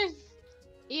dead.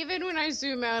 Even when I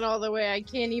zoom out all the way, I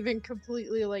can't even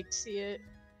completely see it.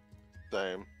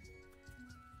 Same.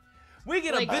 We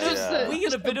get a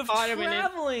just bit of bottom in it.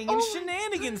 traveling and Oh my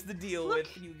shenanigans to deal look.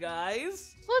 with, you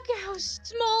guys. Look at how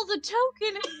small the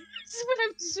token is when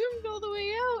I'm zoomed all the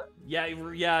way out. Yeah,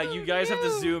 Oh, you guys have to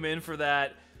no. zoom in for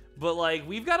that. But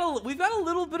we've got a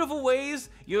little bit of a ways.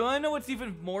 You wanna know what's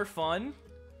even more fun?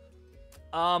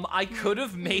 I could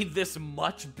have made this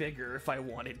much bigger if I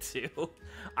wanted to.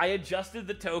 I adjusted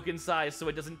the token size so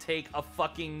it doesn't take a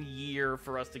fucking year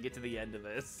for us to get to the end of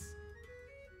this.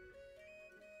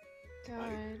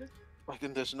 God.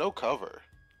 And there's no cover.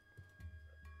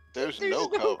 There's There's no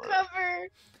cover.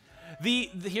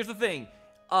 Here's the thing.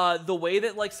 The way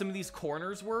that, like, some of these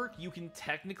corners work, you can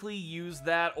technically use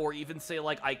that, or even say,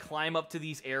 like, I climb up to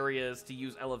these areas to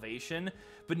use elevation,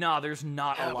 but nah, there's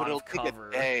not a lot of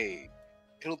cover.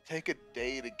 It'll take a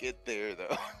day to get there,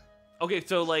 though. Okay,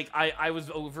 so, like, I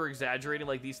was over-exaggerating,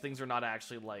 like, these things are not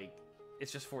actually, like,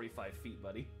 it's just 45 feet,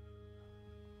 buddy.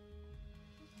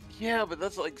 Yeah, but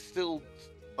that's, like, still,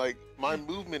 like, my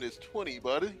movement is 20,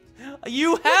 buddy.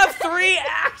 You have 3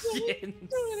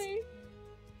 actions!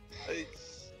 Like,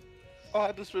 I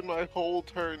had to spend my whole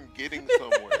turn getting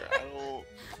somewhere.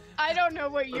 I don't know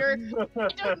what you're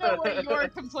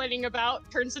complaining about.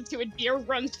 Turns into a deer,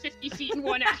 runs 50 feet in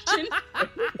one action.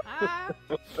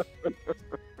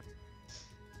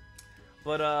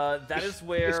 But that is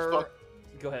where.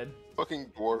 Go ahead.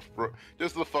 Fucking dwarf, bro.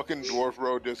 Just the fucking dwarf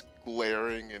road, just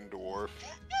glaring in dwarf.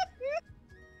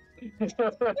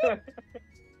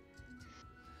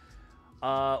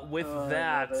 With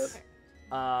that,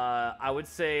 I would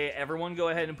say everyone go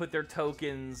ahead and put their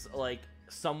tokens, like,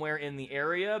 somewhere in the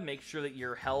area. Make sure that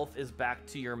your health is back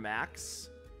to your max.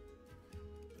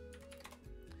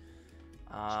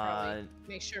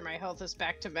 Make sure my health is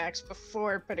back to max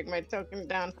before putting my token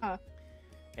down, huh?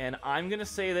 And I'm gonna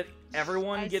say that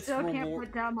everyone gets I still can't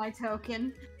put down my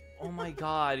token. Oh my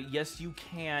god, yes you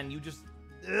can. You just...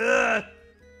 Ugh!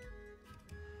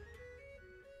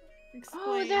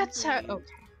 Oh, that's how... Okay.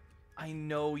 I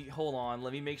know. Hold on.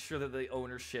 Let me make sure that the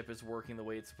ownership is working the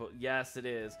way it's supposed... Yes, it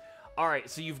is. Alright,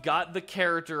 so you've got the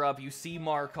character up. You see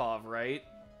Markov, right?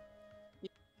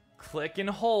 Click and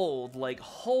hold. Like,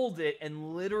 hold it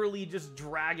and literally just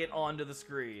drag it onto the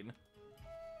screen.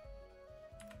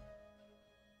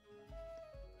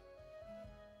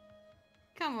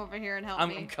 Come over here and help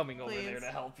me. I'm coming over there to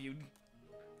help you.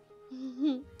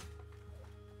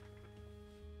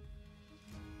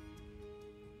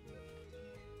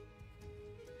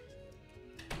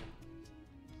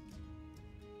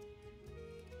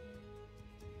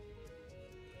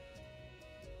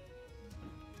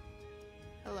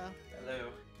 Hello. Hello.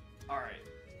 Alright.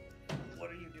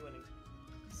 What are you doing?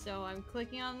 So I'm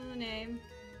clicking on the name,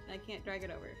 and I can't drag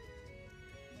it over.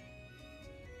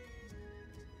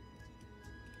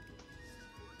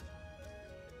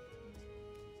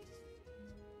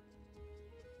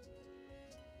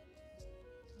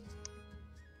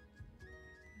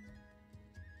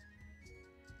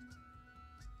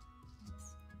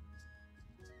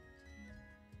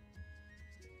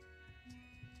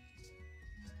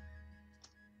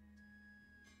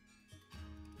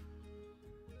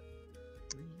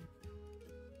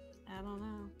 I don't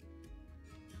know.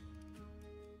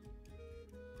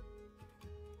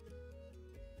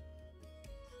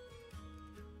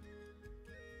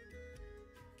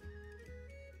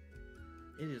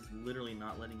 It is literally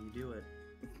not letting you do it.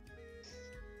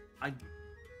 I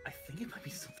think it might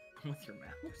be something wrong with your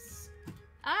mouse.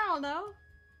 I don't know.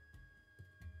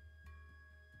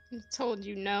 I told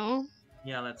you no.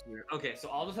 Yeah, that's weird. Okay, so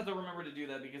I'll just have to remember to do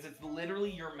that because it's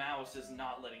literally your mouse is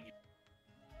not letting you.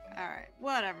 Alright,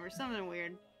 whatever. Something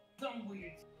weird. Something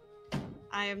weird.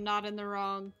 I am not in the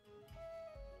wrong.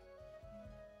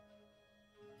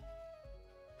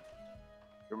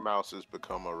 Your mouse has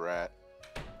become a rat.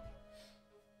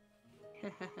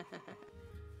 Okay.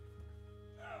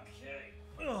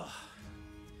 Ugh.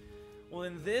 Well,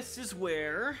 then this is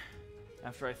where,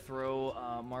 after I throw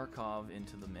Markov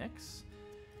into the mix,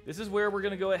 this is where we're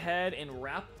going to go ahead and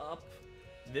wrap up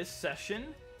this session.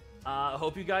 I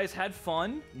hope you guys had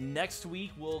fun. Next week,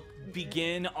 we'll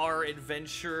begin our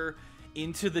adventure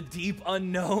into the deep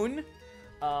unknown.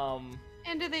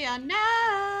 Into the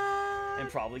unknown! And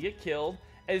probably get killed.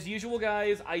 As usual,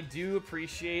 guys, I do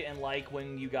appreciate and like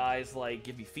when you guys, like,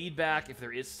 give me feedback if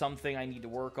there is something I need to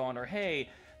work on, or, hey,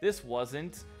 this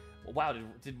wasn't... Wow,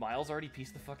 did Miles already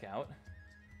piece the fuck out?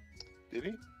 Did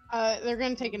he? They're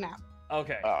gonna take a nap.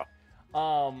 Okay.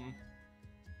 Oh.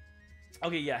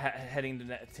 Okay, yeah, heading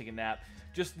to take a nap.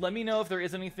 Just let me know if there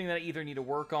is anything that I either need to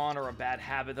work on or a bad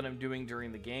habit that I'm doing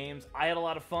during the games. I had a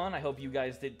lot of fun. I hope you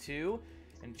guys did too.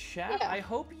 And chat, Yeah. I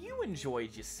hope you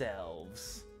enjoyed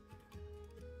yourselves.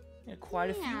 Yeah, quite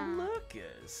a few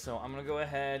lurkers. So I'm going to go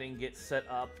ahead and get set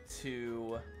up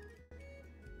to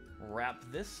wrap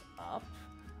this up.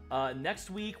 Next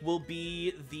week will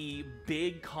be the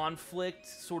big conflict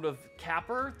sort of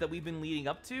capper that we've been leading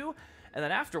up to. And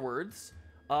then afterwards...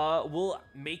 we'll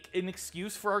make an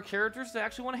excuse for our characters to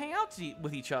actually want to hang out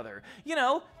with each other. You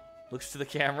know, looks to the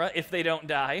camera, if they don't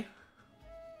die.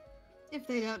 If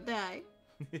they don't die.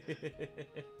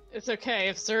 It's okay.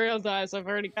 If Surreal dies, I've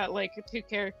already got, like, 2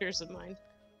 characters in mind.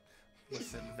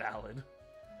 Listen, valid.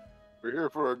 We're here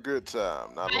for a good time,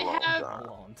 not a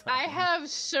long time. I have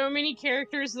so many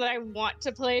characters that I want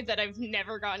to play that I've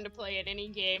never gotten to play in any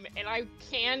game, and I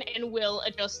can and will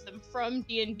adjust them from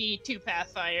D&D to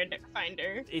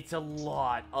Pathfinder. It's a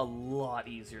lot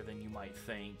easier than you might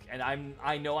think. And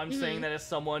I know I'm saying that as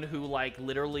someone who, like,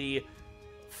 literally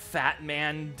fat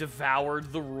man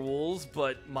devoured the rules,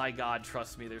 but my god,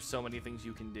 trust me, there's so many things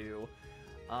you can do.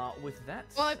 With that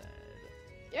said...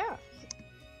 Yeah.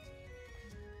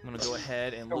 I'm gonna go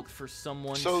ahead and look for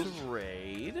someone to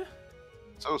raid.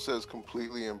 So says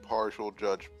completely impartial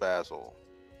Judge Basil.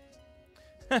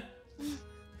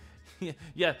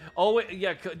 Yeah. Oh,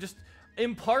 yeah. Just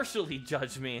impartially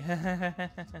judge me.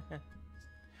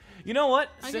 You know what?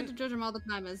 I get to judge him all the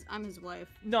time as I'm his wife.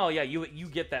 No, yeah. You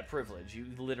get that privilege. You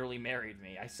literally married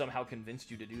me. I somehow convinced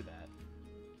you to do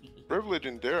that. Privilege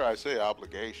and, dare I say,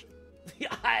 obligation.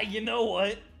 You know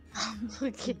what?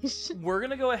 Obligation. We're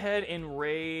gonna go ahead and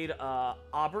raid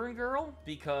Auburn Girl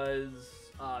because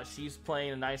she's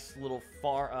playing a nice little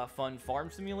fun farm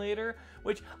simulator,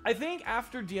 which I think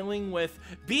after dealing with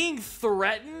being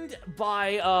threatened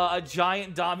by a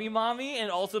giant Dobby Mommy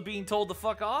and also being told to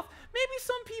fuck off, maybe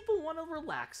some people want to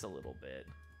relax a little bit.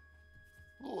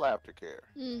 A little aftercare.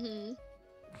 Mm-hmm.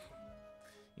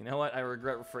 You know what? I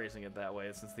regret rephrasing it that way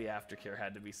since the aftercare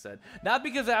had to be said. Not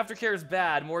because aftercare is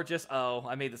bad, more just, oh,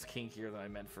 I made this kinkier than I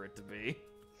meant for it to be.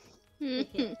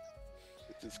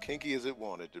 It's as kinky as it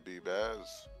wanted to be,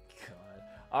 Baz. God.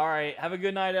 Alright, have a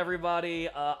good night, everybody.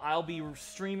 I'll be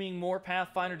streaming more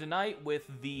Pathfinder tonight with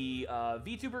the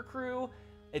VTuber crew.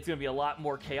 It's going to be a lot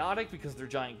more chaotic because they're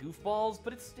giant goofballs,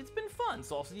 but it's been fun.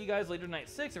 So I'll see you guys later tonight at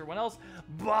 6. Everyone else,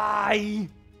 bye!